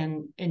and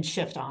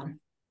shift on.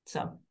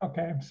 So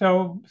okay,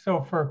 so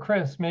for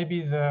Chris,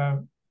 maybe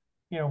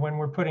when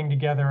we're putting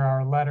together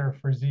our letter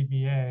for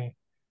ZBA,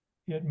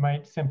 it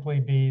might simply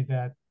be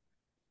that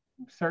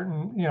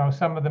certain,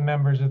 some of the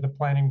members of the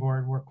planning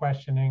board were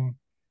questioning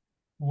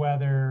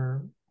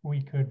whether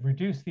we could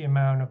reduce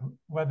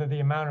whether the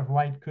amount of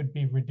light could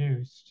be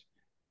reduced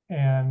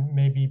and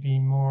maybe be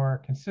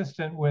more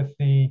consistent with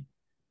the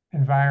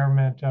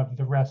environment of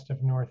the rest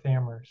of North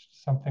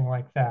Amherst, something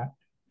like that.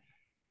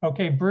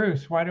 Okay,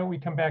 Bruce, why don't we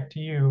come back to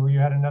you? You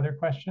had another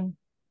question?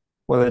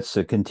 Well, it's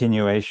a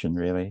continuation,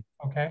 really.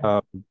 Okay.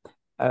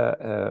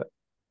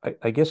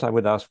 I guess I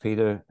would ask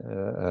Peter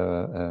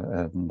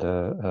and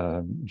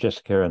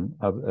Jessica and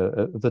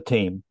the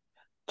team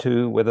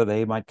to whether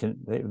they might,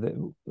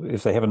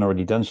 if they haven't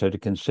already done so, to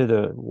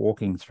consider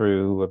walking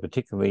through,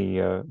 particularly,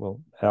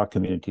 our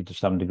community to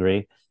some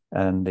degree,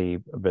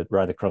 but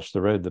right across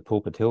the road, the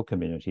Pulpit Hill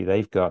community.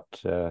 They've got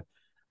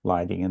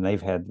lighting, and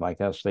they've had,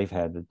 like us, they've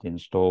had it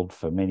installed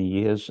for many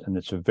years, and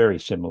it's a very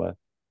similar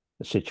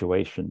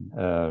situation.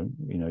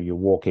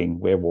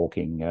 We're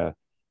walking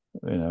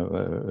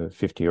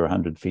 50 or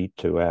 100 feet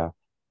to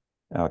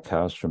our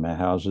cars from our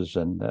houses,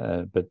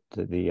 but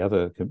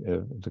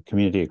the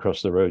community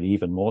across the road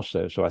even more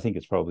so. So I think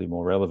it's probably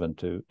more relevant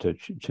to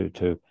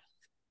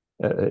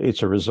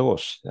it's a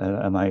resource,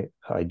 and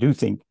I do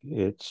think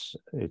it's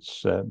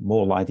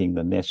more lighting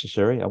than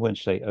necessary. I won't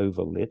say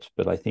overlit,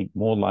 but I think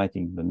more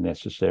lighting than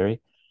necessary.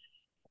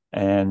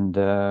 And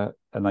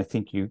I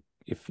think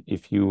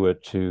if you were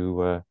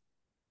to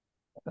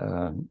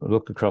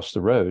look across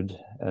the road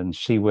and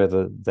see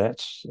whether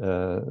that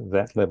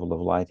level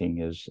of lighting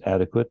is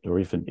adequate, or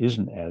if it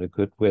isn't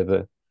adequate,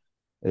 whether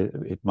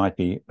it might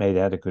be made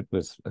adequate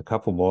with a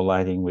couple more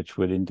lighting, which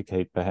would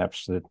indicate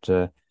perhaps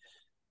that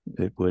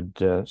it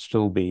would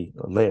still be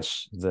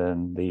less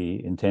than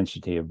the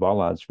intensity of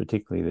bollards,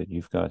 particularly that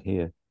you've got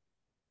here.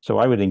 So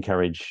I would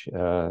encourage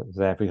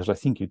that, because I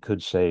think you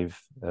could save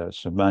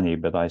some money,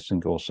 but I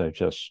think also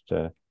just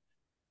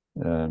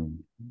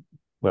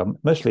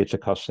mostly it's a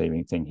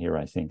cost-saving thing here.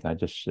 I think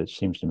it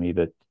seems to me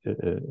that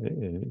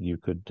you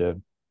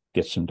could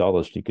get some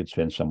dollars you could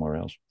spend somewhere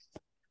else.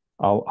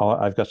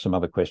 I've got some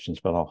other questions,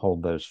 but I'll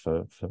hold those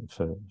for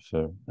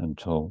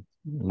until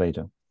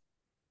later.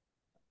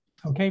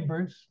 Okay,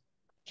 Bruce.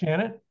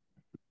 Janet?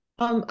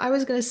 I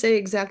was going to say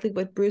exactly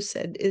what Bruce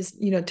said, is,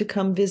 to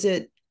come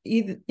visit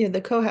either,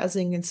 the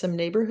co-housing in some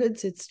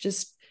neighborhoods. It's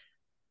just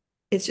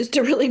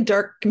a really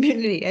dark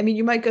community. I mean,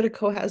 you might go to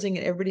co-housing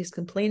and everybody's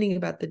complaining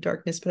about the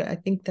darkness, but I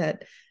think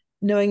that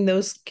knowing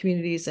those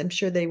communities, I'm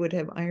sure they would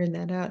have ironed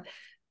that out.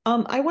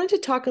 I wanted to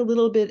talk a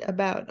little bit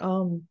about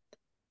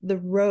the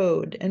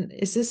road, and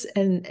is this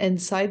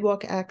and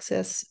sidewalk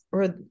access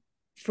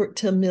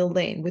to Mill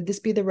Lane. Would this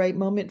be the right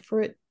moment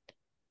for it?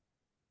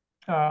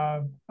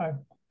 I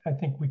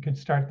think we could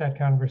start that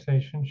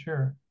conversation,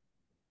 sure.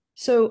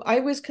 So I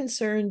was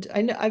concerned.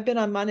 I know I've been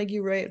on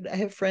Montague Road. I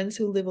have friends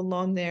who live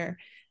along there,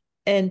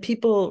 and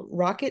people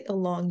rocket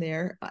along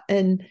there.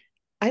 And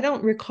I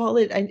don't recall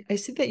it. I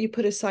see that you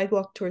put a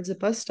sidewalk towards the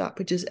bus stop,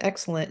 which is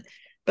excellent.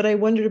 But I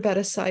wondered about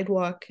a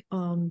sidewalk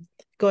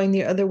going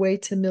the other way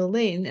to Mill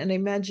Lane, and I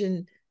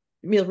imagine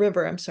Mill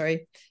River. I'm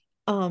sorry.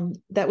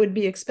 That would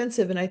be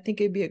expensive, and I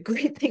think it'd be a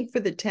great thing for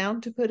the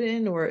town to put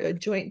in, or a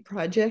joint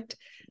project.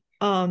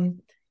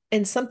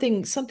 And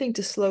something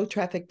to slow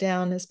traffic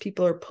down as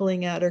people are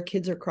pulling out or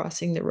kids are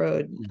crossing the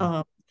road.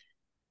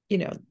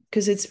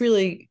 Because it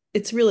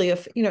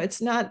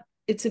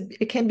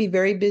can be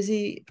very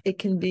busy, it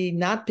can be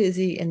not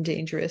busy and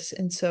dangerous.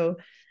 And so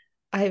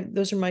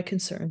those are my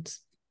concerns.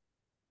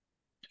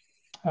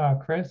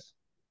 Chris?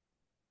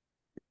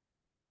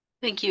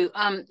 Thank you.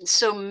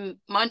 So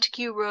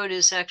Montague Road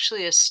is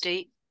actually a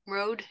state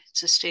road.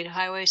 It's a state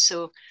highway,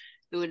 so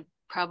it would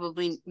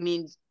probably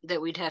mean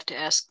that we'd have to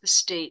ask the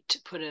state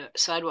to put a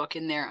sidewalk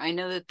in there. I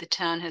know that the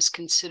town has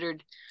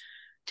considered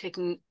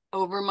taking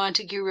over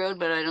Montague Road,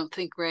 but I don't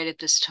think right at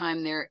this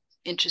time they're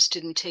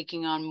interested in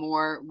taking on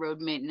more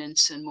road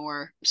maintenance and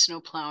more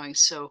snow plowing.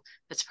 So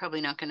that's probably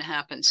not going to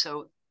happen.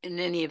 So in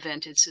any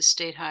event, it's a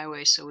state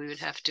highway, so we would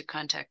have to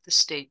contact the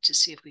state to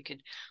see if we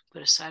could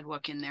put a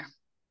sidewalk in there.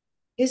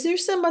 Is there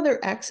some other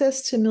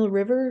access to Mill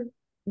River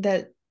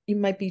that you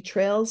might be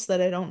trails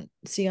that I don't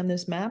see on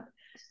this map?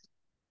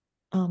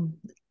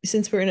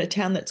 Since we're in a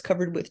town that's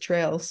covered with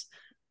trails.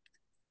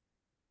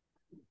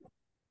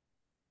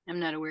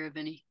 I'm not aware of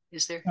any.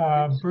 Is there?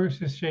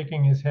 Bruce is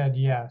shaking his head,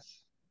 yes.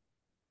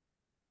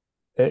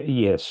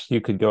 Yes,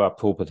 you could go up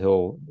Pulpit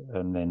Hill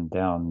and then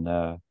down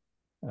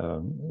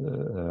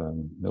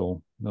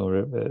Mill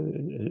River,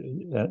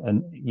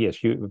 and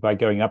yes, you by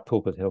going up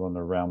Pulpit Hill and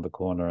around the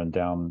corner and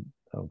down.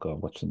 Oh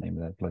God, what's the name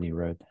of that bloody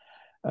road?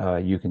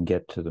 You can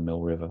get to the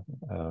Mill River,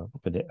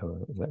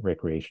 that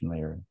recreational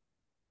area.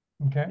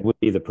 Okay. It would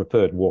be the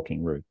preferred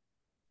walking route.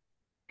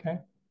 Okay.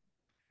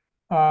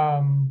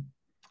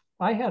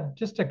 I had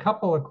just a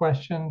couple of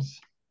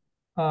questions.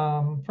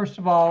 First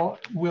of all,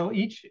 will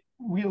each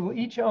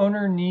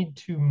owner need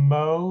to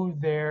mow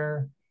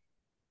their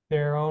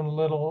own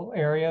little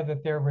area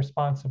that they're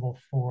responsible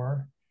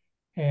for?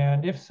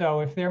 And if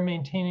so, if they're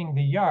maintaining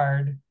the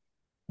yard,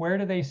 where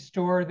do they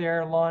store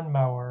their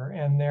lawnmower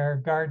and their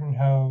garden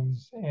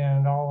hose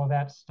and all of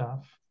that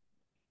stuff?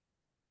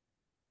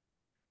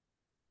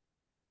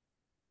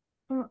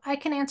 I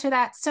can answer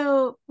that.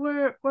 So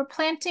we're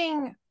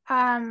planting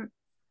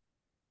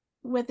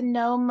with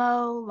no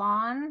mow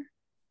lawn.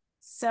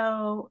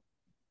 So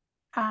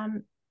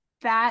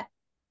that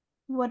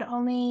would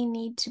only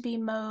need to be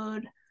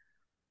mowed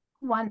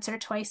once or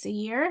twice a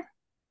year.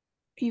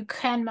 You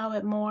can mow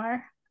it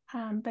more,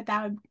 but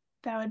that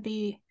would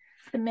be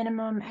the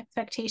minimum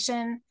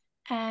expectation.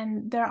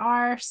 And there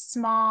are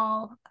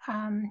small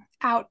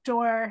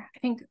outdoor, I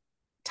think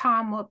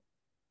Tom will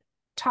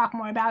talk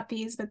more about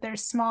these, but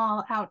there's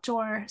small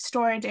outdoor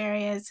storage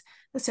areas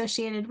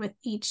associated with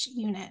each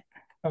unit.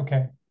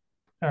 Okay.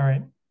 All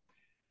right.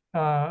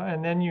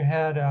 And then you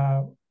had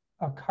a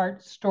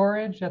cart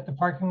storage at the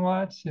parking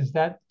lots. Is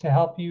that to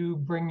help you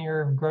bring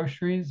your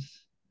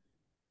groceries?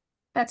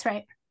 That's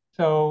right.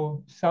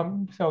 So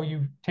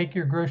you take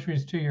your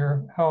groceries to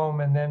your home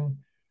and then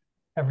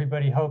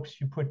everybody hopes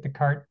you put the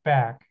cart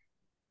back.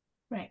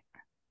 Right.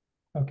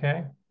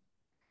 Okay.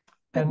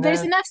 But And there's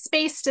then, enough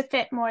space to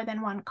fit more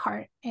than one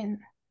cart in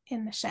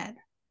the shed.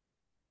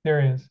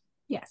 there is.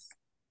 Yes.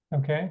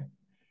 Okay.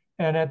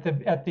 And at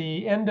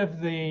the end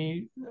of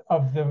the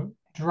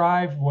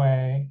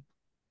driveway,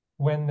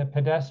 when the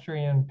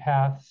pedestrian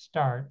path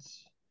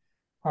starts,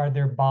 are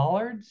there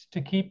bollards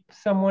to keep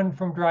someone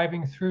from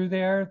driving through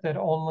there that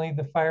only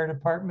the fire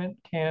department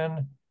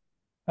can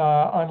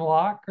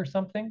unlock or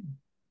something?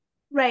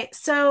 Right.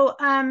 So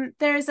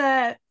there's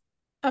a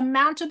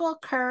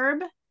mountable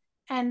curb,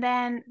 and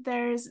then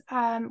there's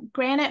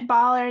granite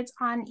bollards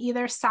on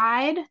either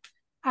side.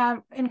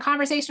 In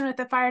conversation with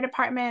the fire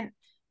department,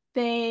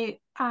 they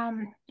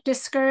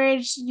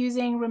discouraged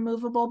using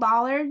removable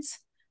bollards.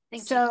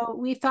 So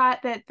we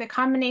thought that the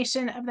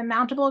combination of the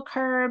mountable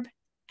curb,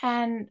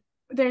 and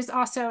there's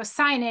also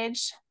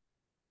signage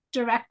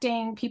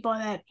directing people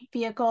that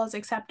vehicles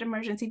except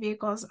emergency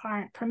vehicles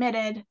aren't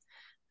permitted,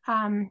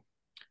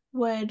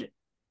 would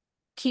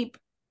keep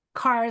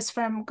cars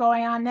from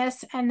going on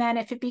this. And then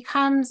if it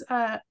becomes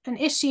an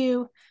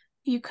issue,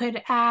 you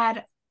could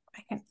add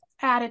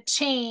a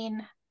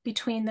chain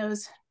between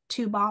those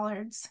two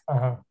bollards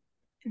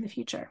in the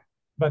future.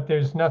 But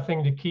there's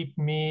nothing to keep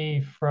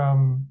me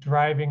from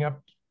driving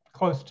up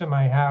close to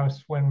my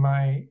house when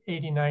my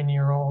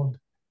 89-year-old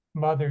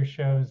mother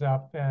shows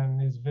up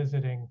and is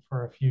visiting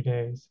for a few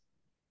days.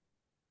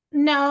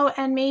 No,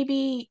 and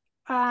maybe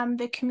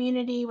the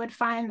community would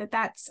find that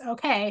that's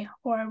okay,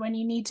 or when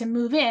you need to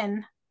move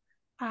in,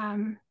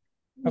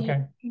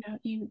 okay,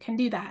 you can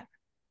do that.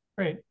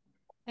 Great.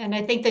 And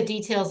I think the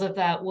details of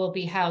that will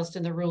be housed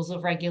in the rules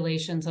of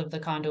regulations of the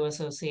condo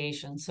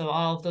association. So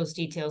all of those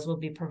details will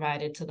be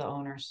provided to the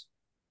owners.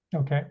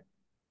 Okay.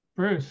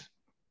 Bruce.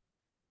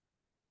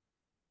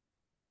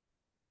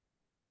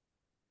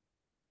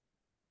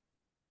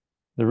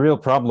 The real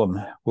problem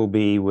will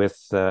be with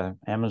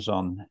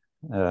Amazon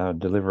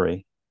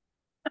delivery.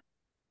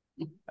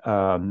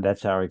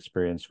 That's our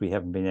experience. We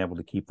haven't been able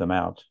to keep them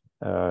out.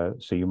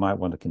 So you might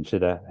want to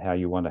consider how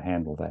you want to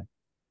handle that.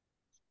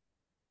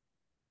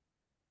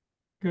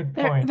 Good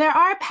point. There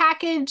are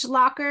package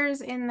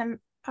lockers in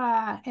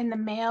the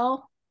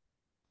mail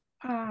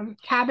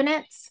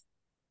cabinets,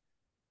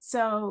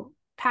 so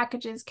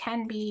packages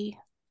can be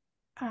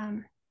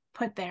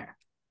put there.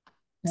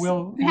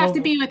 You have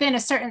to be within a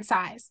certain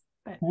size.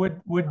 But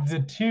would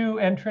the two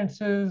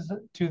entrances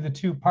to the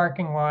two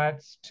parking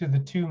lots to the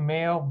two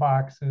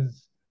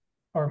mailboxes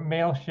or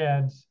mail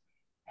sheds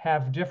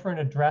have different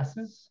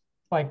addresses?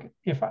 Like,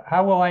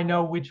 how will I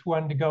know which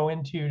one to go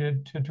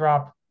into to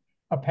drop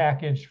a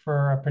package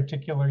for a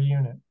particular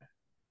unit?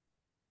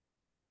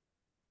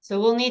 So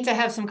we'll need to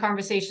have some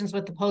conversations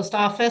with the post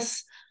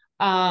office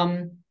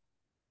in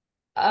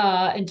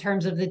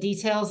terms of the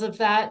details of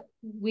that.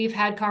 We've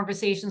had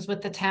conversations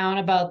with the town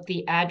about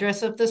the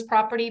address of this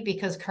property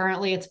because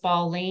currently it's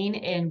Ball Lane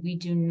and we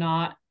do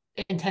not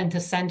intend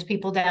to send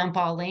people down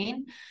Ball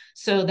Lane.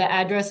 So the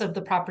address of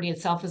the property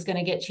itself is going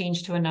to get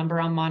changed to a number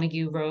on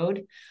Montague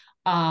Road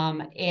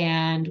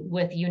and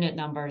with unit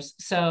numbers.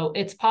 So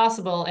it's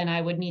possible, and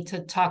I would need to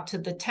talk to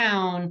the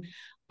town.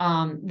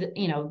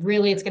 You know,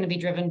 really it's going to be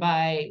driven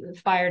by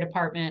fire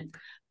department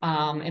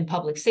and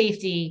public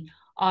safety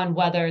on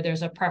whether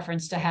there's a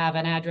preference to have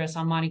an address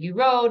on Montague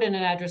Road and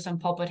an address on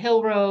Pulpit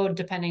Hill Road,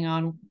 depending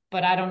on,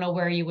 but I don't know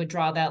where you would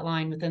draw that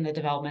line within the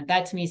development.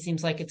 That to me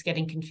seems like it's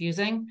getting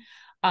confusing.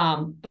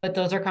 But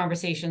those are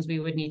conversations we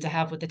would need to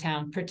have with the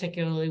town,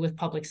 particularly with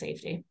public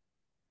safety.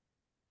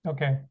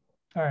 Okay.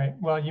 All right.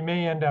 Well, you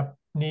may end up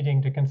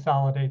needing to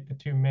consolidate the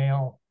two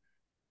mail.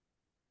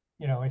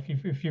 You know,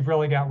 if you've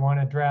really got one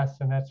address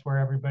and that's where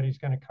everybody's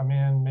going to come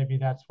in, maybe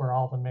that's where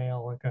all the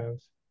mail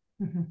goes.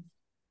 Mm-hmm.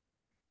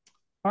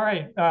 All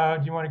right.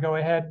 Do you want to go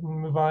ahead and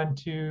move on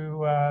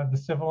to the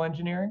civil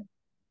engineering?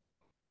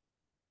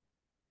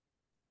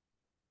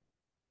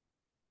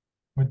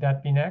 Would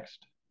that be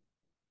next?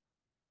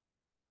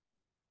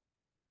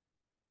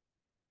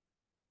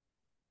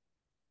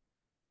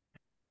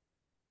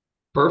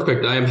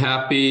 Perfect. I am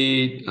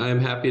happy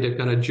to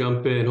kind of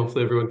jump in.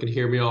 Hopefully everyone can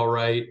hear me all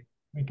right.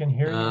 We can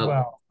hear you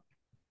well.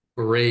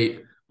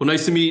 Great. Well,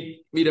 nice to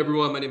meet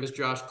everyone. My name is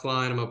Josh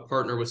Klein. I'm a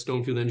partner with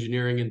Stonefield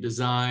Engineering and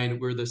Design.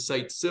 We're the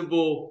site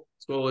civil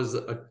as well as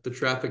the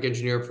traffic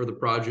engineer for the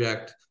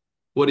project.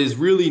 What is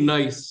really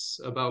nice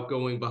about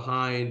going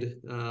behind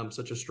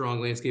such a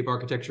strong landscape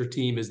architecture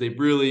team is they've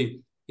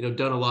really,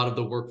 done a lot of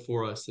the work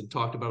for us and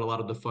talked about a lot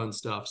of the fun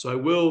stuff. So I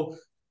will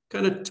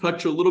kind of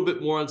touch a little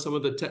bit more on some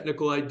of the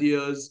technical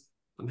ideas.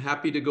 I'm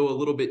happy to go a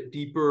little bit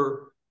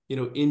deeper,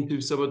 into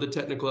some of the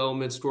technical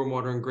elements,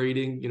 stormwater and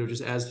grading,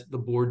 just as the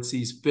board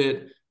sees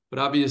fit. But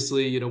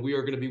obviously, we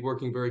are going to be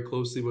working very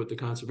closely with the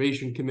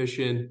Conservation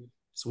Commission,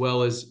 as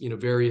well as,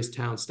 various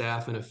town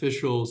staff and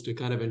officials to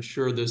kind of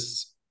ensure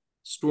this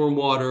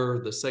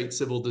stormwater, the site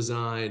civil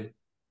design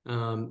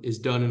is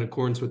done in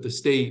accordance with the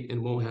state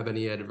and won't have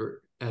any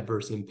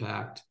adverse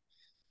impact.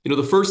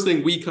 The first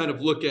thing we kind of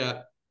look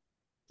at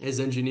as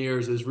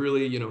engineers is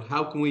really,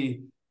 how can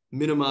we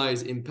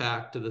minimize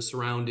impact to the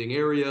surrounding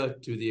area,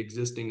 to the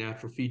existing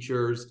natural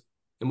features.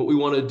 And what we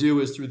want to do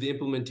is through the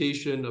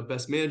implementation of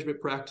best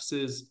management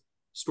practices,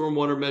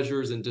 stormwater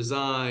measures, and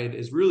design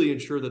is really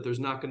ensure that there's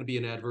not going to be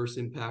an adverse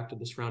impact to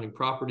the surrounding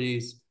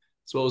properties,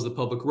 as well as the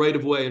public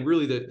right-of-way and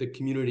really the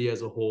community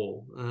as a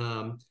whole.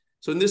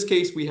 So in this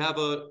case, we have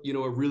a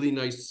really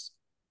nice,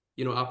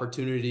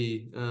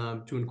 opportunity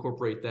to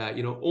incorporate that.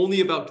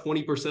 Only about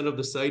 20% of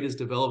the site is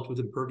developed with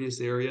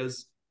impervious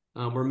areas.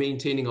 We're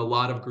maintaining a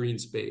lot of green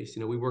space.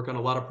 We work on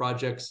a lot of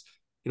projects,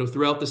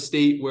 throughout the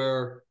state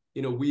where,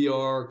 we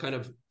are kind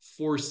of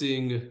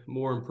forcing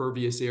more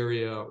impervious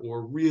area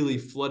or really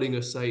flooding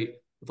a site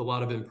with a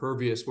lot of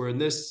impervious, where in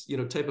this,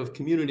 type of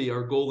community,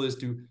 our goal is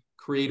to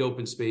create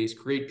open space,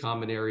 create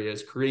common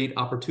areas, create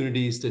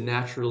opportunities to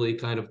naturally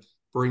kind of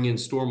bring in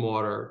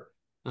stormwater.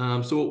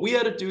 So what we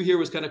had to do here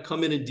was kind of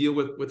come in and deal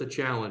with a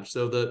challenge.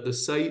 So the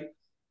site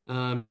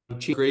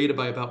changed grade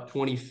by about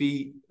 20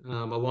 feet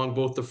along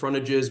both the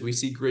frontages. We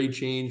see grade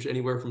change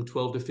anywhere from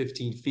 12 to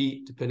 15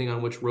 feet, depending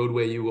on which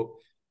roadway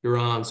you're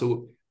on.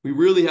 So we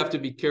really have to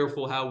be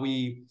careful how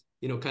we,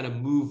 kind of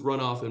move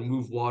runoff and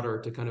move water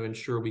to kind of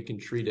ensure we can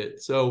treat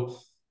it. So,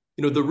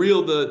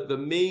 the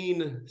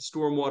main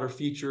stormwater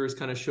feature is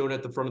kind of shown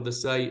at the front of the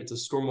site. It's a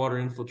stormwater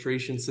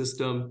infiltration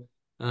system.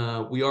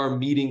 We are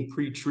meeting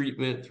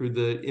pre-treatment through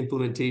the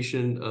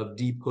implementation of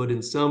deep hood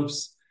and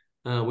sumps.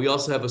 We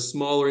also have a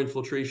smaller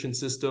infiltration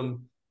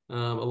system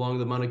along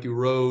the Montague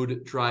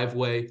Road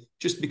driveway,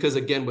 just because,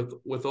 again,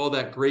 with all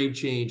that grade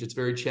change, it's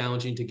very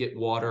challenging to get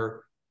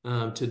water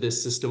to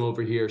this system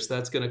over here. So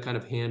that's going to kind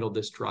of handle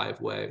this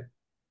driveway.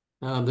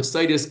 The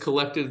site is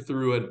collected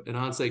through an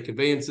on-site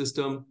conveyance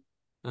system.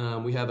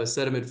 We have a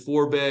sediment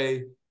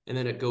forebay, and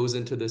then it goes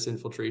into this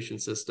infiltration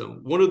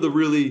system. One of the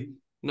really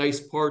nice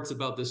parts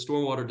about this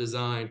stormwater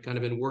design, kind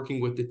of in working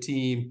with the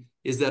team,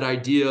 is that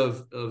idea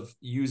of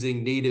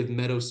using native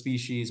meadow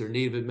species or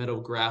native meadow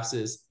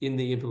grasses in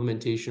the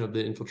implementation of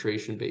the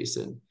infiltration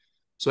basin.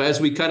 So as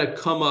we kind of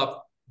come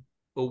up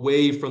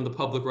away from the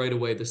public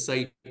right-of-way, the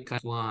site kind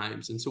of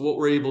climbs. And so what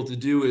we're able to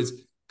do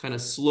is kind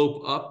of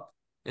slope up,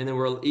 and then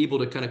we're able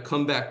to kind of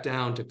come back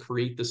down to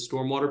create the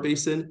stormwater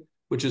basin,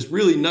 which is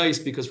really nice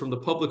because from the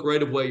public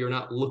right-of-way, you're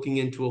not looking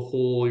into a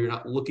hole, you're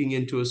not looking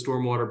into a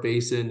stormwater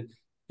basin.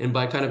 And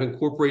by kind of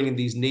incorporating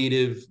these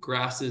native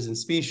grasses and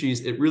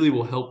species, it really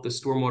will help the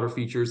stormwater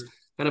features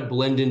kind of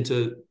blend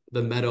into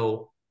the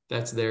meadow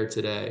that's there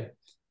today.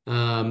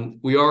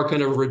 We are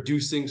kind of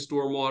reducing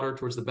stormwater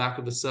towards the back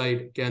of the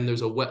site. Again,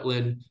 there's a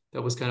wetland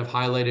that was kind of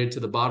highlighted to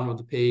the bottom of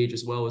the page,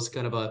 as well as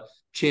kind of a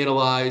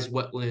channelized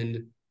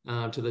wetland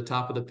to the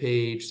top of the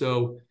page.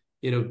 So,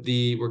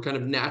 we're kind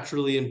of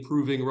naturally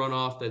improving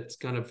runoff that's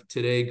kind of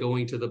today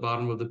going to the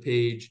bottom of the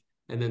page.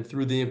 And then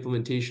through the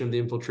implementation of the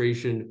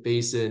infiltration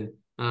basin,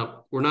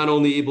 we're not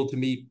only able to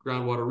meet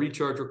groundwater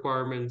recharge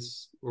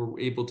requirements, we're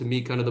able to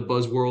meet kind of the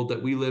buzzworld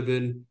that we live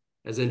in.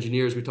 As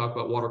engineers, we talk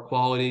about water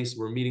quality. So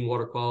we're meeting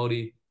water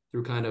quality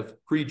through kind of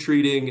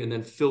pre-treating and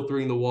then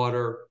filtering the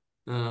water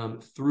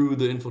through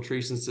the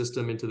infiltration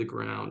system into the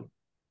ground.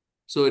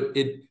 So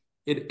it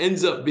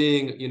ends up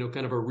being,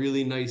 kind of a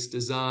really nice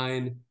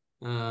design.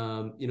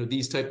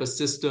 These type of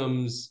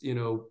systems,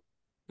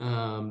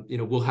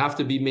 will have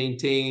to be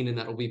maintained, and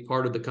that will be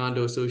part of the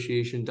condo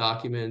association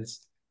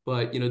documents.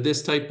 But,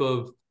 this type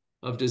of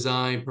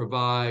design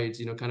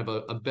provides, kind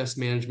of a best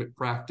management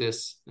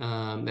practice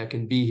that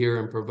can be here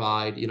and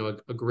provide,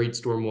 a great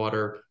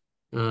stormwater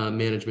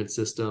management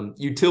system.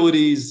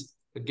 Utilities,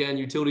 again,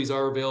 utilities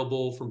are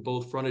available from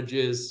both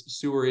frontages.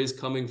 Sewer is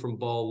coming from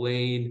Ball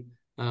Lane.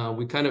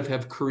 We kind of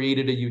have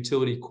created a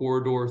utility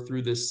corridor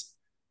through this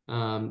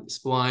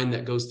spline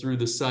that goes through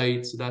the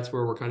site. So that's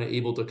where we're kind of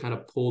able to kind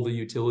of pull the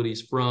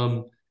utilities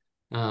from.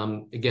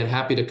 Again,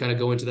 happy to kind of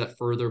go into that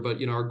further,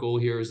 but, our goal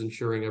here is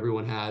ensuring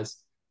everyone has,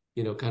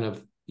 kind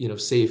of,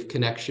 safe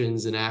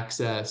connections and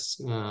access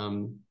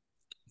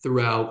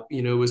throughout.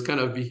 It was kind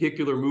of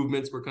vehicular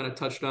movements were kind of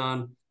touched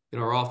on.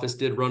 Our office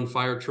did run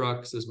fire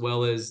trucks as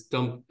well as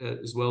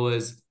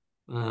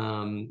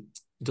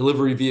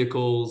delivery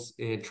vehicles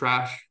and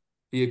trash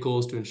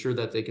vehicles to ensure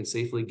that they can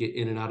safely get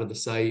in and out of the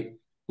site.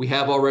 We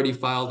have already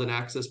filed an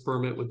access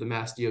permit with the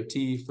Mass DOT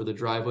for the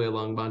driveway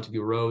along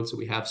Montague Road. So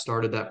we have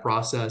started that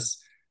process,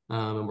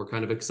 and we're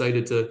kind of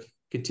excited to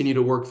continue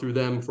to work through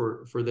them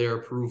for their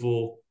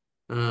approval.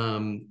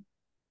 I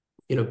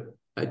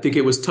think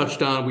it was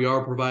touched on, we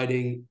are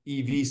providing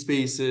EV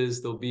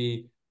spaces. There'll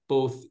be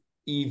both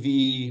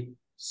EV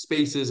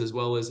spaces as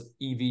well as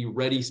EV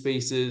ready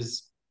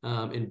spaces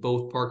in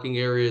both parking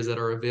areas that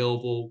are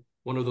available.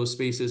 One of those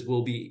spaces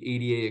will be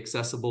ADA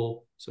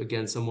accessible. So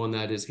again, someone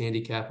that is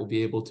handicapped will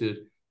be able to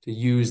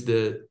use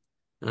the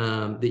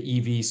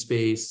EV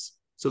space.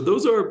 So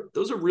those are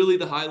really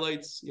the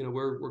highlights.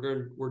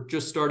 We're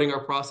just starting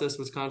our process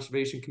with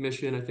Conservation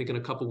Commission. I think in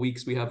a couple of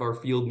weeks we have our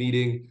field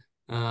meeting,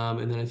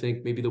 and then I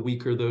think maybe the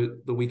week or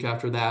the week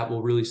after that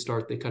we'll really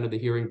start the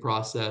hearing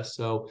process.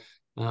 So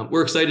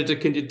we're excited to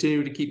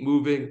continue to keep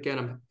moving. Again,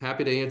 I'm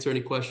happy to answer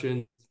any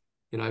questions.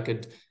 I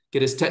could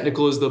get as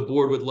technical as the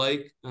board would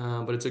like,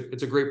 but it's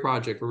a great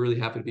project. We're really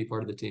happy to be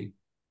part of the team.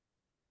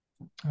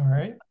 All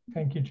right.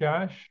 Thank you,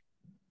 Josh.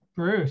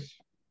 Bruce.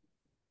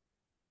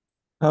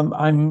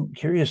 I'm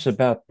curious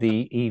about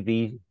the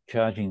EV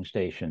charging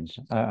stations.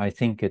 I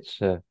think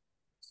it's a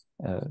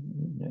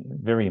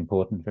very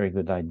important, very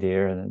good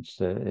idea, and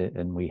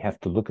and we have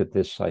to look at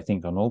this, I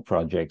think, on all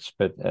projects.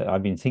 But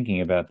I've been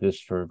thinking about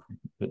this for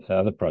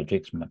other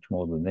projects, much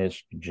more than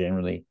this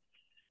generally,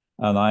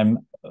 and I'm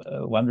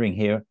wondering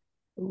here,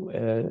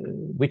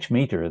 which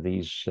meter are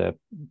these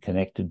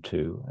connected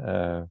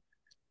to?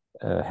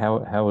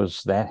 How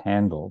is that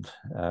handled?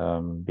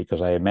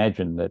 Because I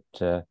imagine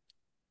that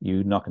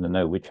you're not going to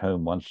know which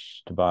home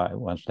wants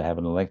to have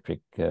an electric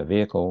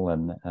vehicle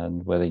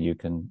and whether you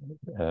can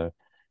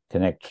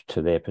connect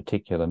to their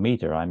particular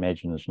meter. I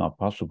imagine it's not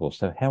possible.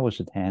 So how is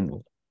it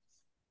handled?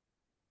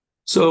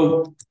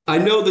 So I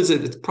know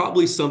it's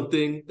probably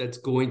something that's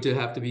going to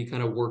have to be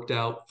kind of worked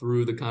out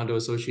through the condo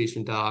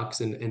association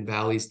docs and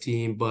Valley's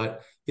team.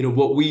 But,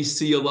 what we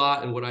see a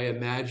lot and what I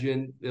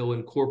imagine they'll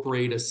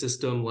incorporate a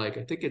system like,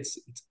 I think it's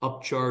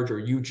upcharge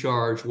or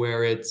UCharge,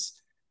 where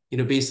it's,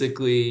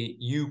 basically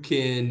you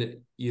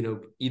can,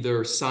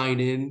 either sign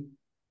in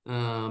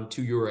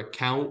to your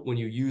account when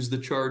you use the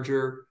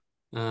charger,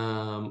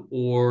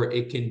 or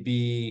it can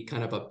be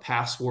kind of a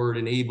password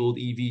enabled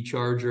EV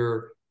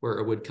charger where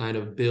it would kind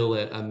of bill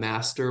a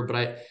master.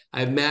 But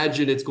I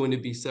imagine it's going to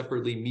be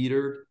separately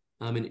metered,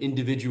 and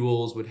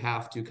individuals would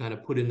have to kind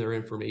of put in their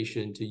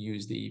information to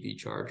use the EV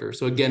charger.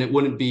 So again, it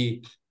wouldn't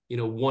be,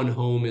 one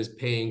home is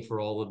paying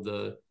for all of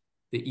the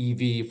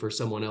EV for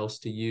someone else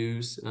to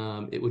use.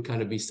 It would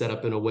kind of be set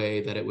up in a way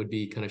that it would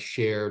be kind of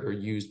shared or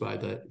used by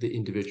the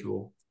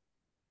individual.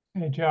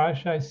 Hey,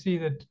 Josh, I see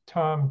that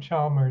Tom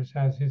Chalmers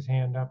has his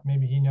hand up.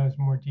 Maybe he knows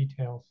more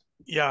details.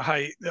 Yeah,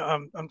 hi.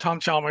 I'm Tom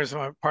Chalmers.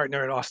 I'm a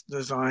partner at Austin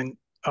Design.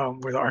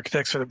 We're the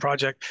architects for the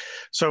project.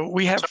 So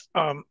we have,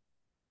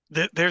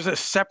 there's a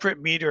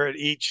separate meter at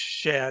each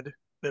shed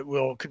that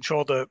will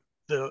control the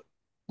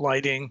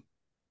lighting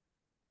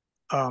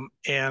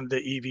and the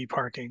EV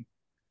parking.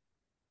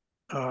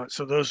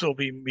 So those will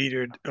be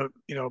metered,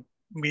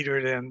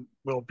 metered and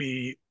will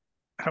be,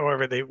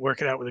 however they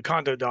work it out with the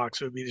condo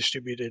docs, will be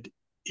distributed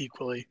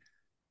equally.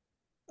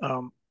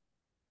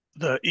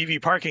 The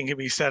EV parking can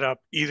be set up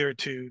either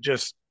to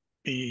just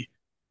be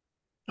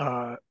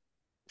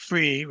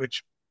free,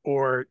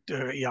 or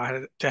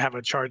to have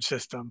a charge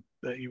system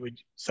that you would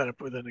set up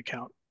with an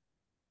account.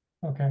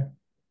 Okay.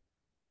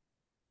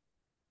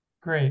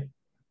 Great.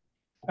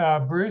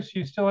 Bruce,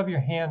 you still have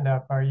your hand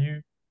up. Are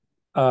you?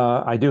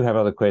 I do have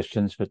other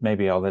questions, but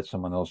maybe I'll let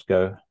someone else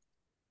go.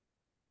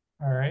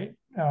 All right.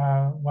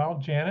 Well,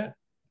 Janet.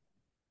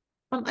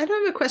 I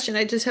don't have a question.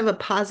 I just have a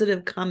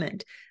positive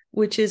comment,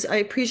 which is I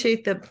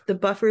appreciate the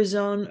buffer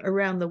zone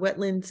around the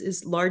wetlands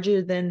is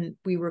larger than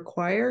we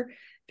require,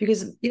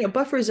 because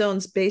buffer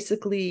zones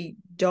basically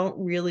don't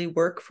really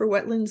work for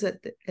wetlands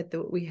at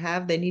the we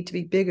have. They need to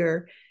be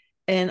bigger.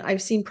 And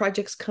I've seen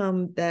projects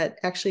come that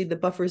actually the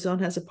buffer zone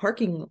has a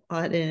parking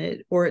lot in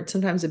it, or it's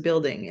sometimes a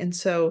building. And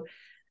so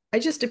I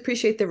just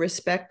appreciate the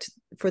respect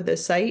for the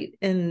site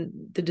and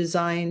the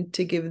design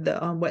to give the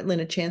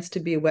wetland a chance to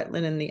be a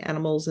wetland and the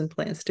animals and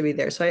plants to be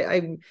there. So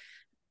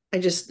I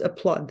just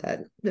applaud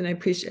that, and I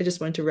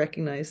just want to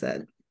recognize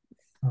that.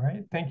 All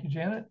right, thank you,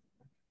 Janet.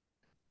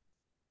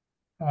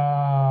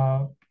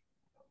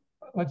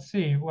 Let's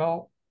see.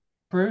 Well,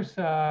 Bruce,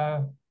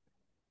 go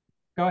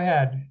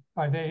ahead.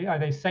 Are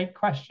they site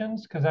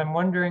questions? Because I'm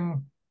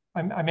wondering.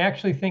 I'm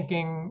actually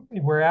thinking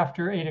we're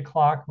after 8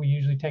 o'clock. We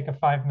usually take a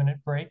 5-minute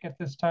break at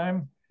this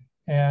time.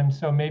 And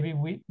so maybe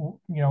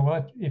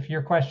if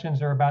your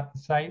questions are about the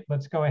site,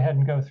 let's go ahead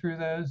and go through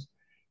those.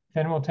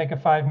 Then we'll take a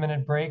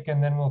 5-minute break,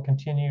 and then we'll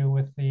continue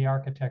with the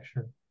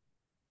architecture.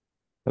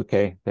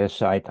 Okay, their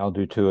site, I'll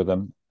do 2 of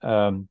them.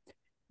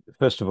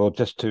 First of all,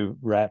 just to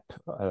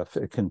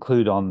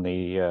conclude on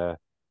the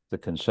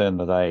concern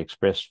that I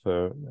expressed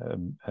for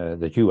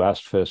that you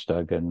asked first,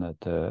 Doug, and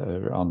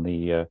that on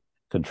the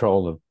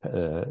control of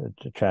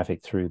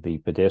traffic through the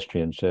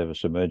pedestrian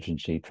service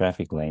emergency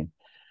traffic lane.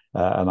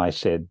 And I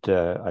said,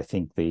 I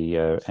think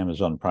the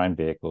Amazon Prime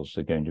vehicles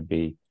are going to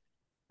be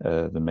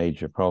the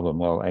major problem.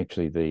 Well,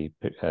 actually, the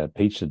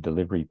pizza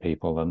delivery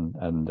people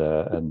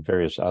and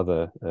various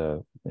other,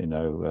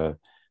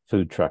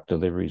 food truck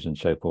deliveries and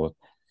so forth.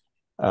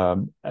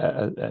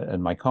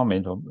 And my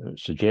comment or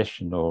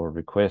suggestion or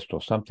request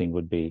or something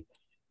would be,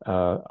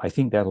 I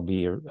think that'll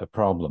be a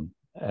problem.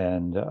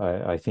 And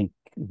I think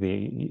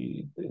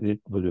it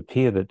would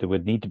appear that there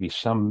would need to be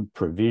some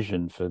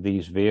provision for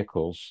these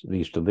vehicles,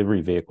 these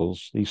delivery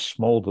vehicles, these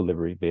small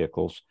delivery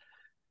vehicles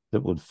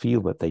that would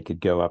feel that they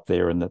could go up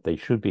there and that they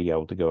should be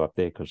able to go up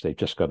there because they've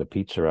just got a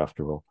pizza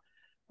after all,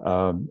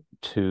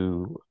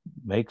 to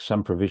make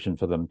some provision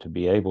for them to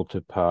be able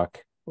to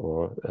park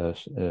or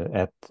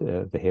at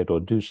the head or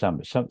do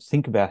some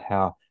think about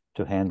how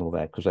to handle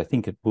that, because I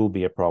think it will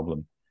be a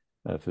problem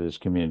for this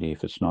community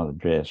if it's not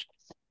addressed.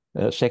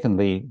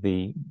 Secondly,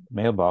 the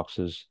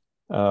mailboxes,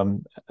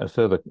 a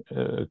further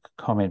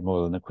comment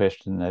more than a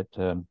question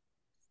that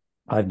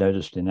I've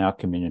noticed in our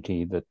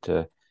community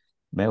that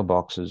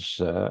mailboxes,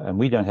 and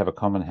we don't have a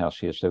common house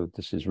here, so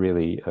this is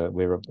really,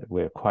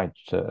 we're quite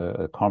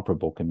a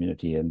comparable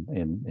community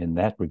in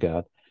that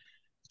regard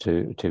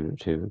to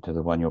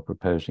the one you're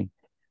proposing.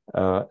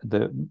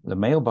 The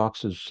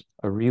mailboxes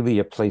are really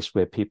a place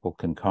where people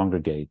can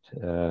congregate,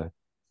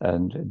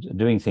 and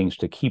doing things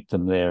to keep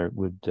them there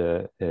would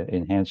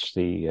enhance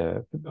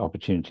the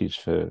opportunities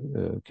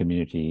for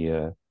community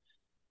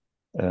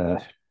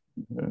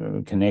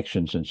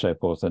connections and so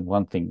forth. And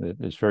one thing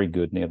that is very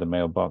good near the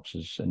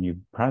mailboxes, and you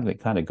probably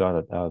kind of got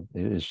it,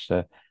 is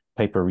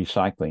paper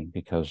recycling,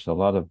 because a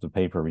lot of the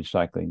paper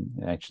recycling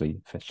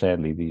actually,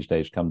 sadly, these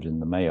days comes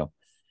in the mail.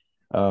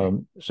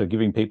 So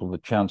giving people the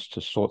chance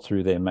to sort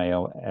through their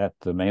mail at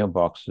the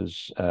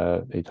mailboxes,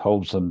 it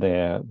holds them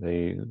there.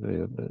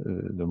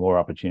 The more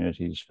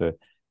opportunities for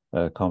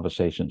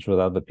conversations with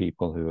other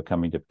people who are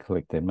coming to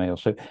collect their mail.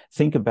 So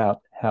think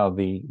about how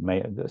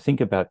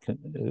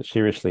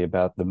seriously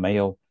about the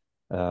mail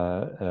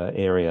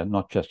area,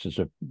 not just as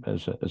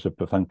a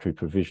perfunctory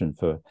provision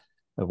for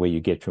where you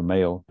get your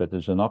mail, but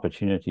as an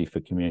opportunity for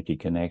community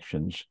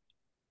connections.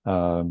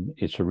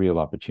 It's a real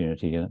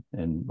opportunity,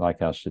 and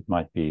like us, it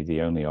might be the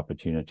only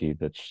opportunity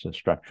that's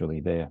structurally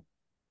there.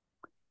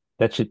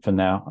 That's it for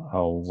now.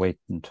 I'll wait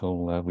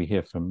until we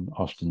hear from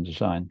Austin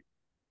Design.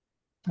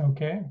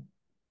 Okay.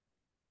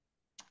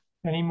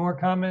 Any more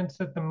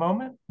comments at the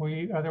moment?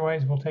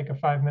 Otherwise, we'll take a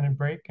 5-minute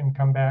break and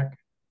come back.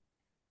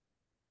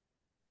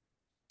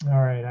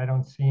 All right, I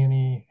don't see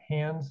any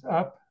hands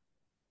up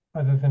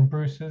other than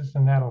Bruce's,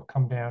 and that'll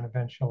come down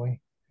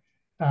eventually.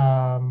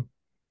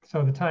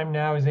 So the time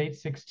now is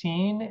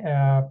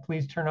 8:16.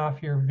 Please turn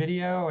off your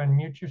video and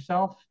mute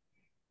yourself,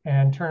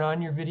 and turn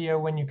on your video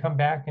when you come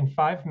back in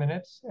 5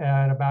 minutes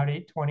at about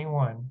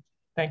 8:21.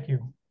 Thank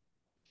you.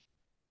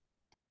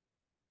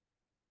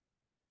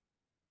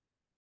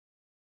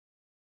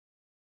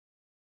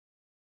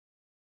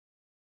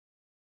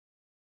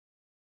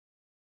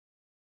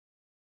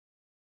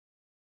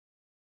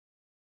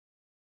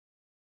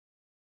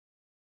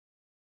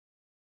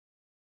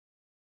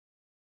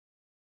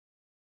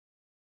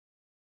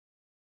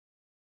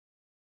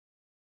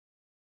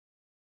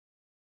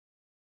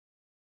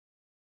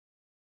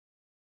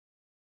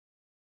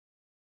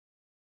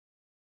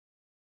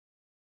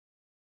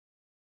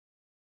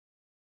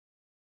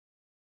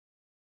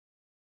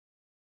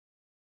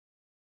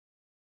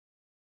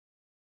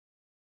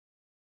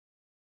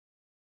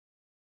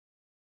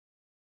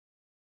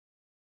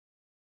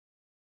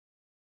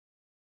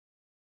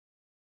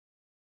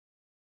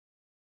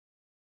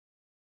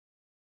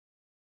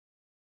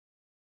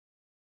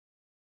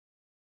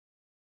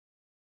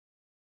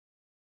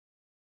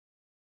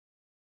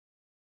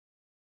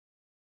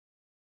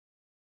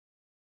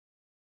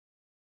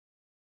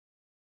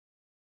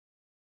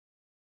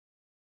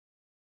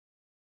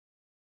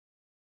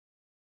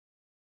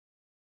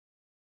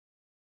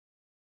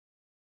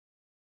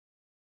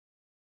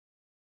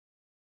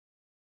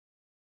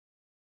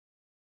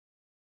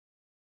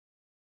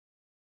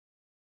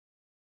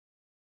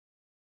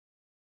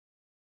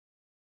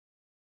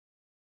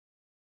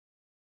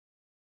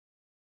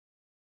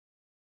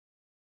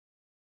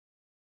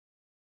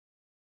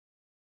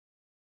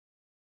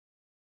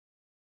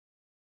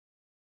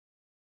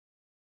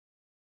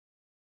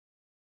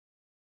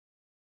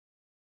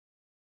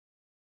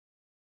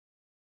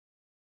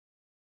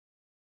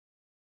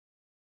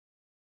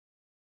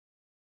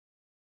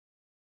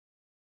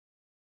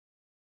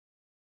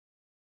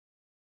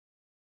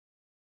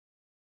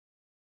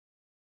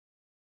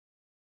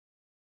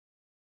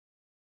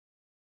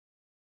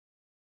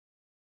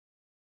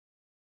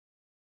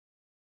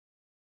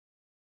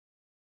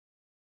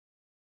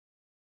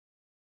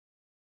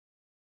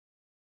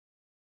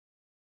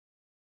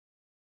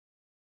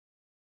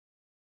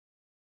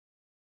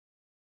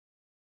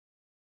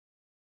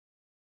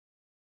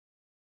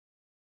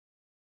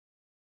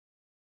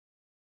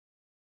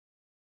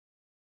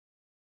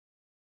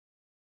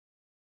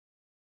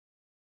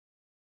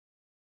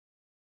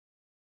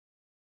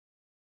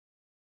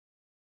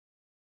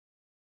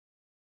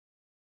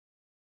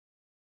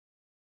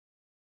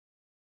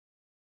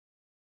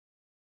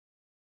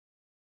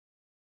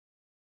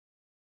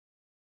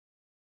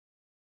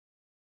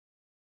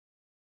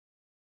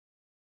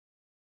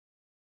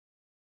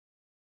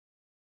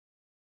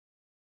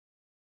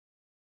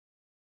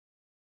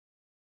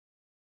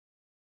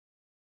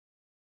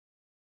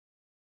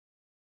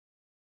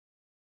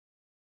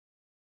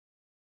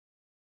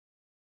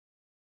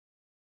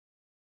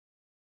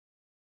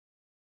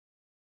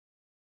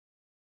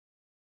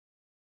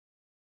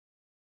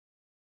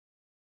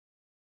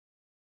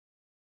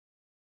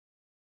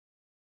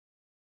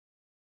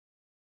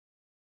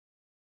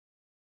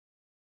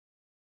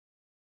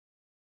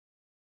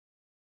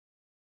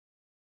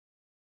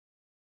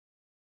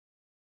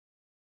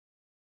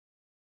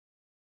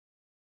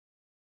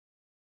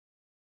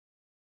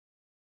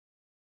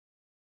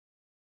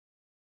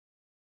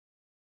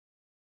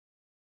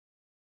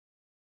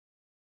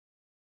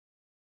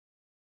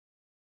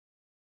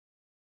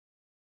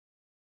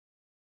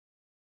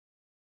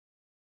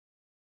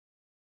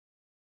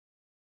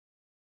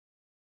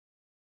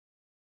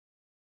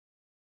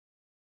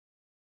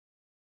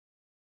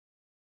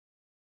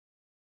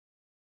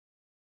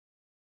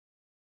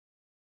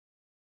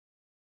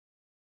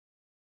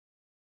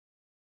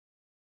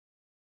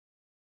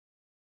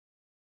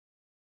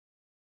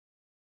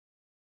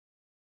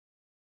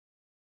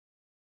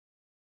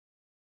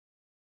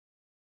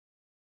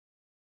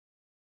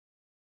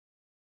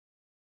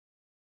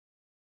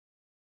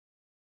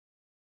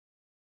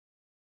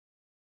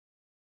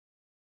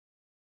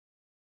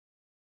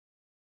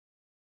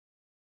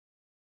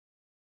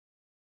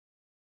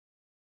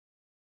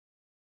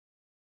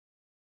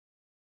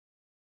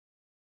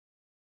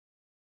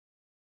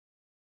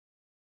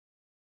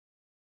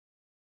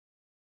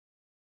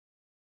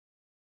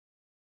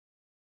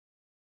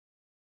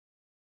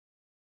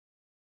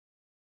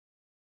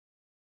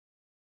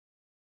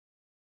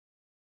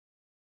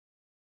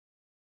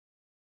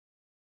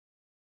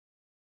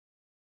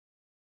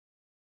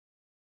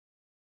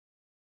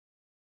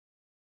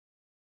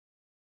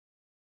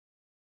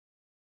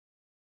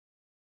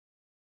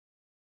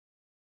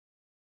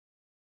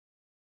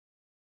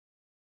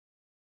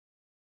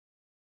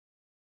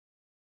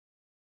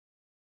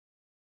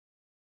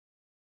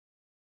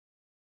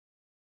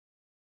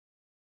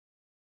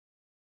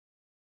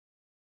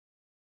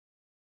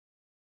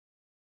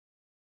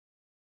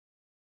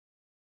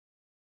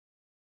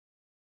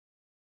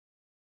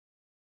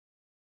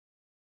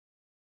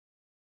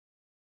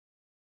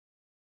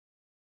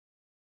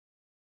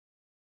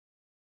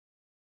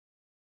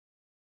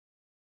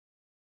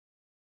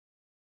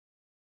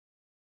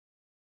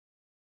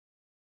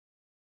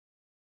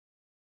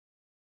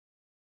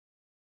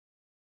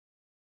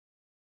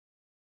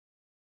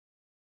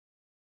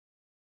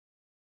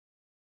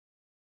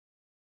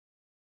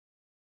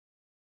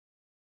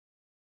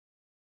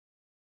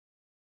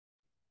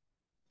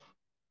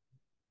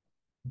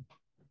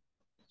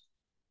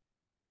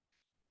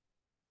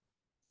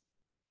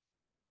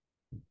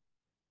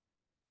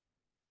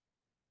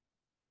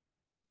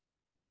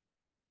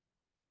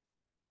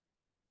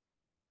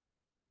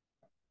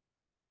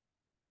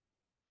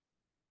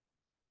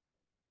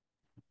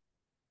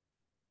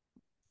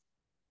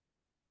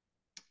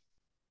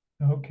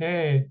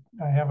 Okay,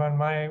 I have on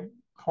my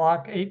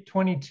clock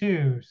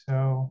 8:22,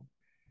 so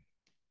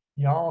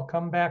y'all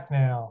come back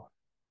now.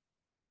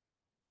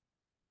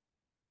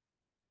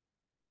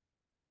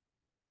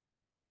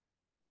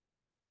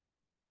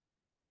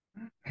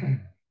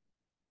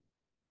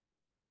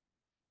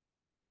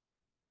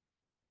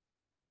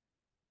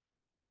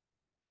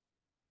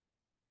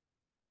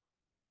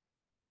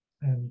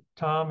 And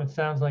Tom, it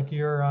sounds like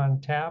you're on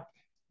tap.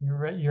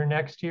 You're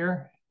next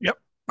here. Yep.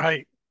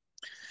 Hi.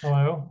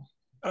 Hello.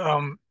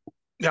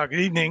 Yeah, good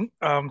evening.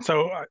 I'm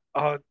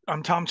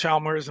Tom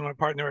Chalmers and my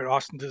partner at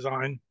Austin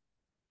Design.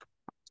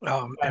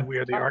 And we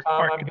are the Tom,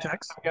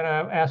 architects. I'm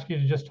gonna ask you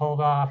to just hold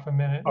off a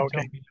minute until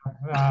Okay. we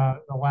have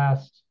the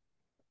last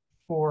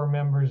 4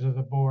 members of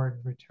the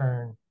board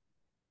return.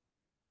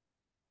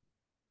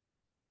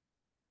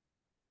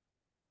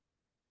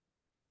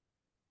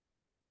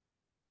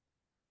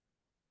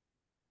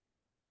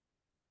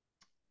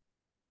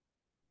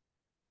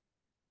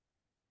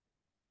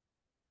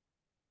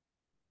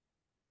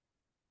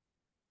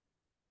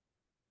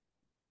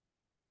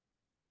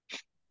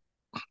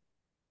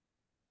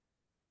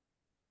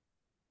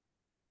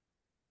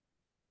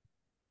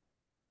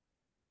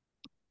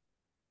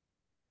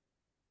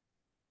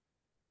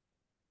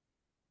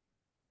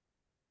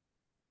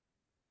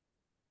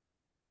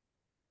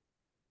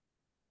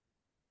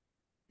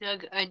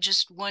 Doug, I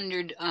just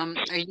wondered,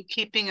 are you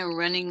keeping a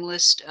running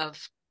list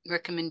of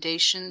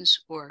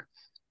recommendations or?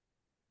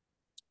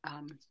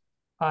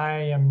 I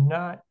am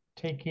not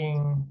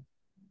taking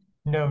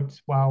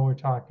notes while we're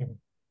talking.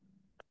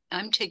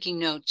 I'm taking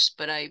notes,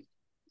 but I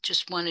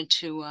just wanted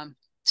to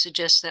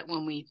suggest that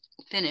when we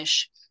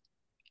finish,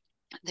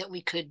 that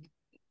we could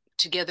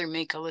together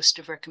make a list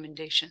of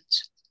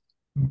recommendations.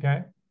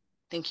 Okay.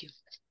 Thank you.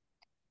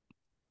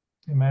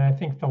 I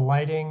think the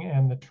lighting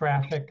and the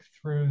traffic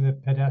through the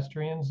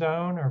pedestrian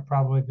zone are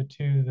probably the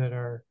two that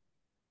are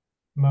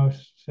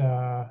most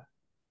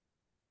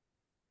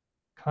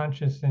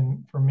conscious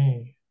for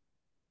me.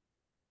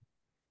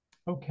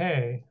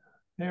 Okay,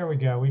 there we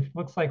go.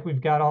 Looks like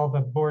we've got all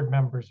the board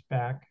members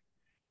back.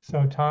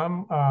 So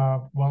Tom,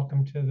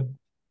 welcome to the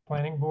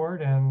planning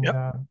board, and Yep.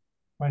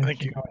 why don't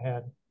Thank you you. go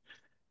ahead?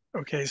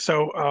 Okay,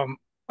 so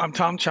I'm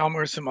Tom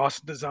Chalmers from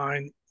Austin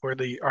Design. We're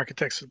the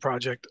architects of the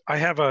project.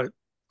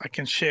 I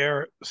can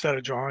share a set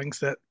of drawings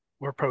that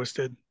were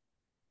posted.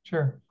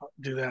 Sure. I'll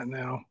do that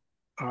now.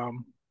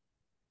 Can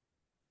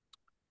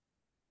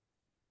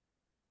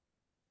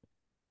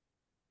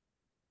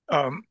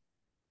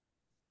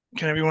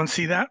everyone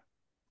see that?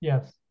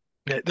 Yes.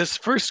 Yeah, this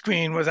first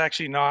screen was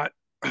actually not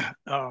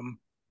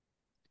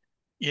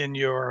in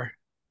your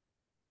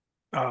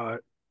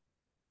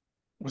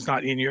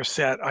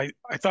set. I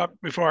thought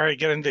before I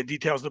get into the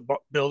details of the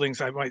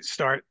buildings, I might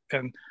start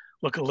and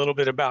look a little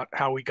bit about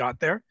how we got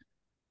there.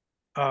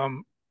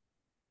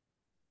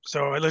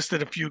 So I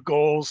listed a few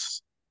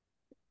goals.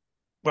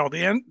 Well,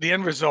 the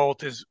end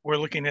result is we're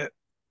looking at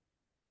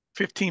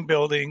 15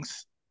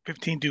 buildings,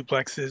 15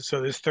 duplexes.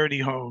 So there's 30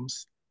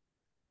 homes.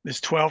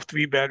 There's 12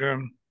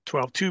 3-bedroom,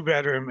 12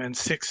 2-bedroom, and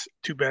 6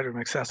 2-bedroom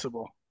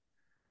accessible.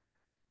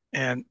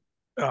 And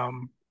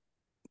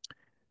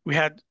we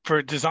had,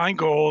 for design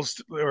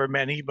goals, there were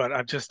many, but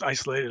I've just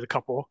isolated a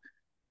couple.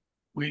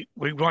 We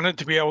wanted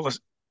to be able to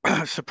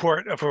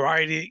support a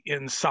variety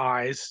in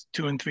size,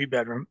 2 and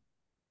 3-bedroom,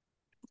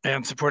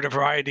 and support a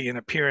variety in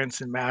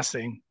appearance and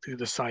massing through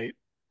the site.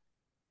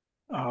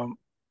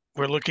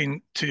 We're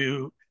looking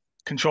to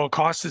control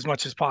costs as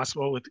much as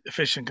possible with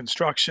efficient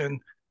construction,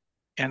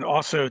 and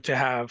also to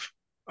have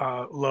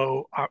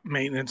low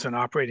maintenance and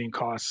operating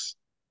costs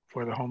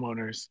for the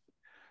homeowners.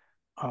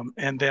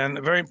 And then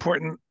a very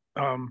important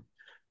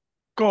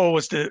goal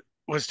was to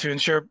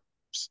ensure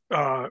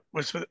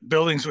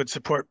buildings would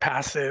support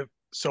passive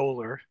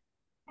solar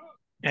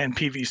and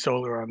PV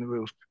solar on the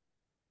roof.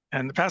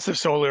 And the passive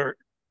solar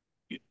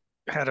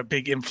had a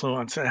big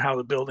influence on how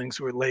the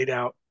buildings were laid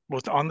out,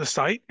 both on the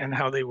site and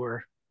how they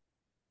were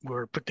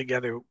put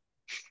together,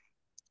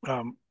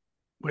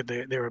 where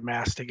they were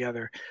massed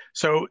together.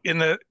 So in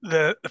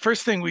the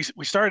first thing we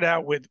started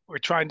out with, we're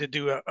trying to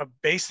do a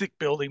basic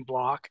building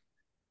block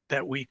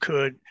that we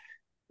could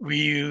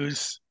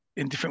reuse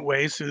in different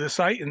ways through the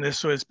site. And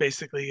this was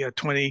basically a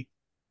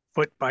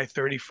 20-foot by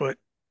 30-foot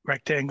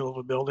rectangle of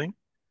a building.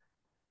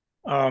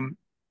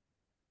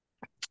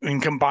 In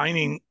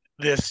combining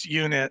this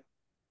unit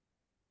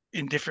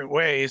in different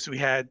ways, we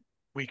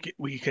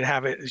could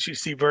have it, as you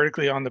see,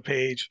 vertically on the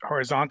page,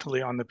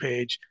 horizontally on the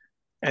page,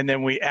 and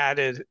then we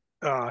added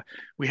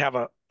we have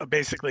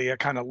basically a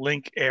kind of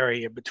link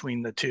area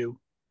between the two.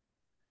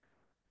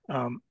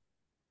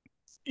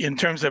 In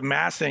terms of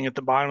massing, at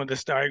the bottom of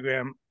this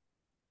diagram,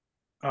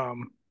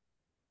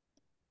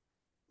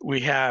 we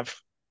have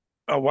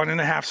a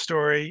 1.5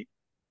 story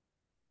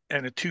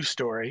and a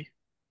 2-story.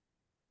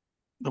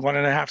 The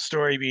 1.5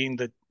 story being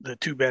the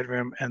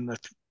 2-bedroom, and the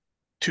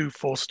 2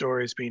 full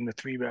stories being the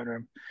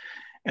 3-bedroom.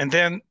 And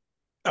then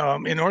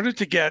in order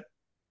to get,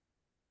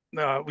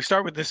 we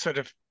start with this sort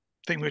of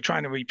thing we're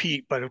trying to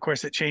repeat, but of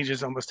course it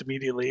changes almost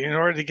immediately. In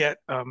order to get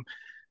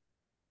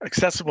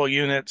accessible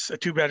units, a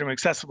 2-bedroom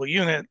accessible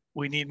unit,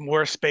 we need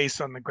more space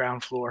on the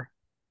ground floor.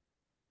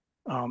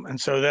 And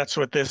so that's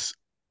what this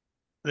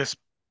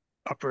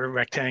upper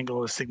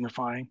rectangle is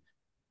signifying.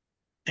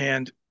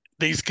 And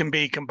these can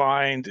be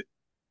combined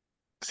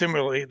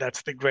similarly.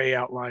 That's the gray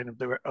outline of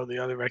the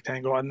other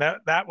rectangle, and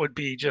that would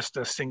be just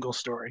a single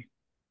story.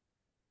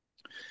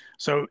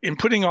 So in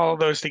putting all of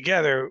those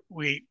together,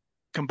 we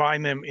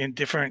combine them in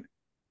different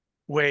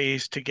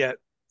ways to get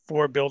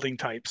 4 building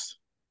types,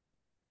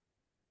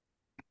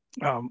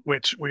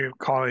 which we're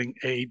calling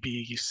A,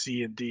 B,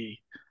 C, and D.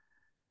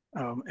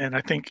 And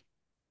I think,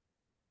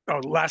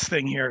 last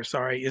thing here,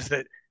 sorry, is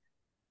that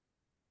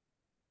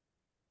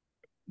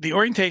the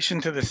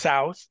orientation to the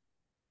south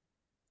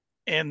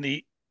and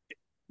the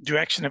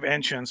direction of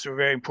entrance are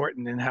very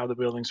important in how the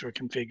buildings were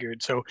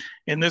configured. So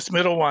in this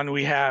middle one,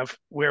 we have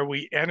where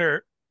we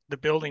enter the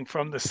building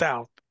from the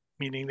south,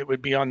 meaning that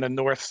would be on the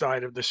north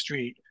side of the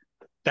street.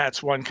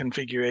 That's one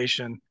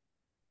configuration.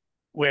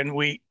 When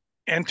we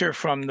enter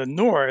from the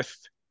north,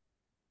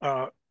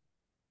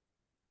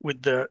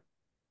 with the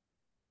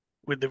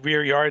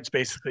rear yards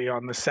basically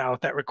on the south,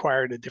 that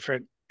required a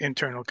different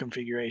internal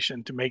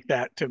configuration to make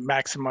that, to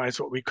maximize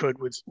what we could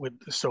with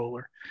the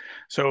solar.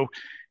 So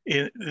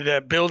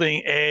the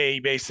building A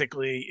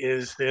basically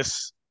is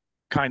this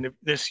kind of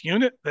this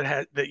unit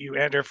that you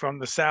enter from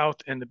the south,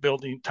 and the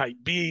building type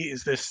B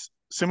is this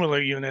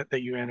similar unit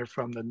that you enter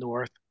from the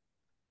north.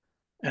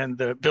 And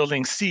the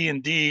building C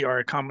and D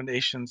are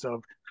combinations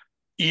of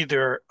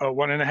either a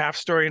 1.5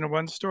 story and a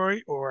 1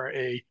 story, or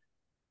a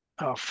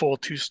full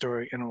 2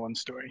 story and a 1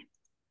 story.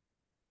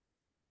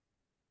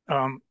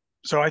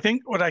 So I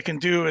think what I can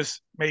do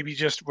is maybe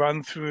just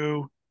run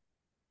through,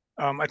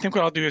 I think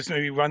what I'll do is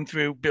maybe run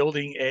through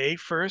building A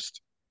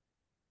first.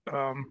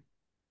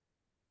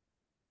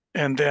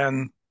 And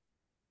then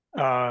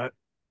if I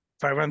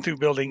run through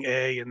building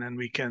A, and then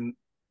we can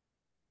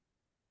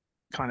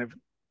kind of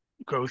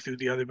go through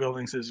the other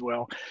buildings as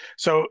well.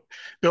 So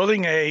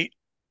building A,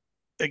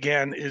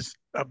 again, is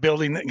a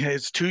building that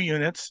has 2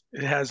 units.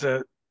 It has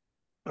a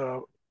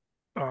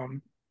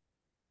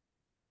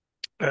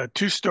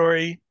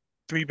 2-story,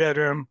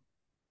 3-bedroom,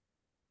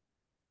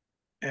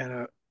 and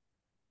a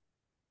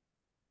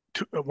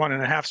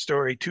 1.5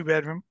 story,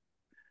 2-bedroom.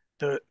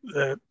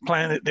 The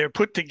plan, they're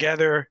put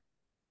together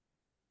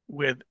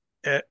with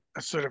a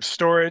sort of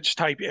storage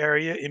type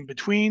area in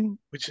between,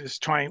 which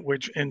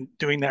in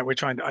doing that, we're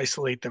trying to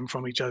isolate them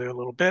from each other a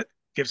little bit,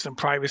 give some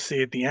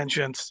privacy at the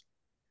entrance,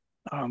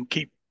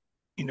 keep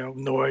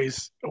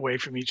noise away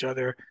from each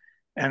other,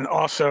 and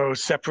also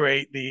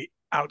separate the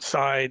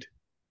outside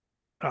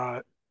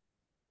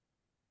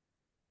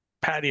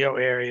patio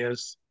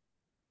areas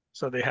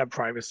so they have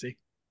privacy.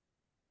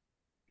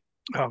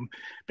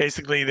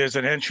 Basically, there's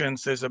an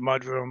entrance, there's a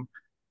mudroom,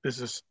 there's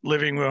this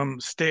living room,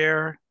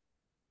 stair,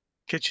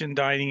 kitchen,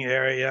 dining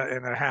area,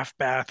 and a half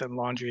bath and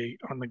laundry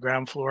on the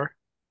ground floor.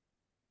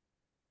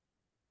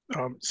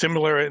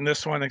 Similar in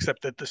this one,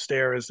 except that the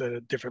stair is at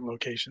a different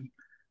location.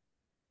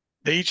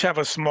 They each have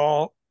a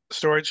small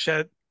storage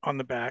shed on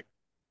the back,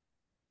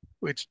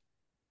 which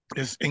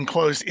is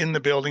enclosed in the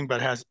building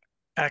but has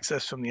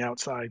access from the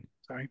outside.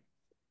 Sorry.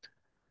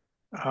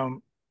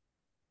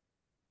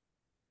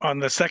 On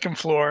the second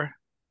floor,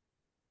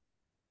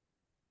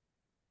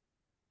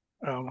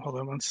 hold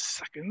on one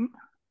second.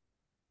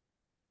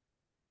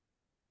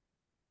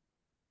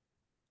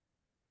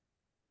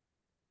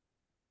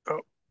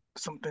 Oh,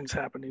 something's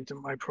happening to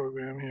my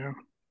program here.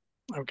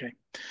 Okay.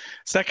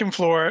 Second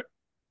floor,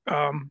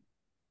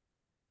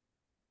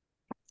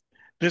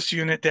 this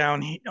unit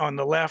down on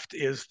the left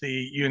is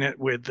the unit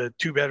with the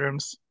 2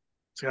 bedrooms.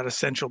 It's got a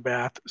central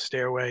bath,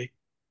 stairway,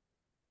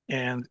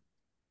 and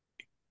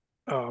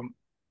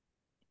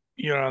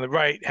unit on the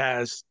right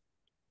has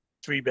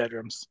 3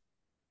 bedrooms.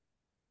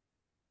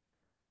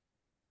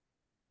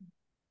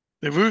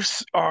 The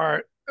roofs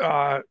are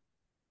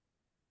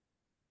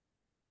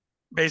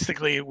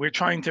basically we're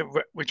trying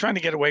to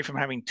get away from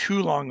having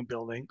too long a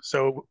building,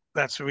 so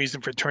that's the reason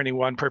for turning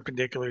one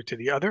perpendicular to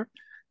the other.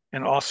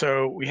 And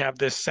also we have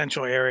this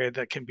central area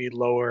that can be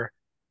lower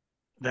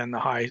than the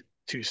high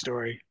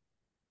 2-story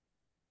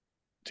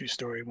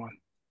one.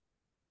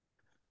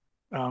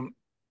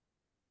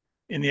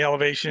 In the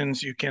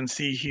elevations, you can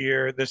see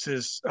here, this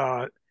is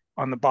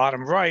on the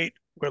bottom right,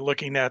 we're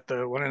looking at the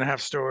 1.5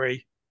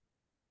 story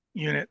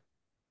unit,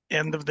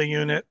 end of the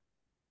unit,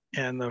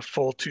 and the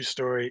full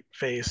 2-story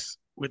face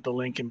with the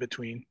link in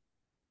between.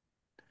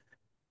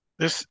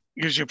 This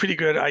gives you a pretty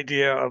good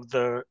idea of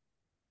the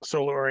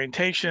solar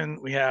orientation.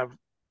 We have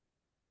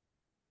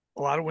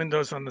a lot of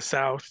windows on the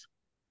south,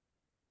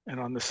 and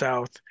on the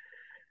south,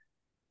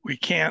 we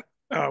can't,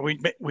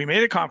 we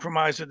made a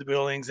compromise with the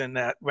buildings in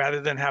that rather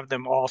than have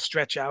them all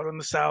stretch out on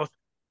the south,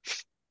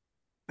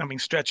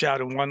 stretch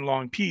out in one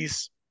long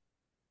piece,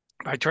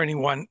 by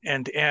turning one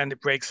end to end,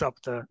 it breaks up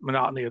the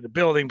monotony of the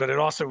building, but it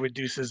also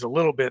reduces a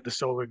little bit the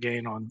solar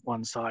gain on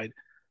one side.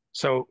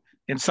 So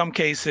in some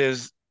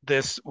cases,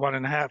 this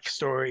 1.5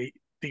 story,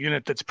 the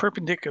unit that's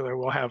perpendicular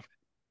will have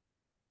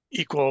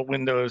equal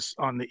windows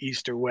on the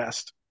east or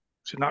west.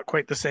 So not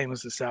quite the same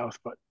as the south,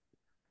 but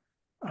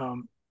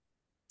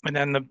and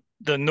then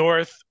the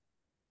north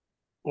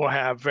will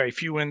have very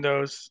few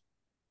windows.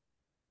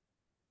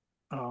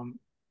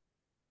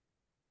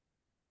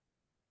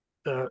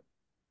 The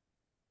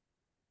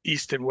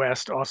east and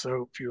west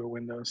also fewer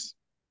windows.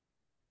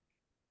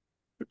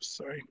 Oops,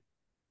 sorry.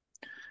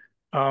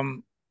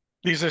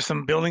 These are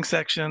some building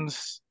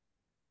sections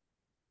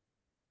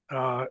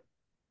that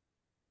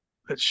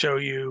show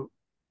you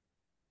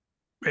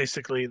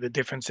basically the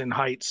difference in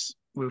heights,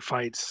 roof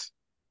heights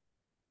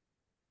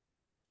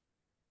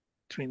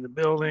between the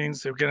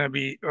buildings. They're going to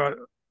be,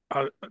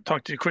 I'll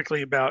talk to you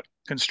quickly about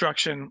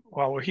construction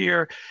while we're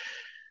here.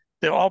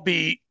 They'll all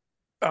be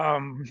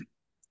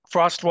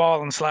frost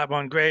wall and slab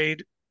on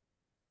grade.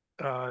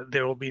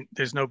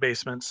 There's no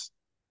basements.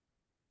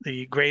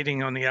 The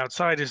grading on the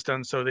outside is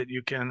done so that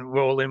you can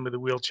roll in with a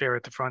wheelchair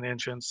at the front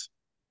entrance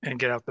and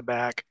get out the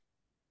back.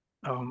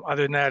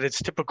 Other than that,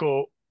 it's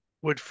typical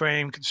wood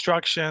frame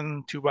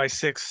construction,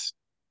 2x6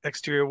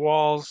 exterior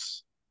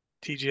walls,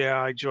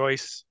 TGI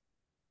joists,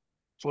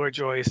 floor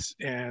joists,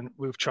 and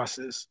roof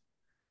trusses.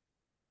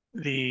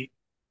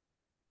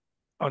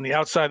 On the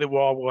outside of the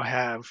wall, we'll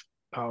have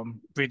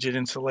rigid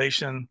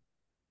insulation,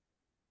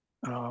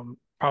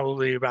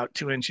 probably about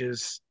 2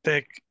 inches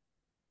thick,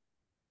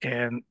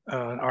 and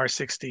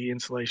R60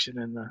 insulation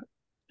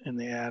in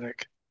the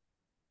attic.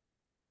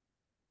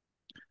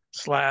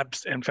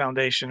 Slabs and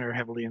foundation are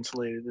heavily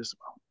insulated as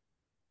well.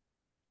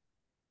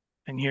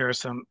 And here are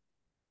some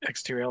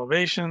exterior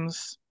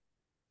elevations.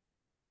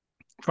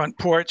 Front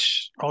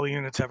porch, all the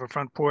units have a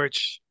front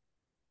porch.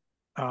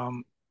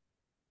 In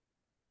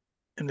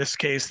this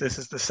case, this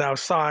is the south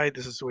side.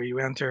 This is where you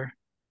enter.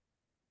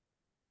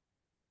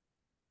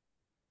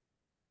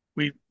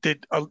 We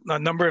did a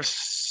number of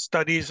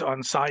studies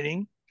on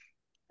siding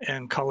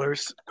and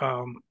colors,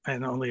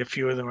 and only a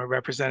few of them are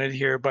represented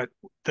here, but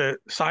the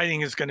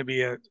siding is going to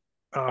be a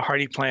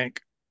hardy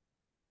plank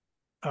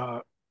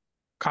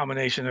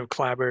combination of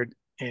clapboard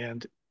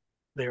and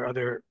their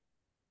other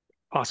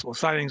possible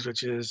sidings,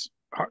 which is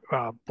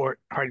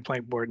hardy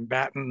plank board and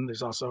batten.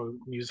 There's also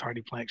used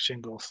hardy plank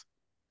shingles.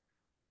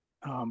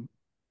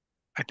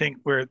 I think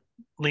we're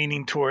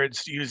leaning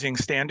towards using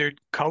standard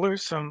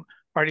colors, some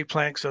hardy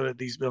plank, so that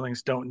these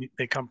buildings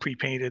they come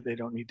pre-painted, they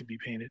don't need to be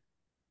painted.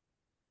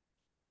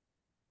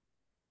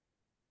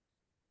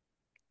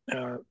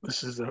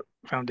 This is a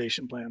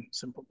foundation plan,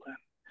 simple plan.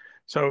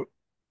 So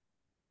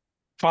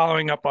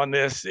following up on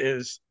this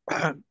is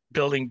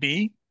building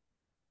B.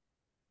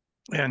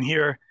 And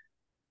here,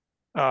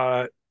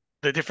 the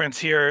difference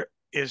here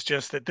is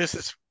just that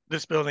this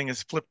building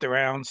is flipped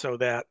around so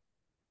that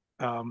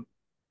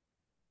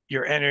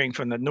you're entering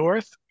from the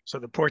north. So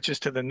the porch is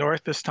to the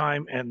north this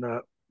time, and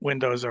the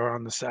windows are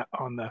on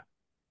the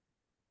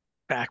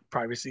back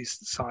privacy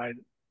side.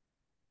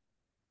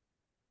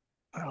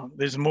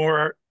 There's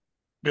more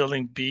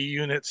building B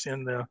units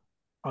on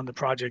the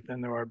project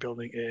than there are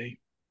building A.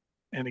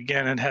 And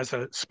again, it has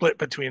a split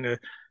between a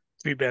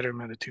 3-bedroom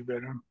and a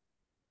 2-bedroom.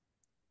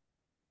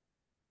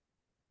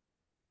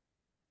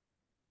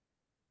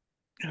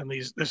 And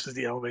this is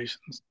the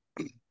elevations.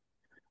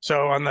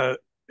 So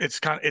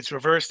it's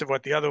reversed of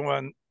what the other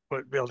one,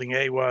 what building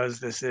A was.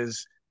 This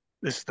is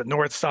the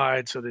north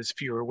side, so there's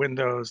fewer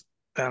windows.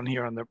 Down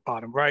here on the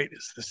bottom right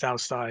is the south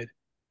side,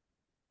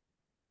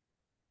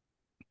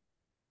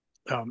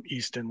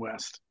 east and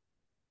west.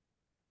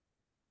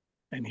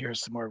 And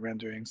here's some more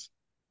renderings.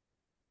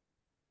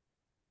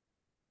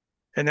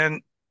 And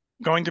then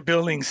going to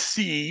building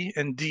C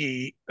and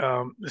D,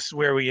 this is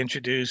where we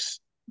introduce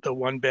the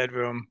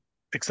 1-bedroom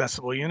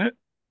accessible unit.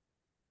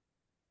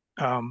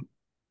 The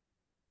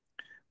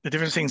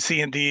difference between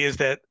C and D is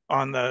that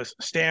on the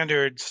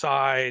standard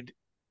side,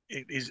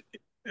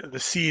 the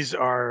C's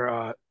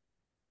are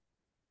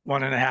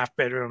 1.5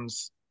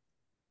 bedrooms.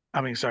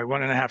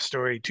 1.5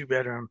 story,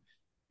 2-bedroom,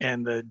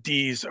 and the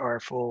D's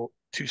are full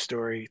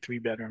 2-story,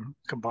 3-bedroom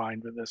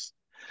combined with this.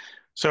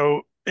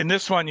 So in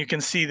this one, you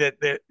can see that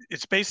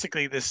it's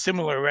basically this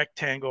similar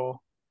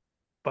rectangle,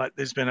 but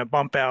there's been a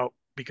bump out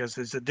because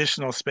there's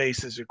additional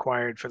spaces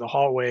required for the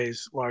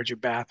hallways, larger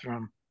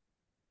bathroom,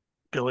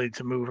 ability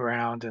to move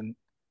around and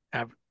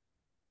have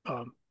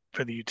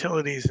for the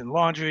utilities and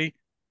laundry,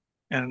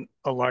 and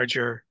a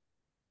larger,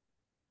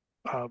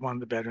 one of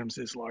the bedrooms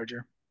is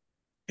larger.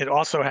 It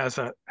also has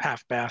a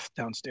half bath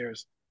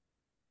downstairs.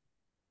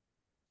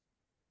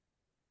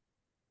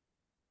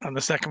 On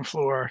the second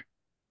floor,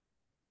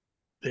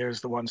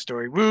 there's the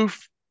 1-story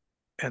roof,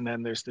 and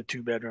then there's the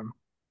 2-bedroom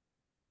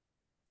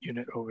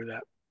unit over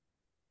that.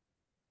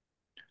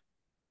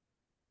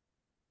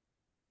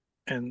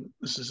 And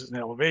this is in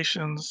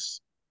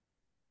elevations.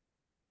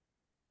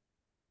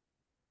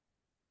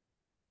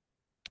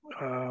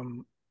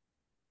 And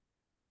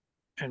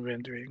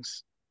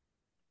renderings.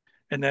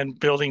 And then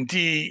building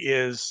D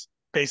is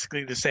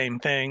basically the same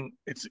thing.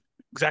 It's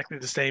exactly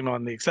the same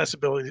on the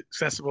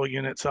accessible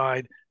unit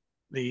side.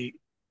 The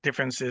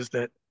difference is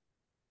that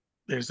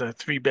there's a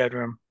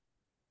 3-bedroom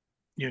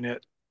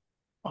unit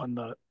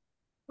in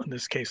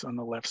this case on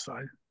the left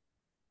side.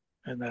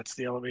 And that's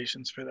the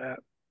elevations for that.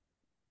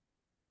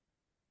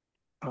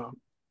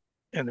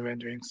 And the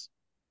renderings.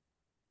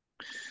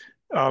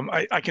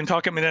 I can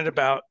talk a minute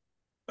about,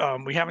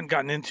 we haven't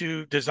gotten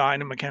into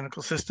design and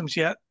mechanical systems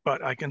yet,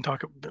 but I can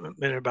talk a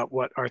minute about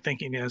what our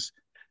thinking is.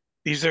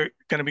 These are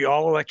going to be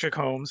all electric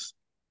homes.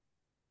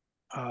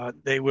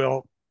 They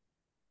will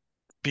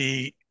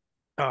be,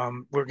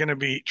 we're going to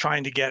be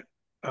trying to get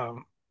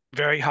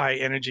very high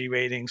energy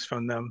ratings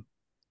from them,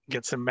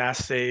 get some mass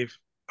save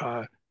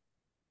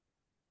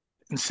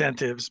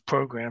incentives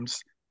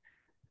programs.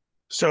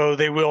 So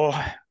they will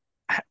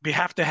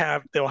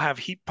they'll have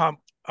heat pump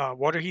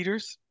water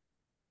heaters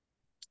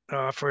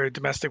for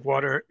domestic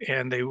water,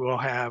 and they will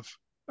have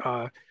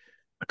a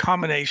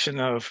combination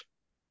of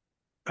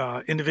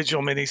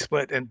individual mini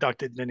split and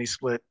ducted mini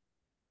split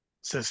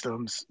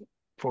systems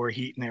for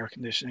heat and air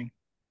conditioning.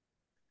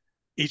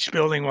 Each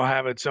building will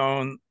have its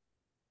own,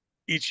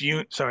 each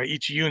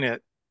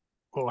unit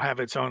will have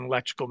its own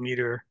electrical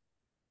meter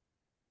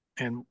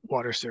and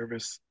water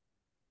service.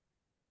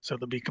 So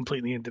they'll be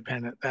completely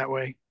independent that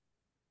way.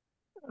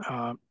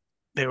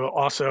 They will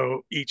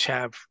also each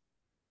have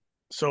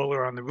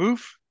solar on the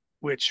roof,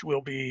 which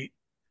will be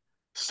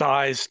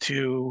sized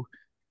to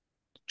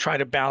try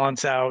to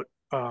balance out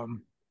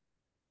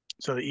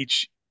so that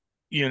each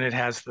unit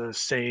has the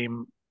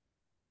same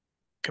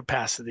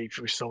capacity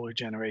for solar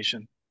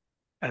generation.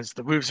 As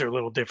the roofs are a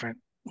little different,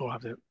 we'll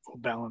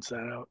balance that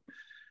out.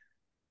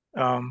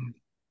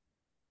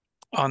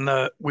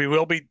 We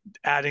will be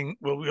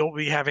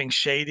having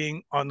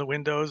shading on the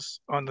windows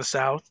on the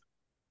south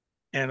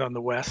and on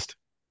the west.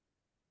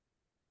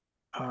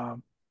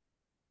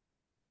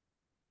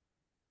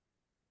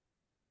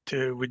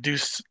 To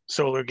reduce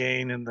solar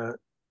gain in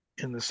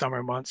the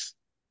summer months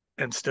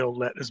and still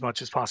let as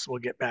much as possible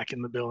get back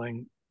in the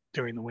building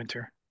during the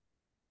winter.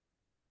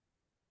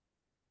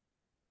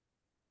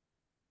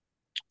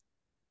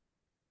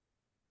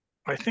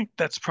 I think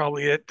that's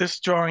probably it. This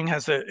drawing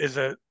is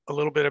a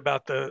little bit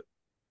about the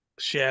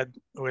shed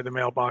where the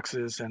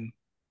mailboxes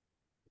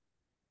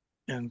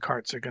and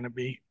carts are going to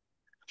be.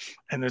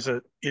 And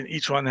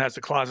each one has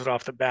a closet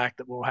off the back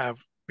that will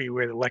be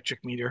where the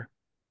electric meter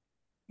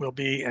will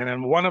be. And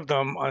then one of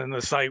them on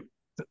the site,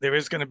 there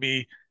is going to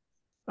be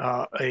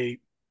a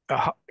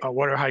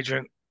water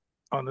hydrant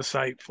on the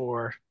site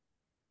for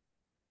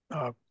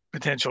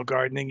potential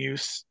gardening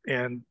use,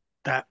 and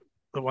the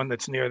one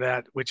that's near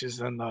that, which is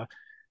in the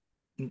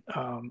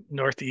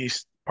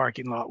northeast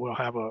parking lot, will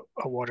have a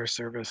water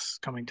service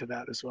coming to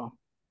that as well.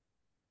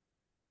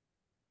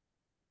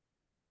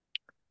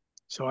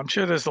 So I'm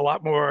sure there's a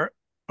lot more,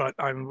 but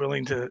I'm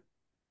willing to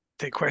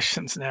take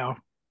questions now.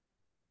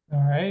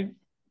 All right.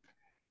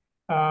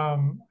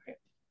 I'm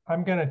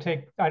going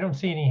to I don't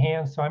see any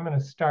hands, so I'm going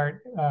to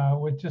start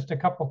with just a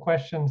couple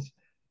questions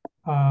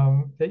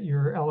that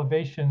your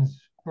elevations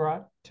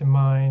brought to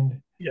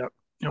mind. Yep.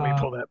 Let me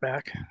pull that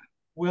back.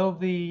 Will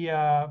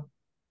the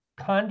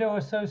condo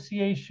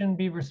association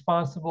be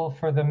responsible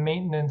for the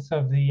maintenance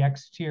of the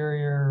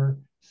exterior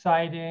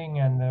siding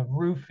and the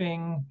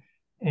roofing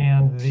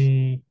and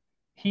the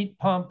heat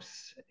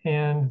pumps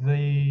and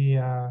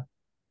the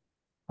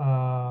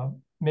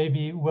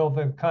maybe will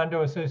the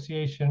condo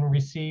association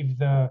receive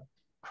the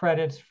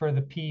credits for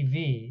the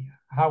PV?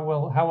 How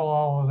will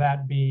all of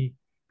that be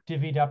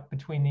divvied up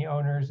between the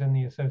owners and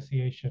the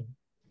association?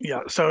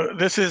 Yeah, so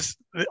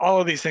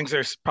all of these things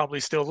are probably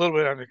still a little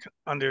bit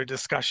under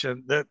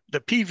discussion. The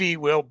PV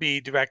will be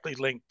directly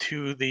linked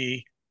to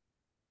the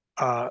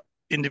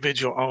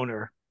individual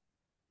owner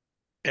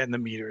and the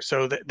meter,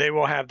 so that they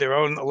will have their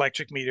own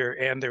electric meter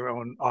and their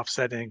own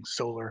offsetting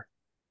solar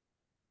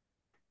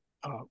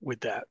with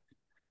that.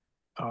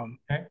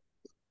 Okay.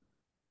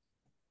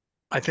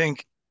 I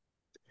think,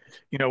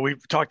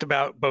 we've talked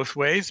about both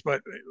ways,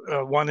 but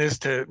one is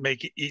to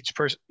make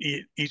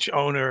each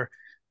owner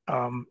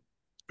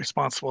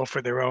responsible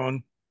for their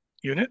own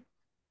unit.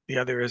 The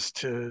other is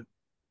to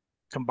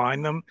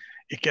combine them.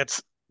 It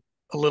gets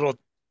a little,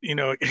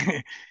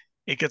 it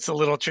gets a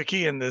little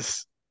tricky in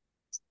this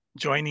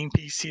joining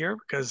piece here,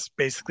 because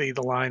basically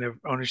the line of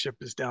ownership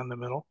is down the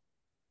middle.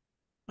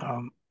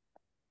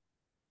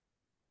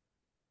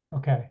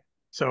 Okay.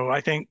 So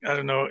I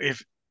don't know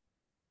if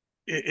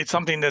it's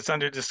something that's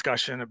under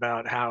discussion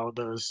about how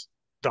those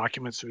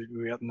documents would be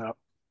written up.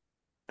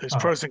 There's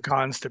pros and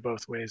cons to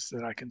both ways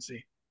that I can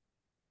see.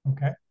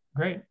 Okay,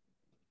 great.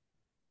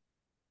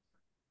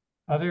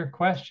 Other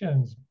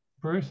questions?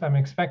 Bruce, I'm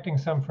expecting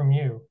some from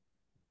you.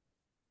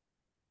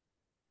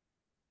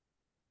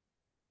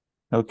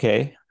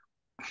 Okay.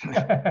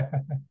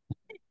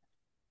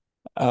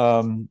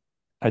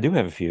 I do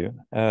have a few.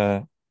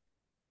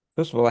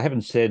 First of all, I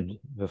haven't said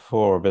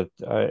before, but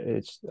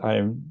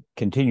I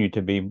continue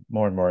to be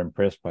more and more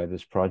impressed by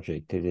this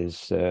project. It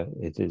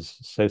is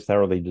so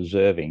thoroughly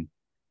deserving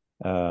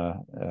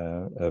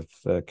of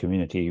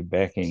community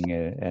backing,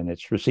 and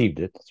it's received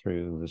it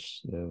through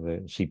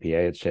the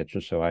CPA,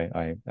 etc. So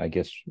I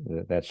guess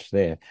that's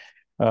there.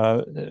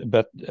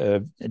 But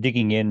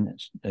digging in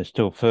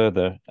still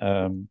further,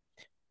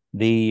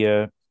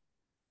 the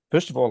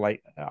first of all,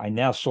 I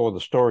now saw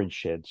the storage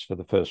sheds for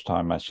the first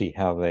time. I see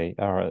how they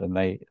are, and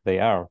they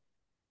are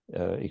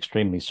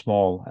extremely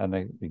small. And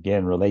they,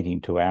 again,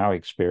 relating to our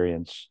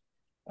experience,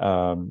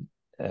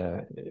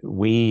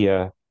 we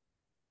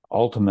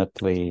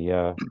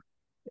ultimately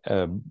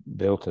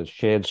built a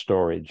shared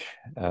storage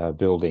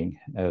building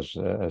as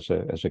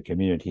a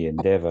community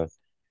endeavor.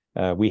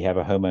 We have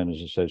a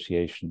homeowners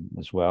association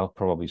as well,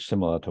 probably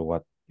similar to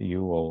what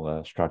you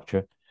will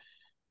structure.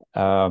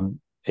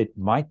 It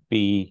might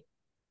be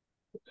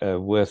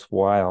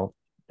worthwhile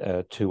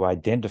to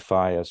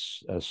identify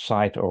a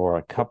site or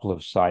a couple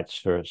of sites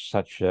for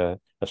such a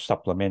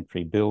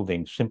supplementary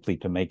building, simply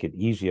to make it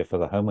easier for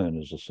the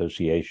homeowners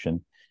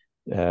association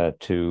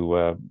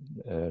to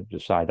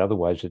decide.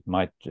 Otherwise, it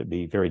might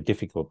be very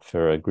difficult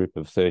for a group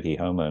of 30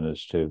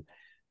 homeowners to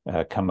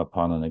come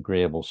upon an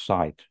agreeable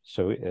site.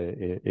 So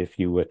if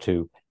you were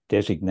to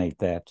designate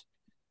that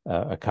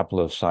a couple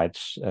of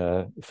sites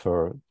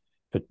for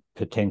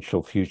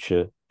potential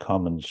future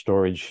common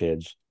storage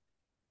sheds,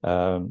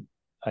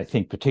 I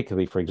think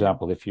particularly, for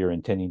example, if you're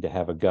intending to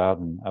have a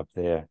garden up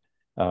there,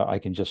 I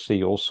can just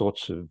see all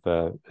sorts of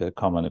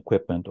common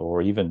equipment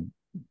or even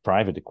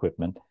private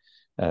equipment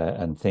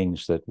and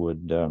things that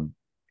would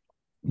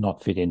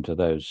not fit into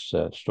those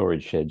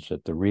storage sheds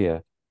at the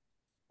rear.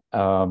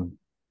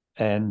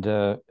 And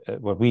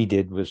what we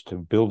did was to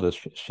build a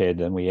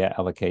shed, and we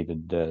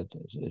allocated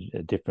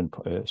different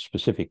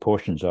specific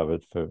portions of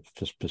it for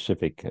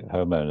specific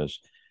homeowners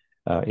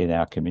in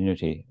our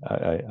community.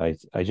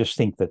 I just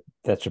think that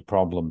that's a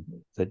problem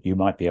that you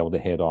might be able to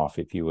head off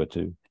if you were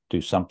to do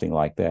something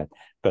like that.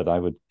 But I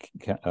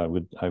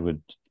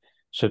would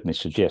certainly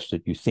suggest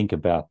that you think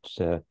about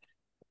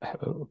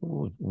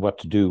what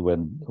to do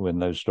when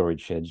those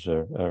storage sheds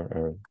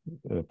are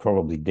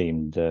probably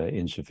deemed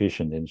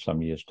insufficient in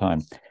some years'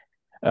 time.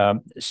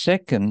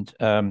 Second,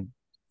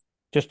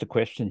 just a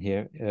question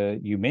here.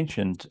 You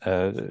mentioned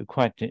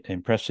quite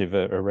impressive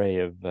array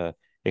of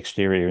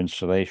exterior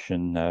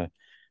insulation,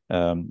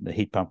 the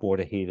heat pump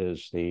water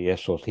heaters, the air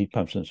source heat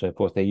pumps, and so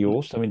forth. Are you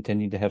also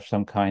intending to have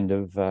some kind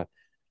of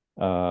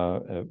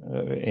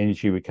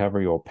energy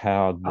recovery or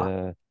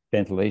powered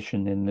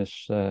ventilation in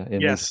this?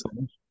 Yes.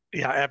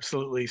 Yeah,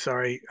 absolutely.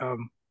 Sorry,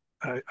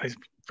 I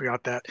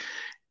forgot that.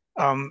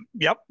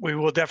 Yep, we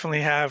will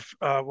definitely have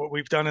what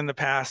we've done in the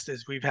past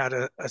is we've had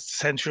a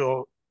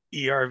central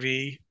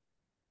ERV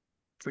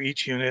for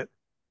each unit,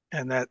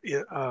 and that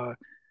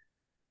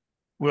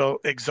will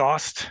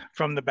exhaust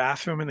from the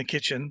bathroom and the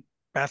kitchen.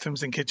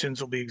 Bathrooms and kitchens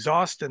will be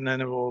exhaust, and then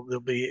there'll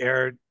be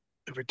air.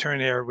 The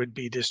return air would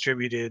be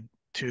distributed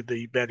to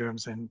the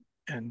bedrooms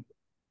and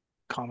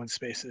common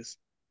spaces.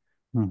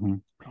 Mm-hmm.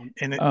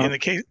 In the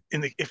case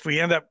if we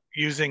end up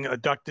using a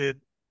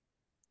ducted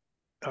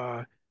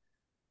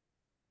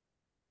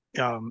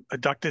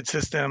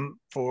system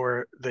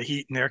for the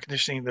heat and air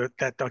conditioning,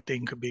 that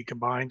ducting could be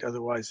combined.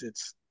 Otherwise,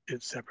 it's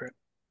separate.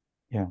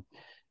 Yeah,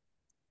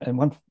 and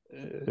one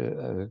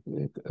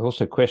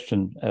also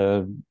question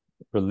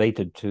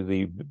related to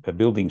the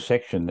building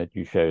section that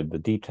you showed, the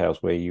details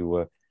where you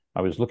were.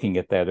 I was looking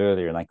at that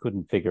earlier, and I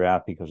couldn't figure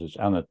out because it's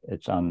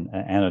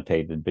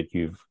unannotated. But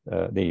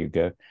there you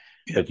go.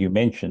 Yeah. But you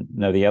mentioned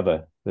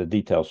the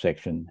detail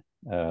section,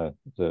 the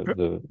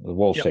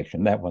wall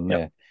section, that one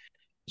there.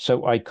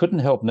 So I couldn't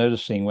help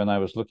noticing when I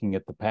was looking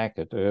at the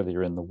packet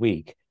earlier in the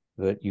week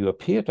that you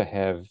appear to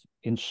have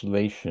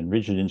insulation,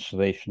 rigid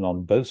insulation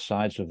on both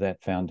sides of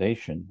that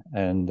foundation.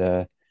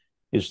 And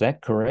is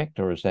that correct,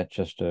 or is that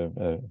just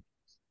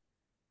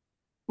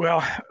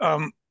Well,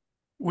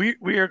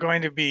 we are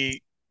going to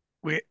be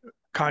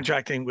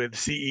contracting with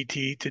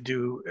CET to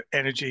do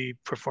energy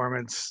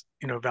performance,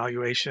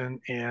 evaluation,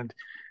 and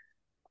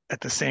at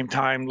the same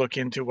time look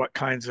into what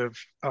kinds of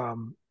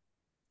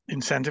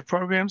incentive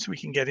programs we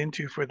can get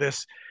into for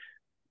this.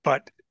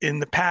 But in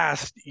the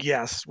past,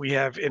 yes, we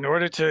have, in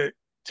order to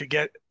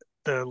get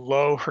the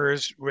low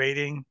HERS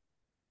rating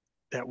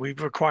that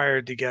we've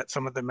required to get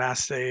some of the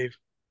Mass Save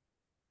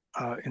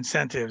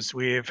incentives,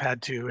 we have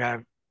had to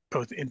have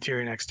both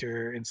interior and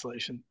exterior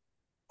insulation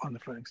on the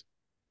footings.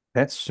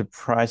 That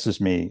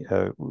surprises me.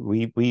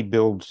 We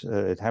build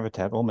at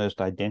Habitat almost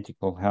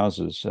identical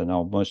houses and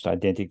almost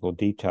identical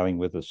detailing,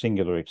 with a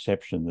singular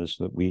exception is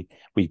that we've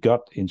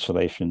got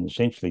insulation,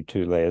 essentially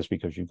 2 layers,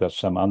 because you've got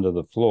some under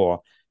the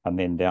floor and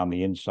then down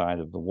the inside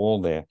of the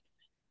wall there.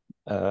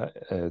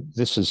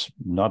 This is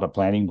not a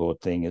planning board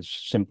thing.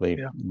 It's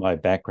simply my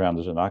background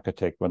as an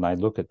architect. When I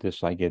look at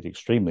this, I get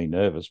extremely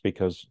nervous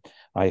because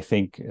I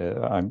think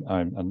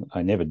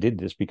I never did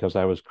this because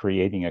I was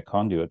creating a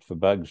conduit for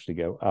bugs to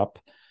go up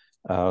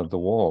the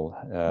wall.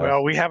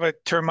 Well, we have a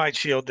termite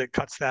shield that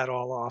cuts that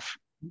all off.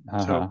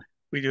 So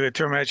we do a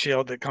termite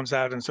shield that comes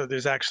out, and so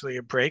there's actually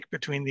a break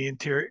between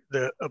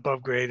the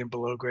above grade and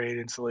below grade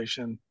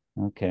insulation.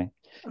 Okay.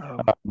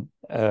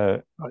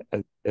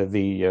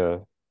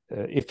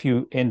 If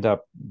you end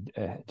up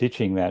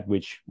ditching that,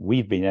 which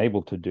we've been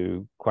able to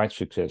do quite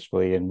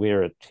successfully, and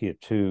we're at tier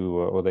 2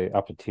 or the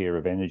upper tier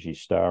of Energy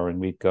Star, and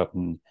we've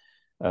gotten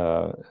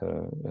a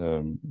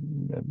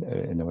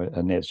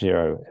net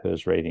zero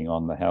HERS rating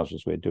on the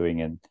houses we're doing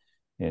in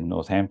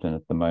Northampton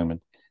at the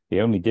moment.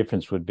 The only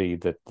difference would be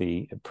that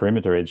the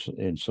perimeter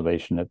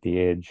insulation at the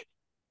edge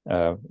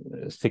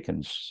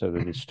thickens so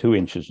that it's 2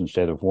 inches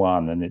instead of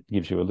 1, and it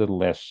gives you a little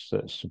less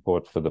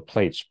support for the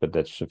plates, but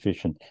that's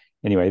sufficient.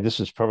 Anyway, this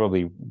is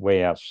probably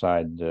way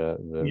outside this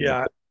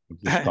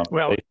conversation,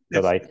 well,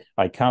 but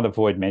I can't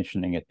avoid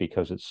mentioning it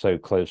because it's so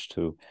close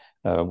to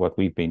what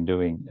we've been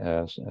doing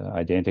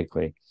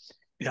identically.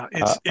 Yeah,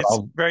 it's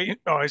very.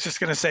 Oh, I was just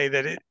going to say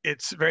that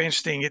it's very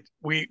interesting.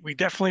 We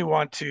definitely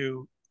want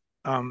to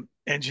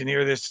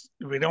engineer this.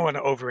 We don't want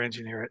to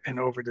over-engineer it and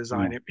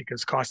over-design it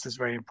because cost is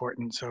very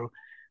important. So,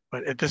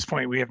 but at this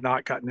point, we have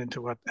not gotten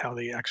into how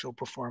the actual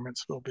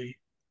performance will be.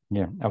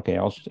 Yeah. Okay.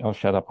 I'll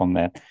shut up on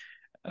that,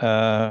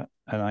 and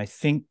I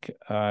think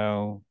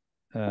I'll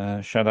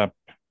shut up.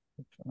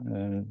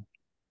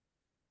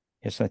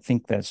 Yes, I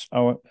think that's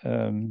our.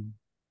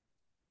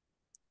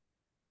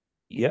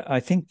 Yeah, I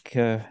think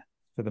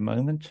for the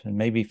moment, and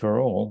maybe for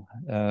all,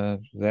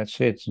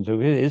 that's it. And so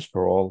it is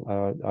for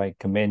all. I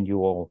commend you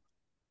all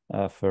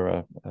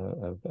for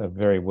a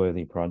very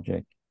worthy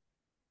project.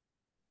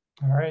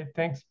 All right,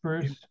 thanks,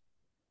 Bruce.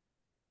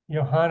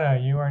 Johanna,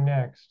 you are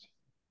next.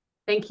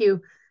 Thank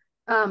you.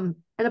 And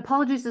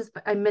apologies if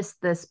I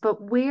missed this,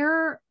 but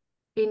where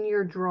in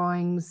your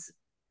drawings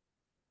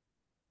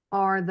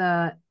are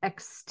the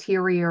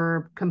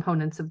exterior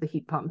components of the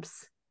heat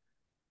pumps?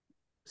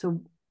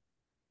 So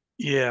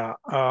yeah,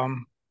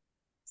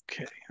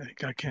 okay, I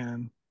think I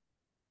can.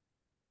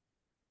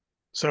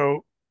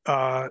 So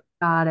got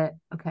it.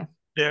 Okay.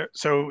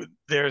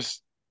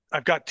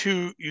 I've got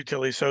 2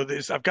 utilities. So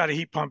I've got a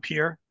heat pump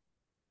here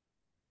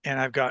and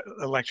I've got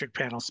electric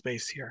panel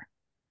space here.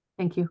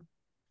 Thank you.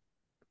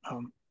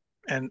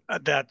 And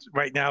that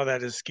right now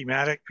that is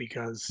schematic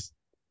because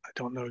I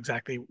don't know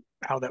exactly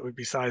how that would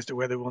be sized or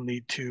whether we'll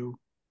need 2.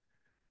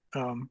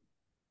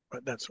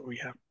 But that's what we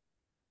have.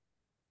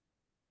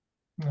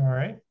 All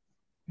right.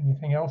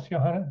 Anything else,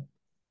 Johanna?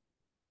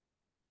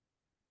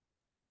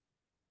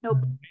 Nope.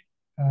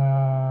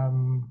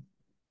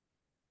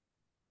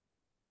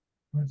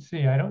 Let's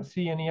see. I don't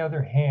see any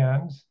other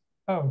hands.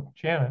 Oh,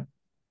 Janet.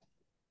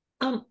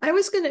 I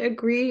was going to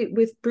agree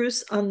with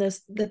Bruce on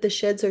this, that the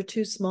sheds are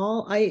too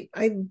small. I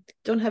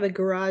don't have a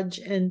garage,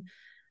 and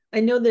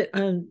I know that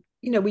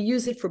we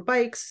use it for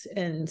bikes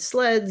and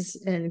sleds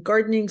and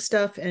gardening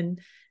stuff, and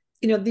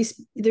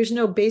there's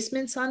no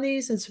basements on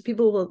these, and so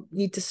people will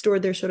need to store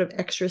their sort of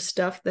extra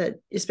stuff that,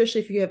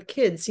 especially if you have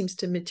kids, seems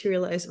to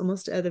materialize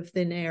almost out of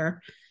thin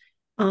air.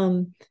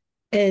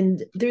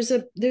 And there's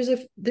a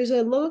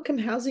low-income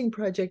housing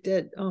project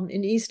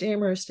in East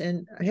Amherst,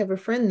 and I have a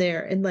friend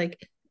there, and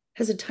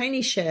has a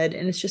tiny shed,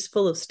 and it's just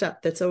full of stuff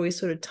that's always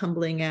sort of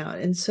tumbling out.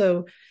 And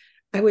so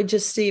I would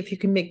just see if you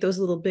can make those a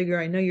little bigger.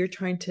 I know you're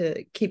trying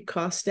to keep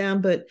costs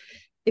down, but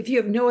if you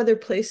have no other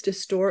place to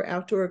store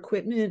outdoor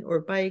equipment or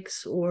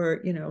bikes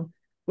or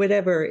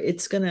whatever,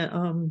 it's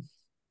gonna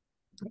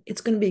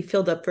be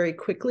filled up very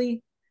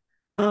quickly.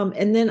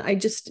 And then I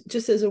just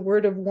as a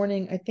word of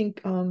warning, I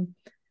think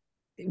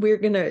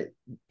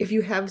if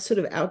you have sort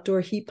of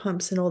outdoor heat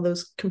pumps and all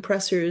those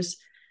compressors,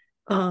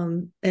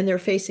 and they're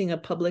facing a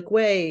public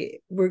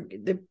way,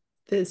 the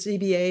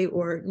ZBA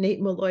or Nate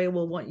Malloy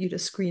will want you to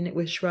screen it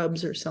with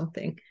shrubs or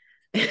something.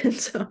 And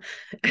so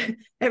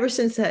ever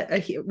since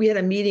that, we had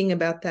a meeting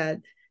about that,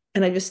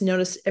 and I just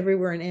noticed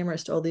everywhere in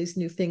Amherst all these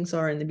new things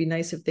are, and it'd be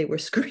nice if they were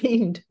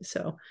screened.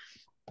 So,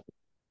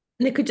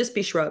 and it could just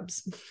be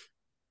shrubs.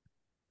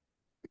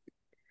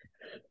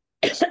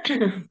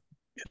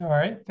 All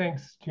right,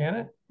 thanks,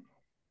 Janet.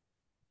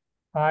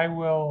 I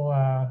will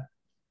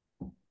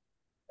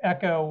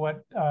echo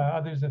what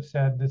others have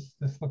said. This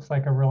looks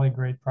like a really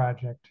great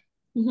project.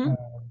 Mm-hmm.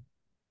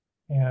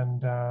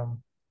 And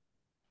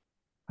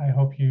I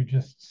hope you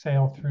just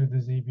sail through the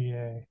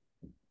ZBA.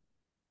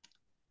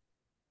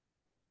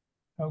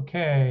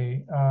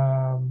 Okay,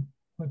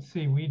 let's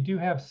see. We do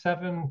have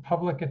 7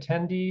 public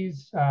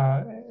attendees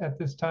at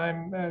this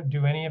time.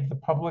 Do any of the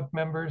public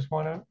members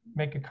want to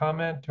make a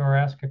comment or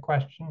ask a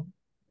question?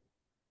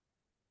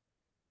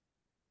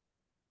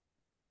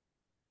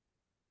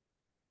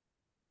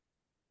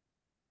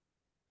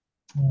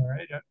 All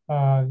right.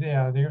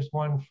 Yeah, there's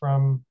one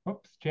from,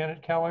 oops,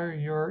 Janet Keller.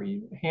 Your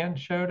hand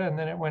showed and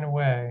then it went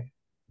away.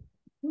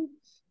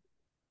 Oops.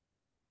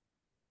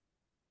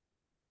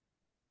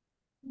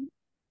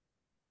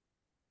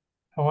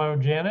 Hello,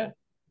 Janet.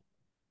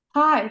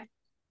 Hi.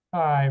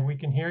 Hi, we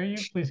can hear you.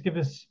 Please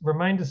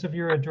remind us of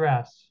your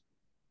address.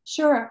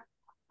 Sure.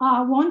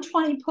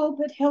 120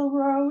 Pulpit Hill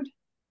Road,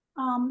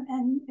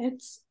 and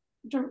it's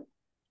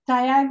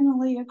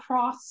diagonally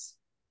across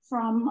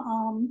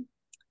from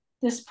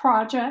this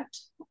project.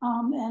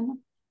 And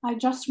I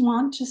just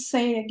want to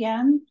say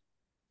again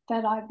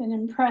that I've been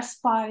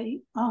impressed by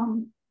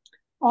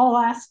all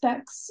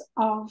aspects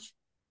of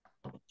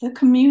the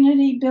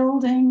community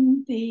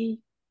building, the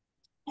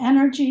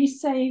energy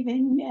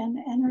saving and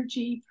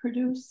energy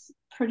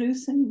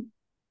producing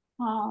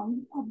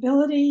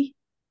ability,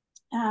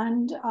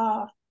 and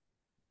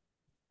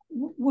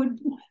would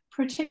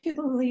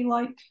particularly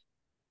like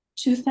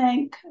to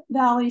thank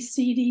Valley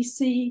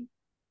CDC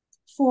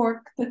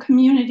for the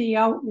community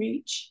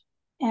outreach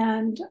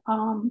and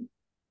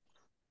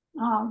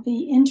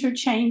the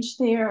interchange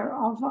there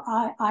of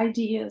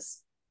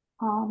ideas.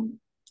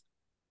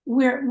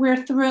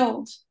 We're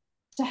thrilled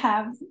to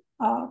have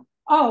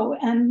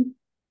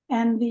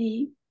and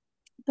the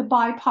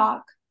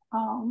BIPOC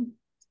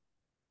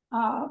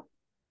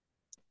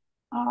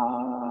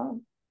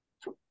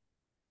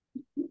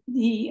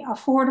the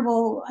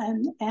affordable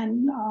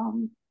and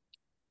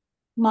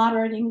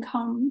moderate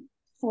income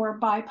for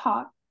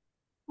BIPOC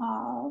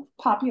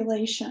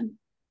population.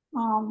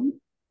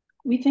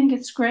 We think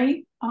it's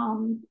great,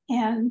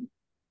 and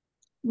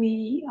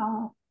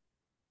we're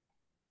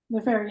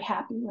very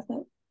happy with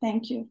it.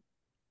 Thank you.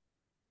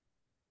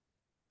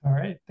 All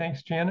right,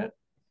 thanks, Janet.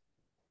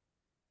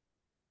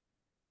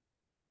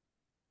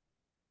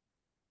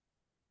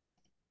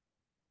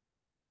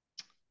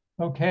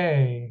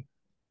 Okay,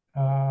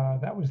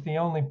 that was the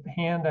only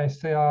hand I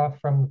saw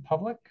from the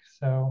public,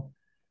 so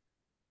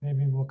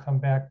maybe we'll come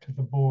back to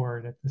the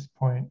board at this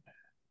point.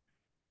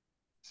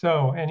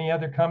 So any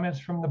other comments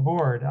from the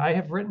board? I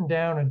have written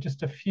down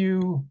just a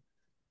few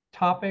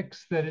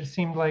topics that it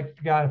seemed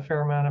like got a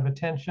fair amount of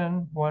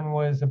attention. One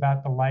was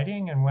about the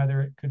lighting and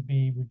whether it could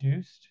be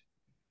reduced.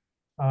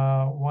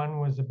 One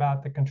was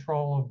about the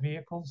control of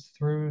vehicles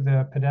through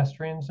the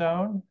pedestrian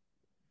zone.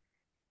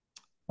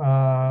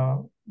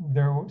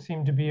 There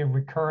seemed to be a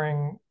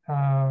recurring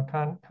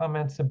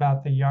comments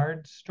about the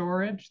yard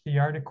storage, the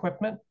yard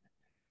equipment,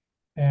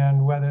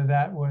 and whether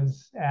that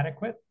was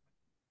adequate.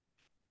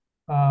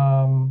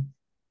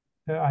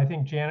 I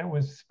think Janet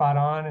was spot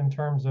on in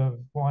terms of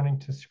wanting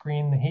to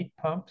screen the heat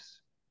pumps.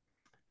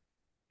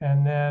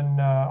 And then,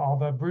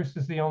 although Bruce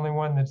is the only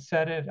one that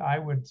said it, I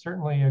would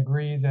certainly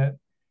agree that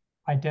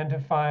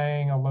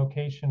identifying a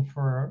location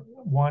for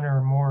one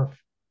or more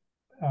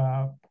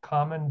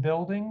common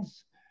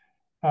buildings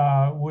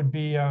would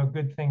be a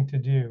good thing to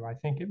do. I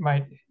think it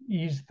might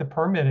ease the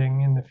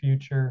permitting in the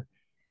future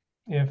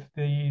if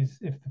the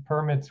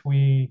permits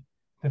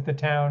that the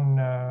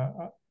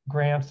town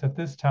grants at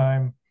this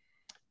time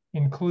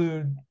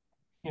include,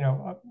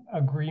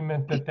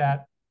 agreement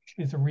that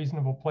is a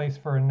reasonable place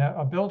for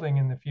a building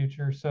in the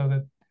future, so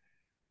that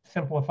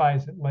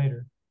simplifies it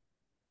later.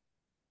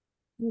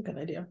 Good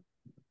idea.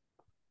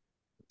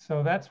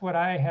 So that's what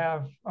I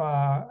have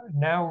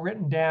now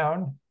written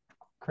down,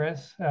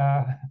 Chris.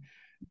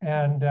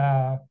 And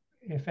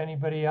if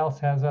anybody else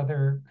has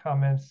other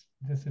comments,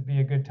 this would be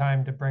a good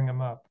time to bring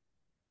them up.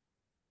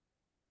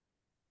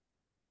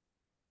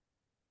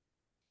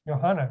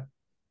 Johanna.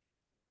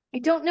 I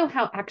don't know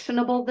how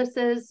actionable this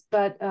is,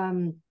 but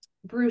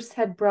Bruce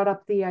had brought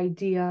up the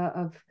idea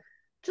of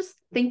just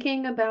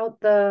thinking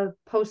about the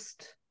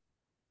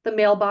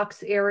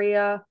mailbox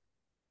area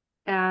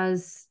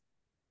as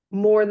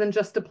more than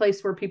just a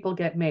place where people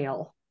get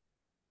mail.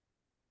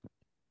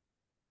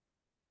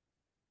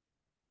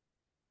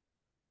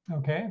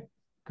 Okay,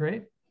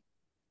 great.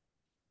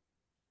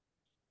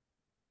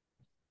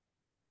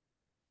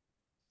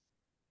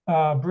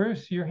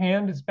 Bruce, your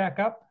hand is back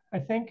up, I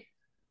think.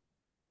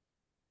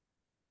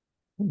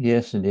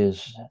 Yes, it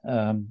is.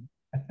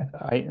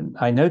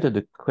 I noted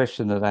a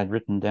question that I'd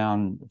written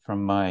down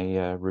from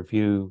my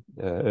review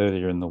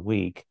earlier in the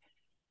week,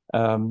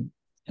 and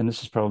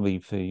this is probably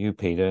for you,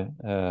 Peter.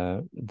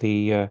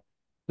 The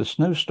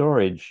snow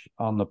storage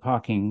on the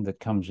parking that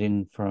comes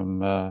in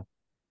from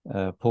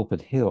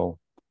Pulpit Hill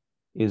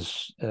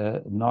is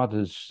not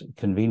as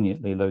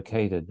conveniently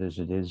located as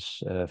it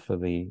is for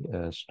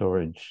the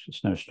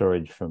snow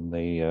storage from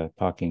the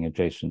parking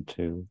adjacent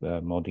to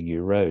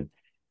Montague Road.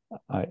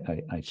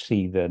 I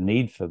see the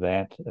need for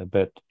that,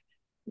 but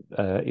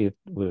it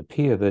would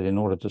appear that in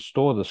order to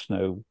store the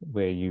snow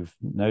where you've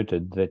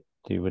noted that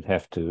you would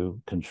have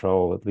to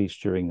control, at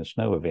least during the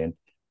snow event,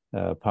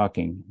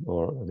 parking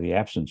or the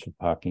absence of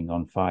parking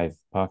on 5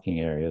 parking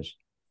areas.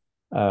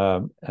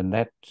 And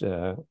that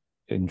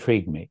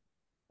intrigued me.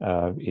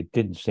 It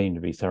didn't seem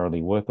to be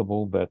thoroughly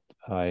workable, but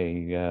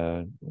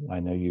I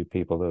know you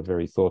people are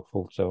very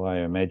thoughtful, so I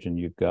imagine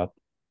you've got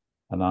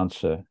an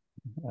answer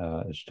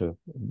as to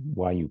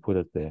why you put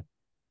it there.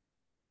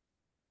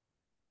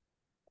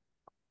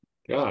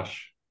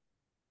 Gosh.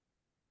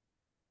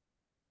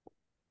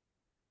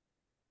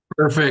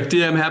 Perfect.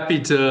 Yeah, I'm happy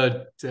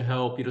to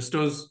help.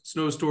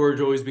 Snow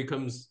storage always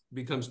becomes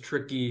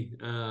tricky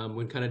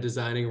when kind of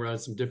designing around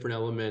some different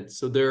elements.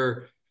 So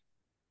let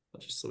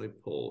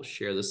me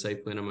share the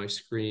site plan on my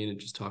screen and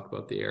just talk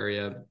about the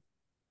area.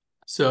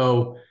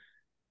 So,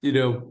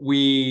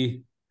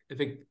 I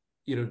think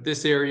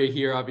this area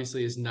here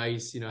obviously is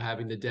nice,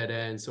 having the dead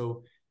end.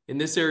 So in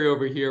this area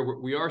over here,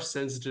 we are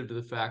sensitive to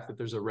the fact that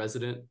there's a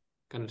resident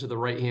kind of to the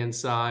right-hand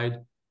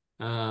side.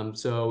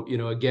 So,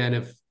 again,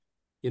 if,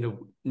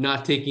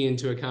 not taking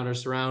into account our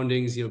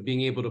surroundings,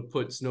 being able to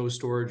put snow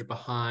storage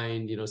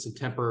behind, some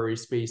temporary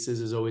spaces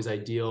is always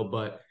ideal.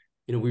 But,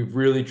 we've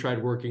really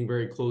tried working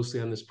very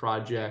closely on this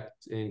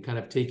project and kind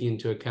of taking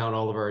into account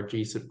all of our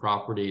adjacent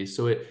properties.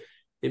 So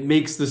it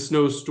makes the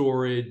snow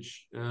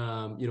storage,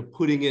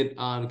 putting it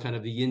on kind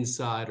of the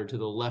inside or to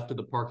the left of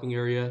the parking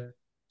area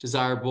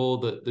desirable.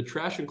 The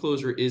trash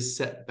enclosure is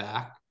set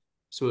back,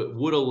 so it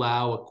would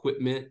allow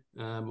equipment,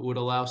 it would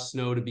allow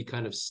snow to be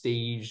kind of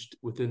staged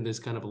within this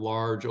kind of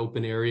large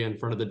open area in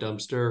front of the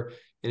dumpster,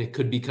 and it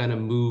could be kind of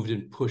moved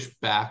and pushed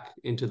back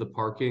into the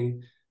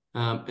parking.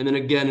 And then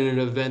again, in an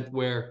event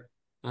where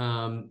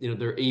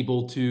they're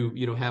able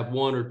to, have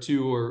one or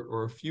two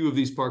or a few of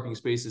these parking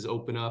spaces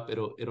open up,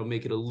 it'll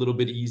make it a little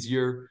bit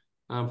easier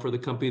for the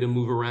company to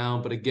move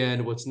around. But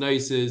again, what's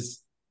nice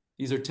is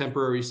these are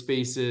temporary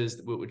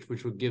spaces,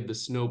 which would give the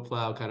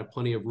snowplow kind of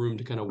plenty of room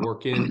to kind of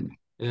work in.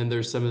 And then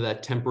there's some of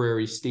that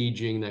temporary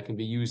staging that can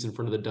be used in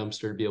front of the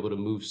dumpster to be able to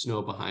move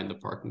snow behind the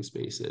parking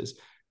spaces.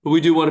 But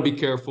we do want to be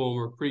careful, and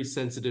we're pretty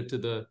sensitive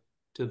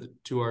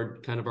to our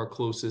kind of our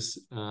closest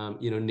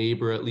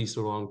neighbor, at least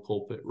along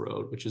Pulpit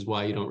Road, which is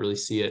why you don't really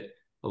see it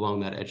along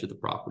that edge of the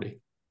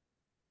property.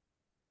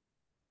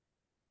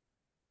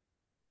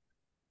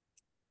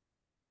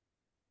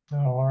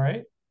 All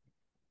right.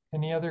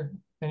 Any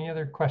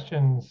other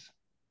questions?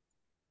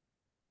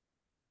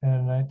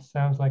 And it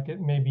sounds like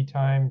it may be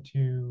time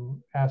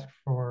to ask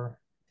for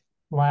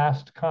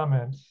last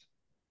comments.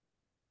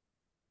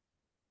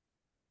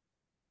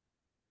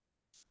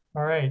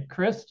 All right,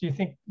 Chris, do you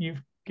think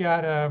you've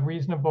got a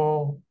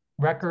reasonable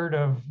record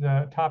of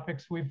the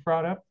topics we've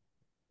brought up?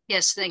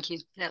 Yes, thank you.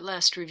 That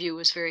last review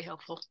was very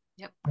helpful.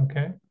 Yep.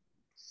 Okay.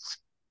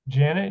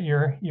 Janet,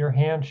 your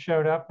hand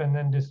showed up and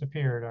then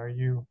disappeared. Are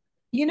you?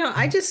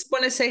 I just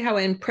want to say how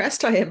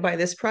impressed I am by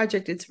this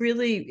project.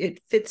 It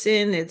fits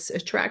in, it's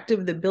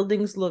attractive. The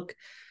buildings look,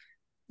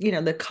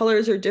 the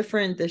colors are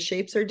different, the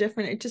shapes are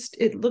different.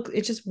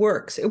 It just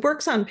works. It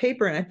works on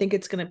paper, and I think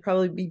it's going to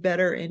probably be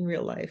better in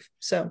real life.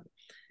 So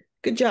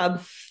good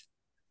job.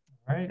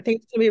 All right. I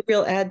think it's going to be a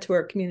real add to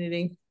our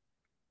community.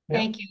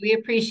 Thank you. We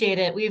appreciate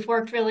it. We've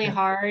worked really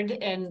hard,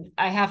 and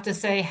I have to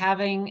say,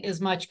 having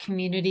as much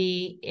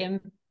community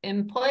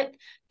input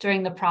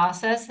during the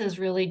process has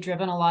really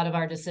driven a lot of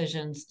our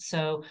decisions.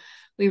 So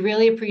we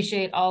really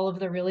appreciate all of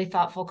the really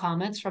thoughtful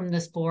comments from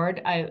this board.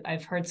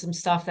 I've heard some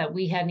stuff that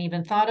we hadn't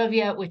even thought of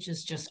yet, which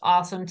is just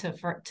awesome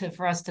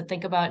for us to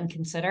think about and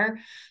consider.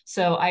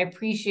 So I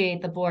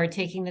appreciate the board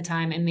taking the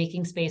time and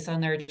making space on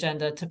their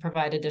agenda to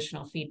provide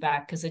additional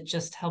feedback, because it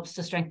just helps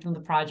to strengthen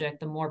the project,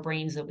 the more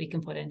brains that we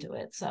can put into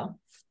it. So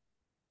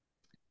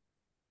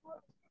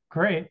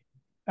great.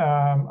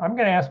 I'm going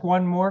to ask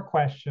one more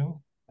question.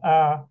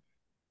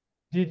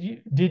 Did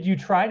you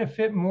try to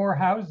fit more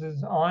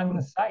houses on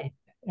the site?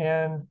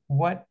 And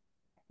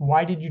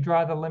why did you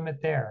draw the limit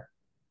there?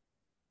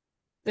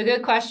 It's a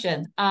good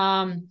question.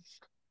 On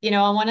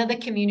one of the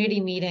community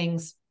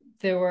meetings,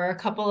 there were a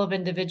couple of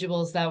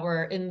individuals that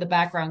were in the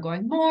background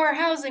going, more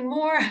housing,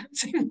 more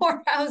housing,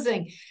 more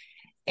housing.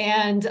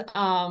 And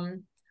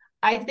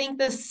I think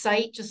the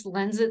site just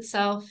lends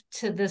itself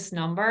to this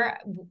number.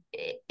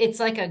 It's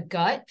like a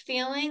gut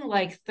feeling,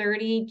 like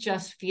 30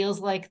 just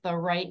feels like the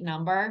right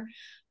number.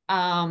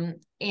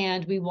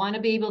 And we want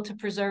to be able to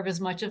preserve as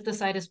much of the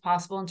site as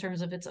possible in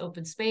terms of its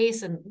open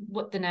space and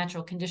what the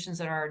natural conditions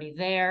that are already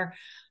there.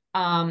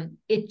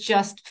 It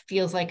just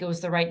feels like it was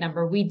the right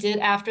number. We did,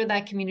 after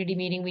that community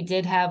meeting, we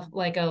did have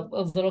like a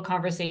little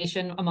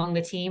conversation among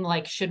the team,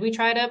 like, should we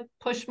try to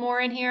push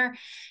more in here?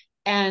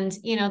 And,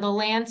 the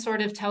land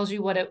sort of tells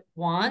you what it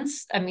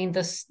wants. I mean,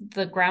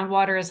 the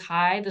groundwater is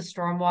high, the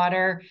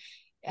stormwater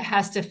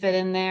has to fit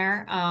in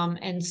there.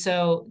 And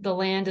so the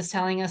land is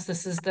telling us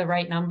this is the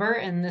right number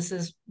and this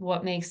is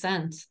what makes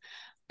sense.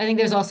 I think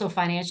there's also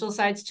financial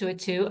sides to it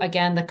too.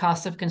 Again, the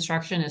cost of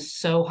construction is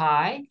so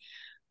high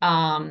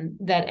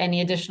that any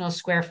additional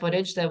square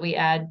footage that we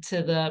add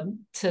to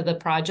the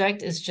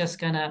project is just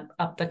going to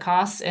up the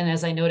costs. And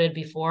as I noted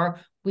before,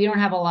 we don't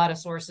have a lot of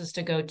sources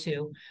to go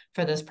to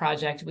for this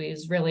project.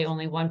 There's really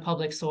only one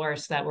public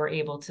source that we're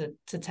able to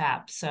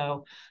tap.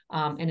 So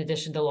in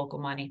addition to local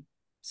money.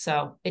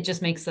 So it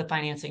just makes the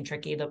financing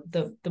tricky,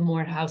 the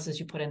more houses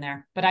you put in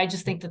there. But I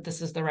just think that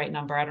this is the right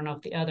number. I don't know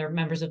if the other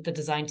members of the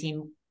design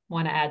team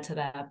want to add to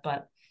that,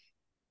 but.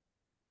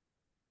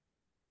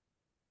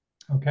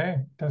 Okay,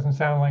 doesn't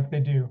sound like they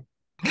do.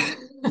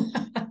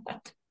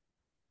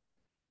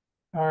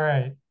 All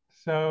right,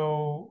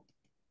 so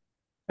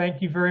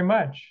thank you very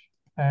much.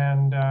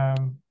 And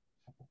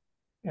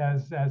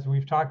as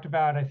we've talked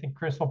about, I think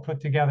Chris will put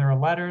together a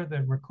letter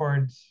that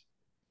records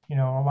a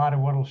lot of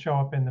what will show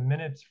up in the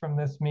minutes from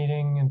this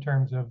meeting in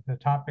terms of the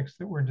topics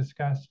that were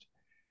discussed,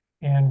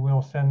 and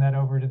we'll send that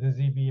over to the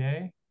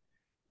ZBA.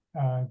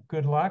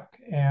 Good luck,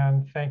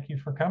 and thank you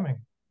for coming.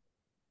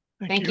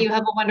 Thank you.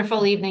 Have a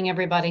wonderful evening,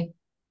 everybody.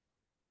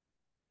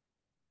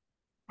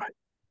 Bye.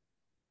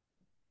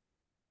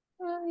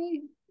 Bye.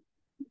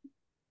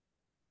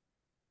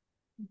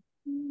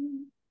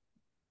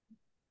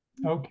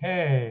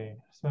 Okay,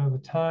 so the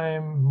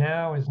time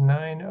now is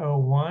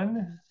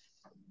 9:01.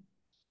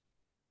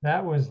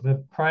 That was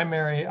the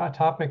primary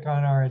topic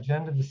on our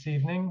agenda this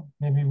evening.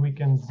 Maybe we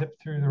can zip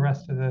through the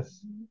rest of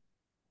this.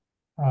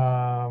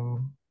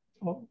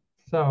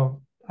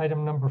 So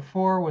item number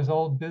 4 was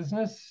old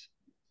business.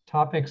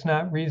 Topics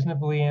not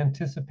reasonably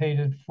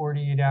anticipated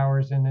 48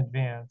 hours in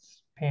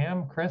advance.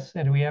 Pam, Chris,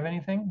 do we have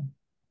anything?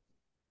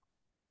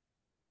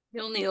 The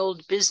only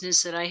old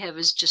business that I have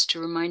is just to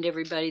remind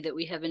everybody that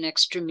we have an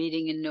extra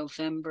meeting in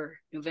November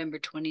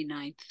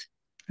 29th.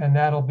 And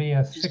that'll be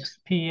a 6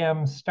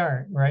 p.m.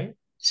 start, right?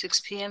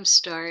 6 p.m.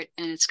 start,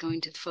 and it's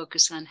going to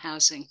focus on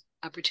housing,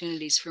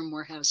 opportunities for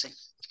more housing.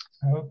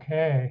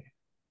 Okay.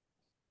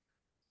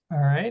 All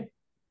right.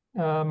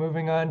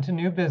 Moving on to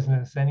new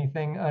business.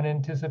 Anything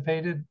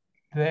unanticipated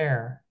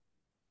there?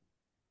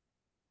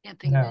 Can't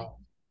think No.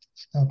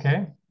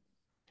 Okay.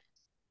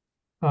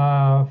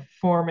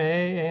 Form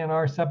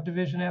A&R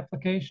subdivision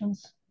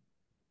applications?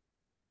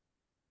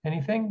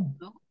 Anything?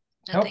 No,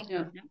 nothing.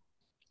 Nope. No.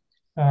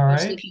 All I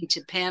was right. looking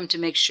to Pam to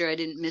make sure I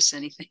didn't miss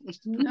anything.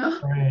 No.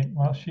 All right.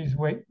 Well, she's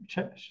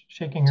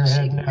shaking her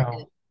head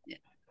now. Yeah.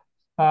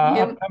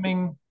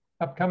 Upcoming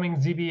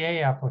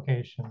ZBA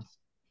applications.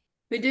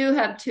 We do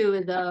have 2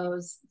 of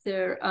those.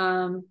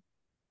 I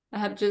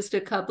have just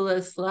a couple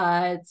of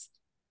slides.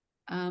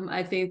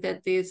 I think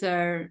that these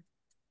are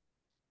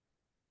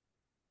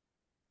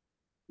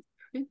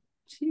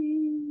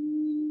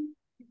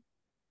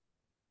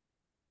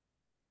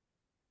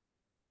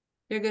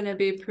they're going to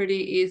be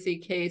pretty easy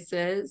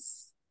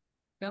cases.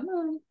 Come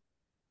on.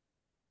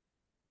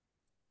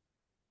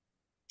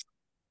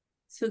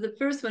 So the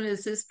first one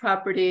is this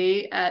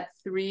property at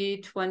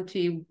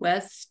 320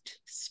 West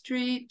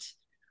Street.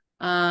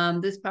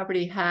 This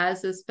property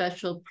has a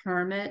special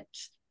permit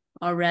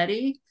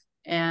already,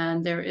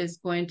 and there is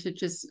going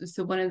to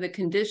so one of the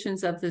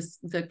conditions of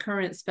the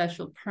current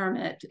special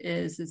permit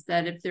is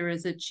that if there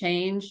is a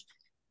change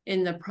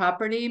in the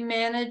property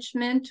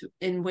management,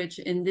 in which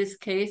in this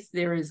case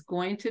there is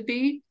going to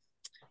be,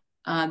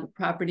 the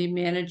property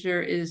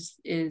manager is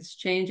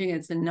changing.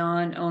 It's a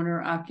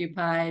non-owner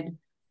occupied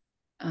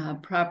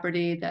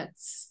property that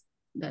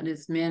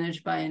is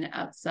managed by an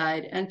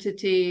outside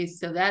entity.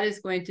 So that is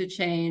going to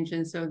change.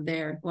 And so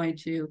they're going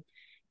to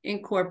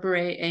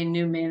incorporate a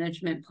new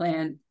management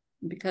plan.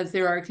 Because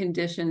there are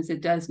conditions,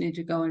 it does need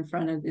to go in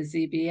front of the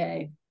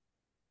ZBA.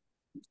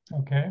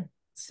 Okay.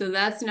 So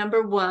that's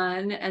number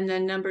 1. And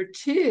then number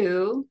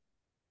 2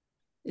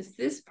 is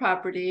this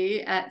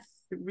property at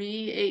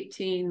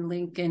 318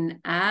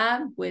 Lincoln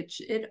Ave,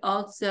 which it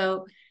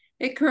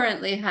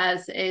currently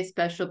has a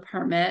special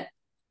permit.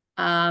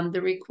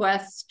 The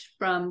request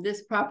from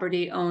this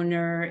property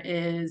owner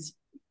is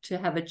to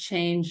have a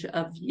change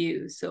of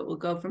use. So it will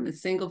go from a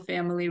single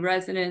family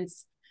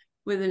residence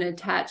with an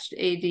attached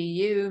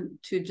ADU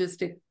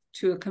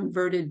to a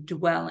converted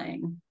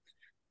dwelling.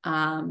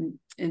 And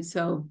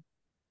so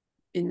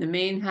in the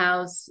main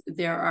house,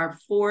 there are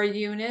 4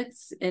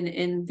 units, and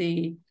in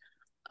the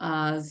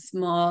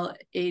small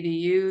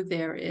ADU,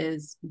 there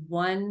is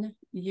 1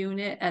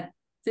 unit. At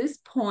this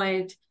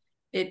point,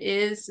 it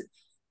is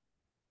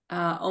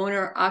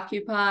owner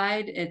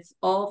occupied. It's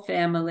all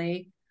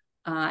family,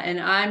 and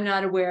I'm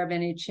not aware of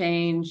any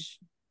change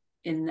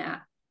in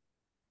that.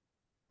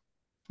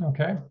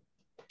 Okay.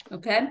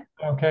 Okay.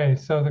 Okay.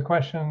 So the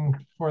question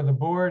for the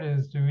board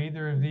is, do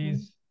either of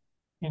these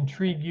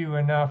intrigue you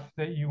enough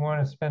that you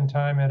want to spend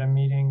time at a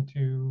meeting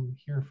to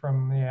hear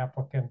from the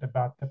applicant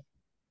about the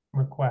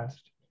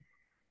request?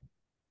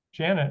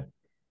 Janet.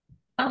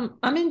 I'm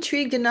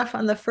intrigued enough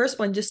on the first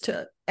one just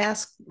to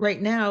ask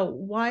right now,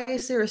 why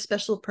is there a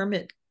special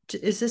permit?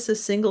 Is this a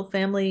single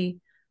family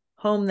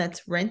home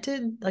that's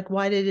rented? Like,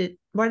 why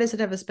does it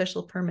have a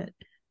special permit?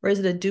 Or is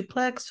it a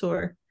duplex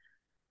or?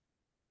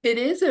 It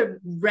is a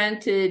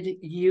rented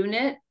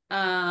unit.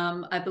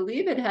 I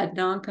believe it had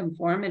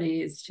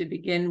nonconformities to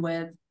begin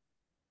with.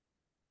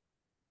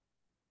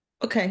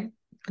 Okay.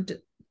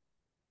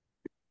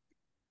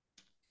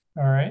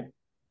 All right.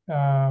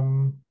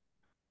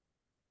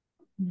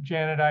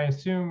 Janet, I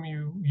assume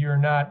you're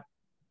not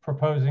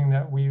proposing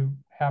that we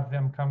have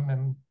them come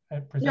and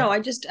present. No, I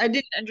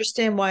didn't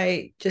understand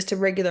why just a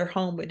regular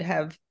home would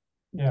have,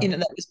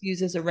 that was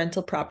used as a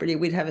rental property,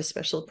 we'd have a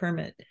special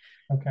permit.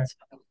 Okay.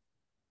 So.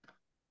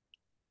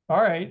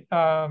 All right.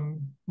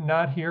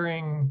 Not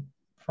hearing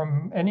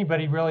from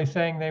anybody really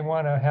saying they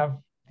want to have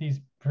these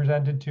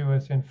presented to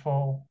us in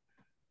full.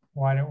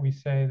 Why don't we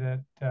say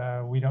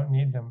that we don't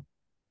need them?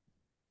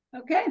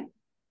 Okay.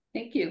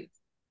 Thank you.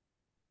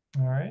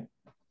 All right.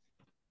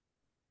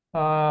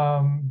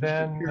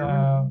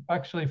 Then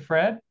actually,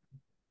 Fred.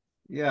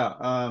 Yeah.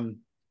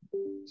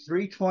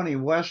 320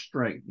 West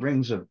Street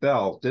rings a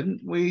bell.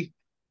 Didn't we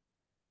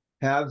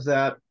have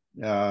that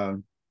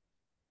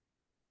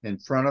in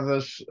front of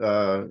us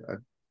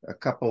a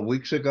couple of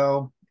weeks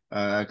ago?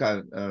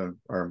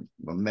 Or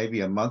maybe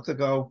a month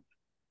ago.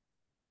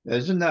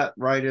 Isn't that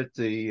right at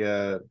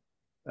the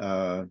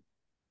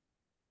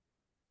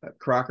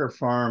Crocker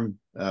Farm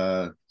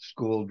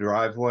school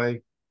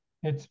driveway?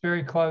 It's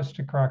very close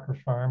to Crocker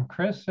Farm.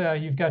 Chris,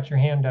 you've got your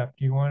hand up.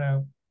 Do you want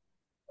to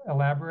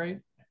elaborate?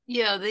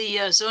 Yeah,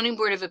 the Zoning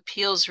Board of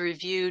Appeals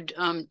reviewed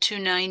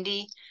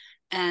 290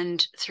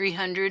 and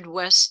 300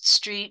 West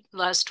Street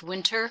last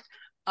winter.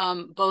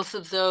 Both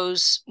of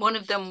those, one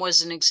of them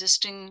was an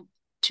existing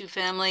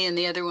two-family and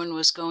the other one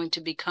was going to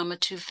become a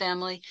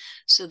two-family.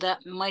 So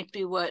that might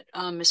be what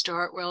Mr.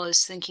 Hartwell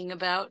is thinking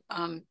about.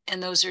 And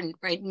those are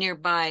right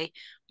nearby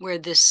where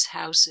this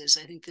house is.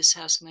 I think this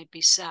house might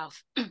be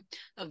south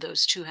of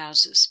those two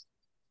houses.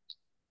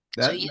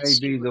 That may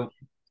be the,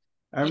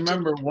 I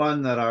remember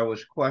one that I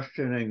was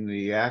questioning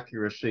the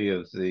accuracy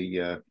of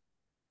the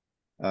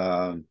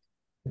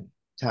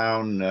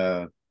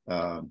town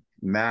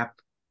map,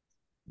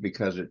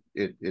 because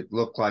it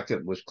looked like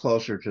it was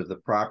closer to the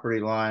property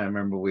line. I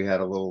remember we had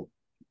a little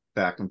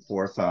back and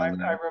forth on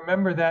that. I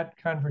remember that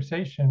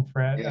conversation,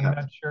 Fred. Yeah. I'm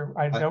not sure.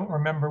 I don't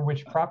remember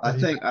which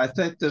property. I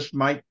think this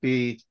might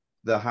be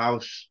the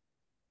house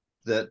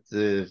that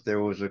there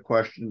was a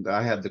question.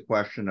 I had the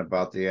question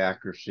about the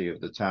accuracy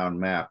of the town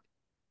map.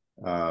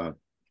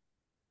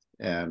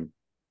 And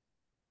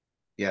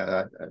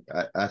yeah,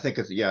 I think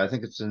it's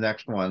the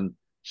next one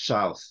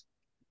south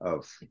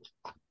of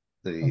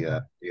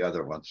the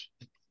other ones.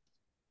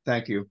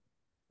 Thank you.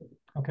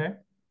 Okay.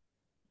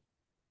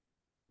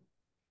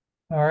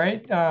 All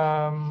right.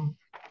 Time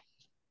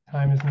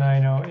is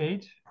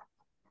 9:08.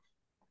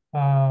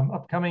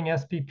 Upcoming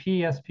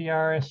SPP,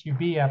 SPR,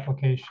 SUB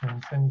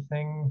applications.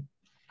 Anything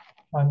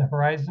on the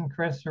horizon,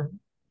 Chris or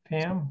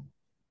Pam?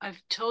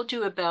 I've told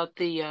you about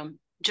the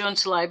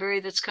Jones Library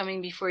that's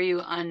coming before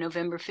you on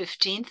November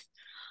 15th.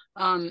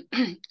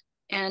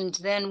 And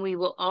then we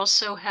will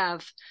also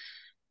have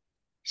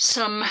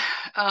some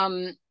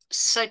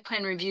site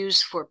plan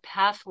reviews for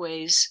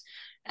pathways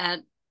at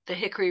the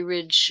Hickory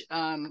Ridge,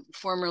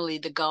 formerly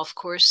the golf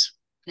course.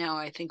 Now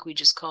I think we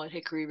just call it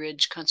Hickory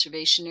Ridge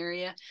Conservation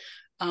Area.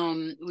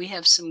 We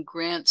have some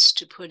grants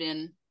to put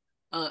in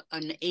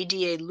an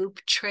ADA loop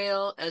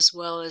trail, as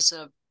well as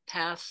a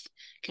path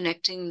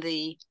connecting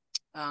the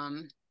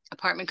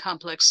apartment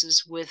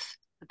complexes with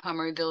the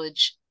Pomeroy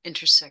Village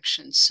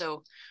intersection.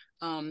 So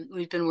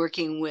we've been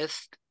working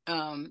with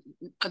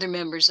other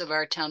members of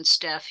our town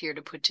staff here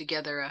to put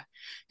together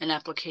an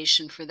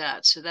application for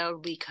that. So that will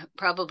be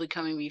probably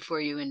coming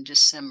before you in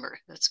December.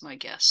 That's my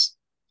guess.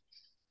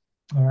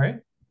 All right.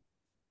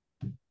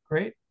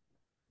 Great.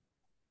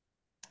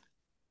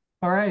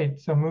 All right,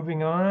 so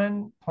moving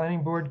on,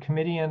 Planning Board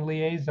Committee and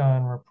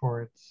Liaison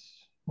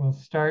reports. We'll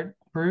start,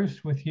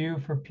 Bruce, with you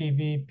for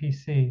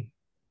PVPC.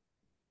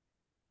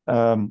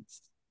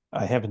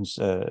 I haven't,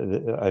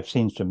 I've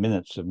seen some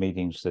minutes of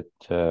meetings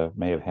that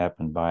may have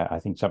happened I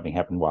think something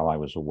happened while I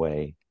was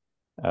away,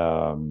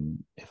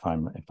 if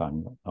I'm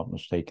not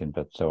mistaken,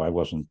 but so I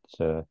wasn't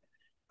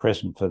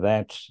present for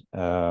that.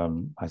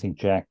 I think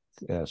Jack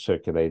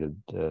circulated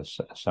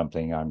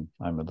something. I'm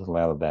a little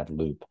out of that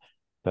loop,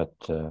 but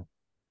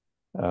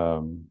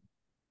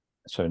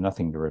so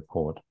nothing to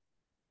report.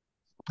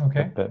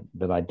 Okay.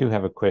 But I do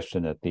have a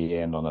question at the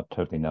end on a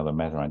totally another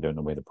matter. I don't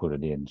know where to put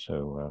it in.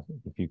 So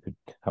if you could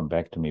come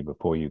back to me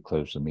before you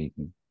close the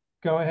meeting.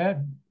 Go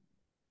ahead.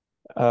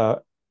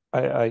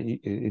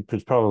 It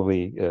was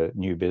probably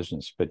new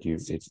business, but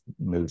it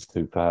moved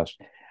too fast.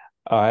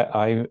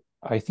 I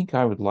think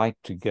I would like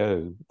to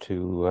go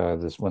to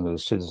this one of the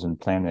citizen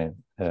planner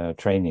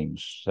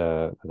trainings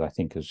that I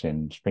think is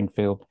in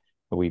Springfield.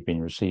 We've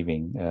been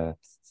receiving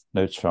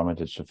notes from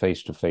it. It's a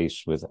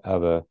face-to-face with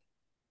other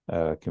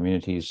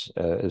communities.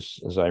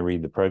 As I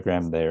read the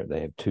program there,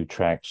 they have 2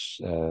 tracks.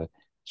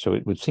 So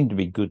it would seem to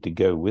be good to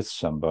go with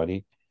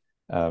somebody.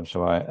 So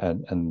my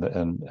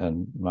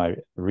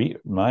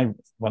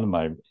one of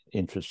my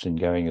interests in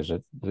going is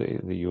that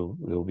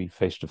you'll be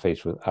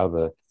face-to-face with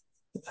other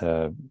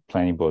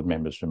planning board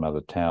members from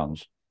other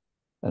towns.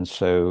 And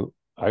so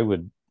I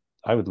would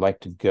like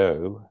to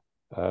go.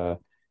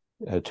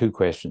 2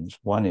 questions.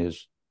 One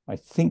is, I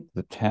think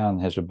the town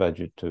has a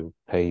budget to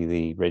pay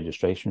the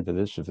registration for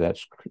this. If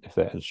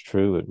that is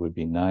true, it would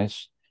be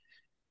nice.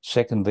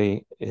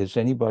 Secondly, is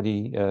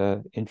anybody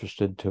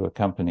interested to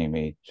accompany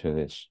me to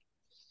this?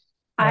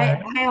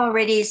 I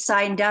already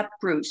signed up,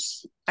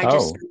 Bruce.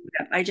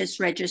 I just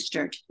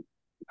registered.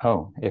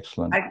 Oh,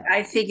 excellent.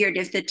 I figured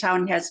if the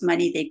town has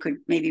money, they could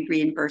maybe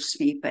reimburse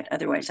me, but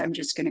otherwise I'm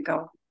just going to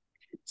go.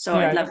 So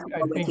yeah, I'd love to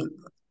go with you.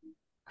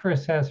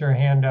 Chris has her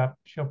hand up.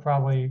 She'll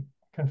probably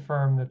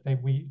confirm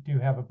that we do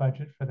have a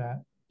budget for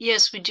that.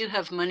 Yes, we do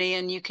have money,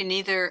 and you can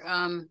either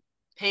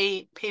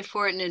pay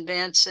for it in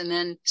advance and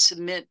then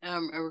submit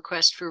a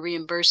request for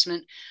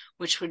reimbursement,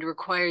 which would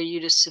require you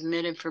to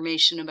submit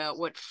information about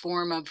what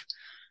form of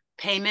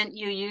payment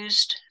you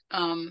used.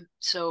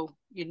 So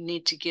you'd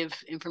need to give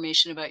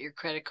information about your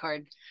credit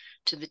card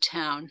to the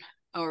town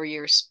or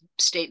your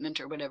statement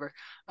or whatever.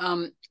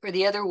 Or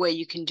the other way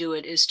you can do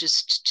it is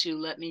just to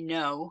let me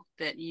know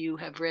that you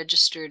have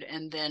registered,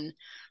 and then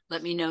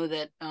let me know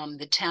that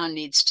the town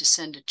needs to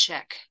send a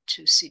check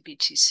to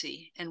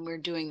CPTC, and we're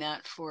doing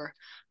that for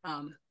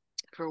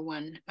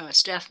one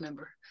staff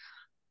member.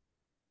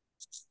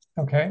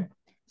 Okay.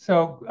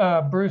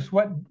 So Bruce,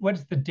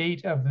 what's the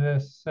date of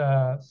this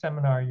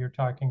seminar you're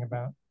talking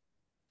about?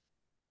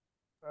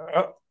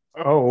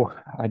 Oh,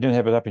 I don't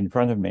have it up in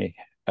front of me.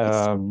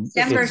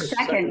 December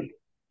 2nd.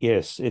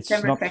 Yes, it's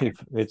December not 2nd.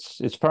 too.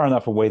 It's far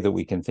enough away that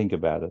we can think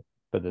about it,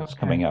 but it's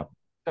coming up.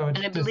 So and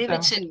I believe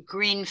it's in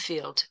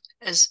Greenfield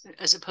as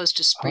opposed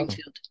to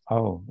Springfield.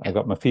 Oh, I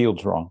got my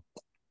fields wrong.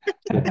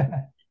 All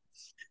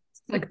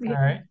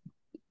right.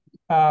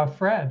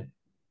 Fred.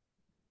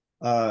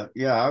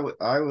 Yeah,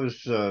 I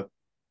was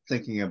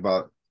thinking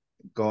about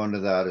going to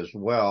that as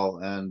well.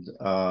 And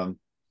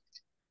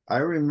I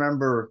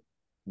remember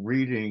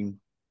reading,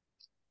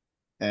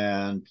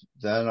 and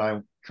then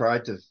I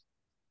tried to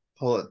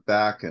pull it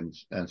back, and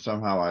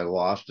somehow I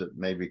lost it.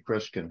 Maybe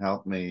Chris can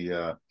help me.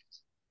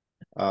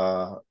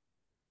 A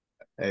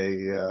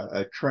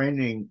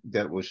training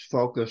that was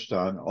focused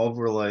on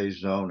overlay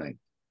zoning.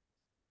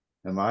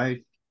 Am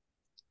I?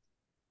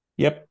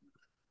 Yep.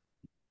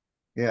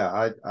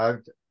 Yeah,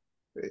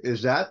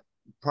 is that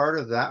part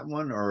of that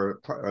one,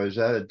 or is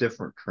that a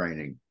different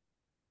training?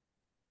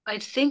 I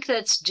think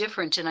that's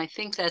different, and I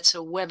think that's a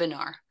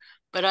webinar,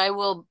 but I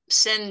will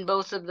send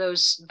both of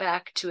those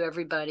back to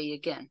everybody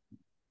again.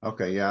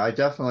 Okay, yeah,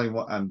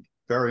 I'm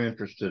very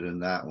interested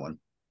in that one.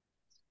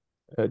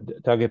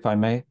 Doug, if I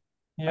may.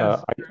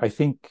 Yes. I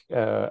think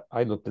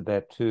I looked at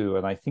that too,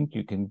 and I think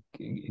you can.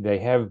 They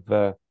have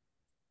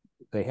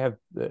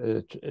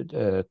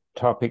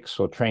topics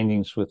or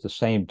trainings with the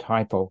same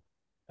title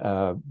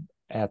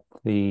at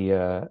the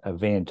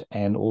event,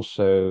 and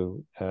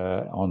also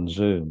on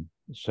Zoom.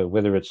 So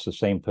whether it's the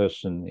same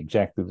person,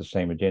 exactly the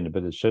same agenda,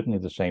 but it's certainly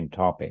the same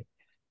topic,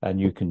 and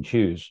you can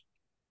choose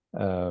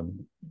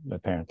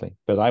apparently.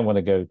 But I want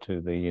to go to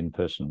the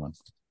in-person one.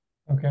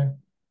 Okay.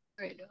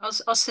 Great.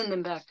 I'll send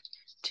them back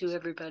to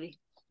everybody.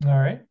 All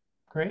right.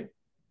 Great.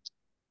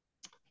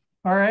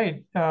 All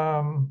right.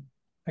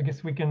 I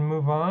guess we can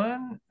move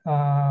on.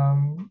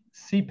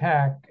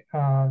 CPAC,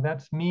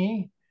 that's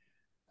me.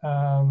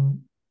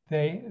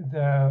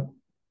 The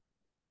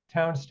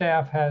town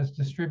staff has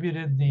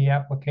distributed the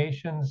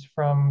applications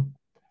from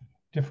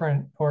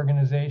different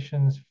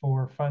organizations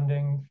for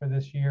funding for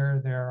this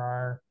year. There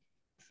are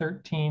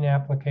 13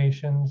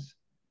 applications.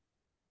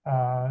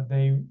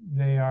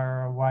 They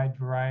are a wide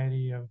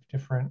variety of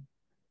different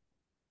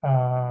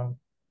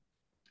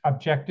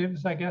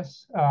objectives, I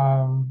guess.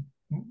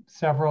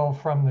 Several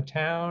from the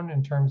town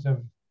in terms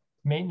of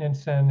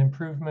maintenance and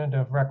improvement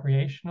of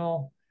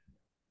recreational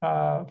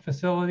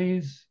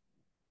facilities.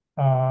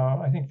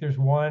 I think there's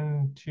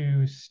one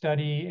to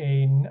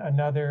study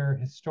another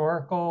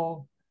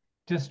historical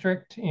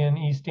district in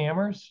East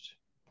Amherst.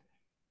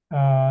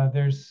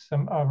 There's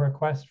a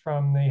request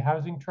from the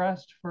Housing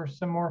Trust for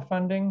some more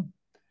funding.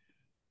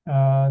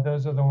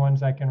 Those are the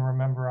ones I can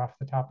remember off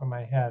the top of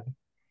my head.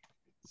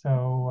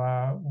 So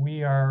I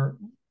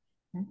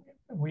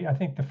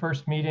think the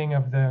first meeting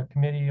of the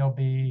committee will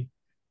be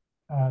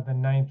the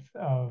 9th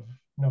of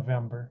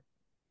November.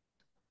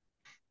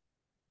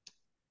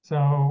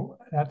 So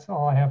that's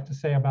all I have to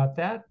say about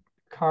that.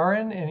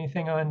 Karen,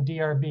 anything on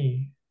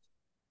DRB?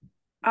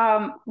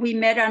 We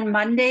met on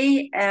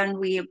Monday and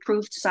we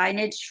approved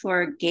signage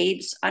for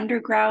Gabe's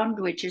Underground,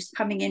 which is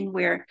coming in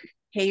where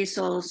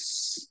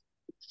Hazel's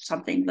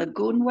something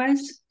lagoon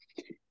was.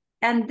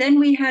 And then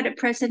we had a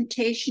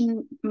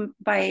presentation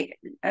by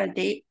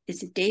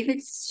is it David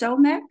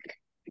Somek?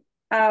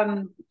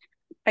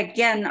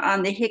 Again,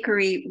 on the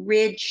Hickory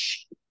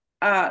Ridge,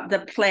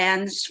 the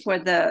plans for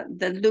the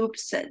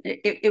loops.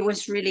 It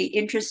was really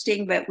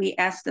interesting, but we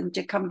asked them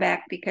to come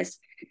back because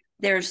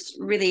there's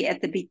really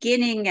at the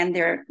beginning and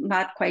they're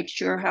not quite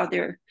sure how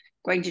they're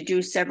going to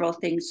do several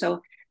things.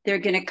 So they're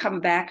going to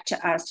come back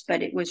to us,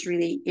 but it was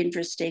really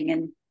interesting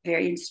and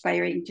very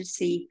inspiring to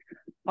see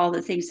all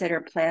the things that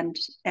are planned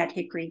at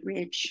Hickory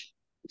Ridge.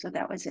 So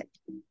that was it.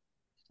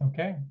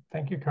 Okay,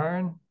 thank you,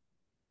 Karen.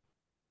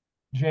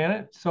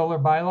 Janet, solar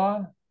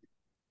bylaw?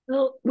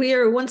 Well, we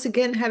are once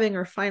again having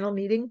our final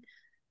meeting.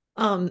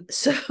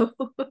 So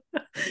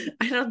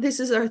I know this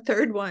is our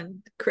third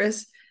one,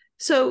 Chris.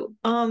 So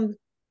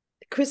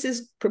Chris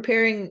is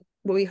preparing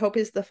what we hope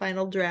is the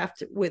final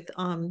draft with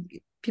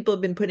people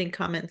have been putting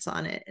comments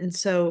on it. And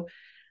so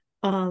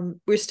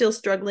we're still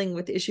struggling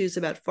with issues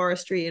about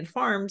forestry and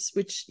farms,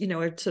 which, you know,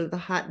 are sort of the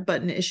hot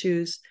button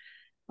issues,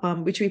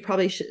 which we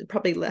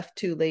probably left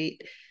too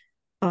late.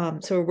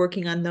 So we're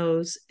working on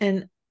those.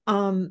 And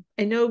I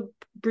know,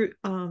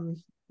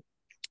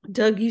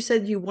 Doug, you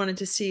said you wanted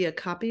to see a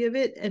copy of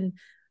it. And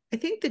I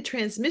think the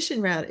transmission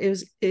route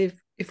is if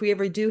we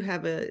ever do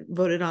have a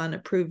voted on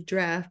approved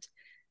draft,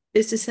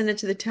 is to send it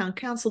to the town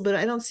council, but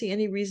I don't see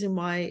any reason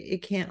why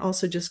it can't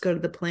also just go to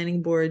the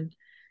planning board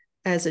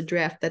as a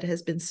draft that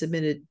has been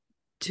submitted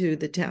to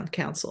the town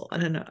council. I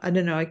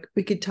don't know.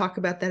 We could talk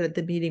about that at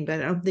the meeting, but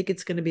I don't think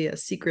it's going to be a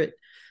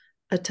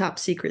top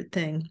secret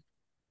thing.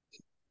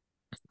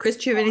 Chris,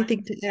 do you have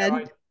anything to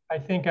add? I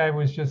think I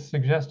was just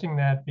suggesting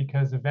that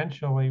because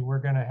eventually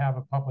we're going to have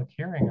a public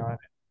hearing on it.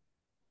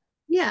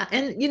 Yeah,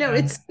 and you know,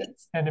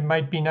 and it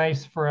might be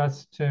nice for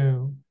us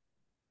to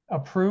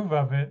approve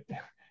of it,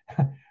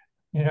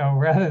 you know,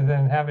 rather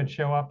than have it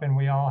show up and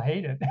we all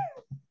hate it.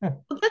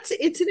 Well,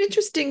 it's an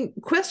interesting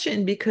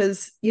question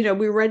because, you know,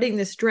 we're writing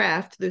this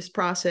draft, this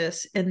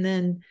process, and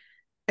then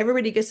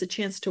everybody gets a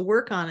chance to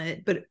work on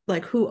it, but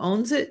like who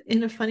owns it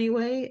in a funny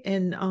way?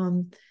 And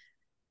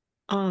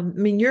I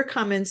mean, your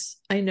comments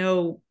I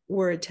know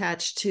were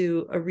attached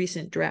to a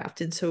recent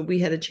draft, and so we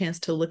had a chance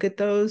to look at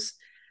those.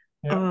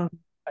 Yeah,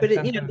 but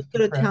it, you know,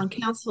 it'll go to town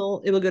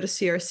council, it will go to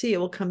CRC, it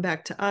will come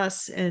back to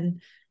us,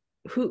 and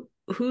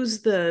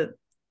who's the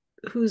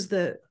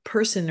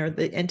person or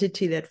the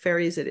entity that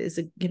ferries it is,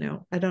 you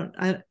know,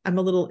 I'm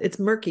a little, it's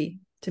murky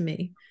to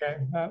me. Okay,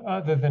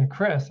 other than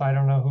Chris, I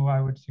don't know who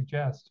I would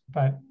suggest,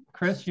 but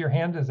Chris, your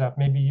hand is up.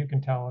 Maybe you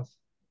can tell us.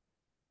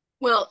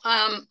 Well,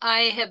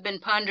 I have been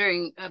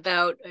pondering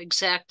about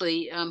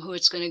exactly who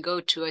it's going to go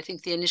to. I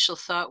think the initial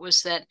thought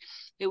was that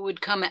it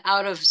would come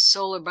out of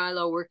Solar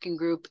Bylaw Working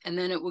Group, and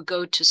then it would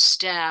go to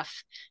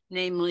staff,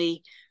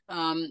 namely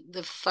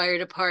the fire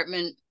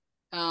department,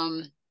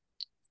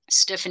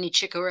 Stephanie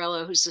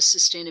Ciccarello, who's the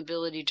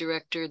sustainability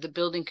director, the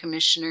building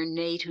commissioner,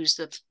 Nate, who's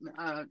the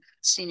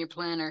senior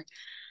planner,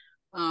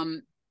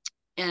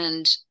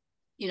 and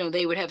you know,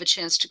 they would have a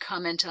chance to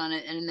comment on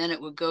it, and then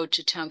it would go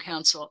to town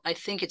council. I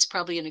think it's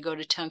probably going to go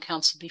to town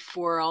council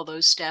before all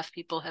those staff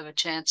people have a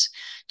chance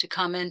to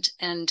comment.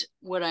 And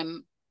what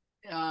I'm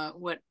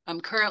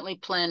currently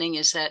planning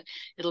is that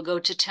it'll go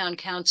to town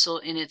council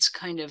in its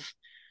kind of,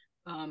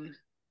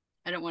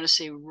 I don't want to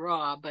say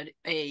raw, but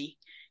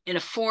in a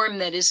form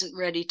that isn't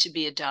ready to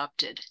be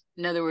adopted.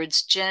 In other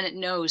words, Janet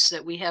knows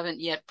that we haven't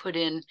yet put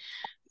in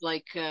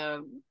like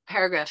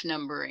paragraph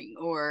numbering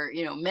or,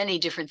 you know, many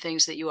different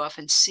things that you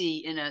often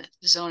see in a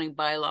zoning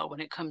bylaw when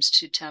it comes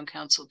to town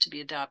council to be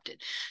adopted.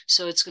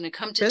 So it's going to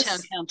come to town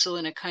council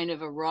in a kind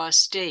of a raw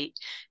state.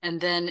 And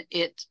then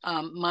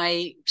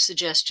my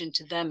suggestion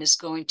to them is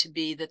going to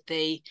be that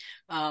they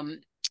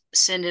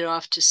send it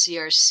off to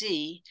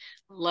CRC,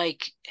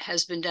 like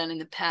has been done in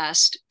the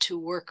past, to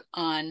work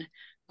on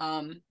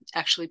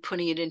actually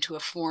putting it into a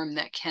form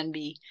that can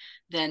be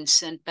then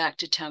sent back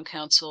to town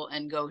council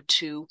and go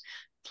to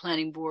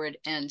planning board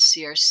and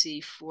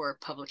CRC for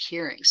public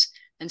hearings.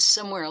 And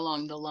somewhere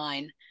along the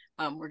line,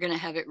 we're going to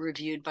have it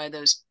reviewed by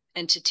those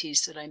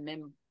entities that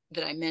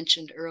I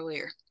mentioned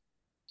earlier.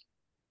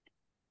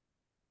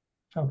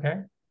 Okay.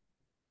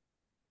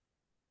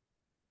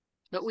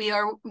 But we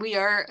are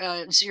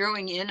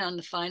zeroing in on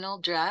the final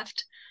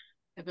draft.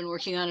 I've been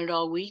working on it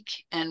all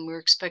week, and we're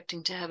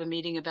expecting to have a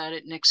meeting about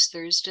it next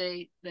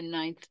Thursday, the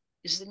 9th.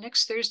 Is the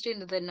next Thursday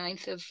the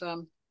 9th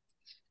of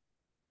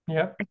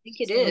Yep. I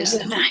think it is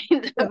the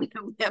 9th of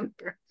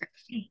November.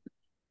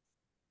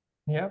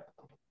 Yep.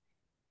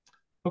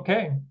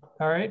 Okay.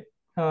 All right.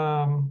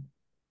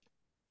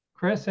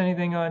 Chris,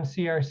 anything on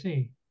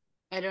CRC?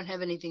 I don't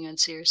have anything on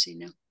CRC,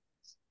 no.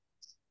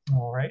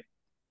 All right.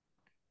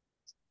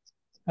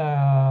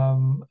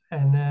 And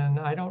then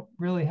I don't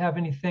really have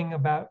anything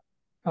about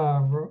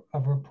a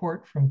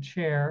report from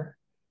chair.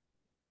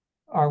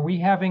 Are we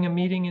having a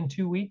meeting in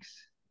 2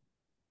 weeks?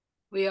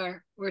 We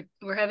are.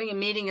 We're having a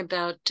meeting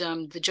about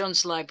the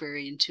Jones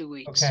Library in 2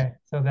 weeks. Okay,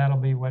 so that'll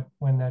be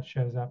when that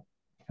shows up.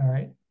 All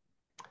right.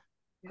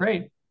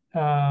 Great.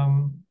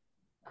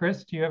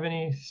 Chris, do you have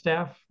any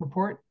staff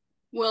report?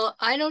 Well,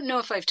 I don't know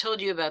if I've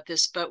told you about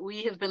this, but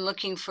we have been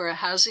looking for a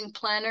housing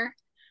planner,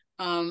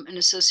 an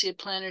associate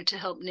planner to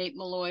help Nate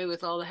Malloy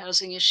with all the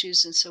housing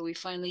issues. And so we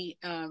finally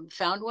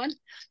found one.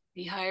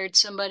 He hired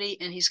somebody,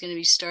 and he's going to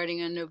be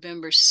starting on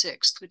November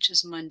 6th, which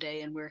is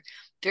Monday. And we're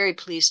very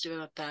pleased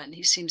about that. And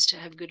he seems to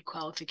have good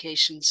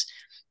qualifications,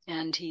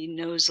 and he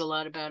knows a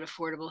lot about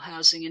affordable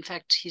housing. In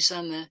fact, he's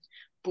on the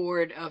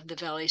board of the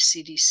Valley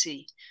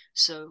CDC.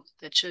 So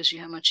that shows you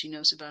how much he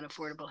knows about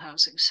affordable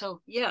housing.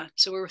 So yeah,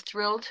 so we're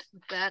thrilled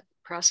with that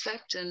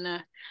prospect,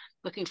 and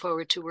looking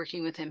forward to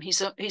working with him.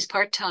 He's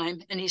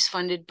part-time, and he's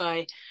funded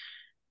by,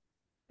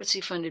 what's he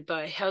funded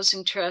by?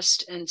 Housing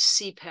Trust and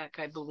CPAC,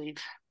 I believe.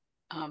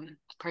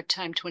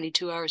 Part-time,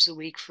 22 hours a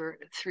week for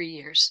 3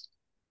 years.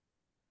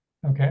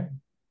 Okay.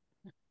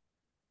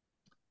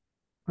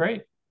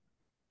 Great.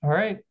 All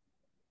right.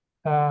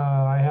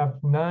 I have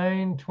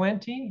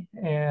 9:20,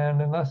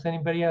 and unless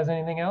anybody has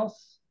anything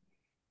else,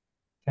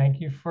 thank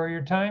you for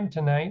your time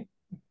tonight.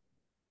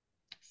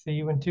 See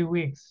you in 2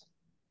 weeks.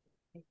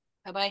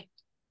 Bye-bye.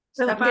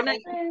 Good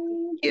night.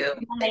 Thank you.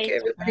 Thank you,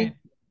 everybody.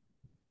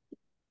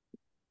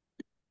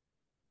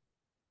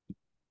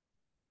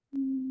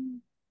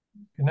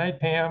 Good night,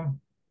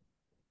 Pam.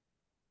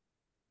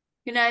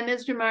 Good night,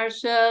 Mr.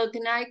 Marshall.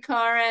 Good night,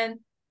 Karen.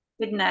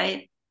 Good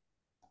night.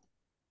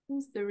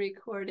 Who's the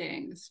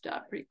recording?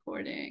 Stop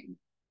recording.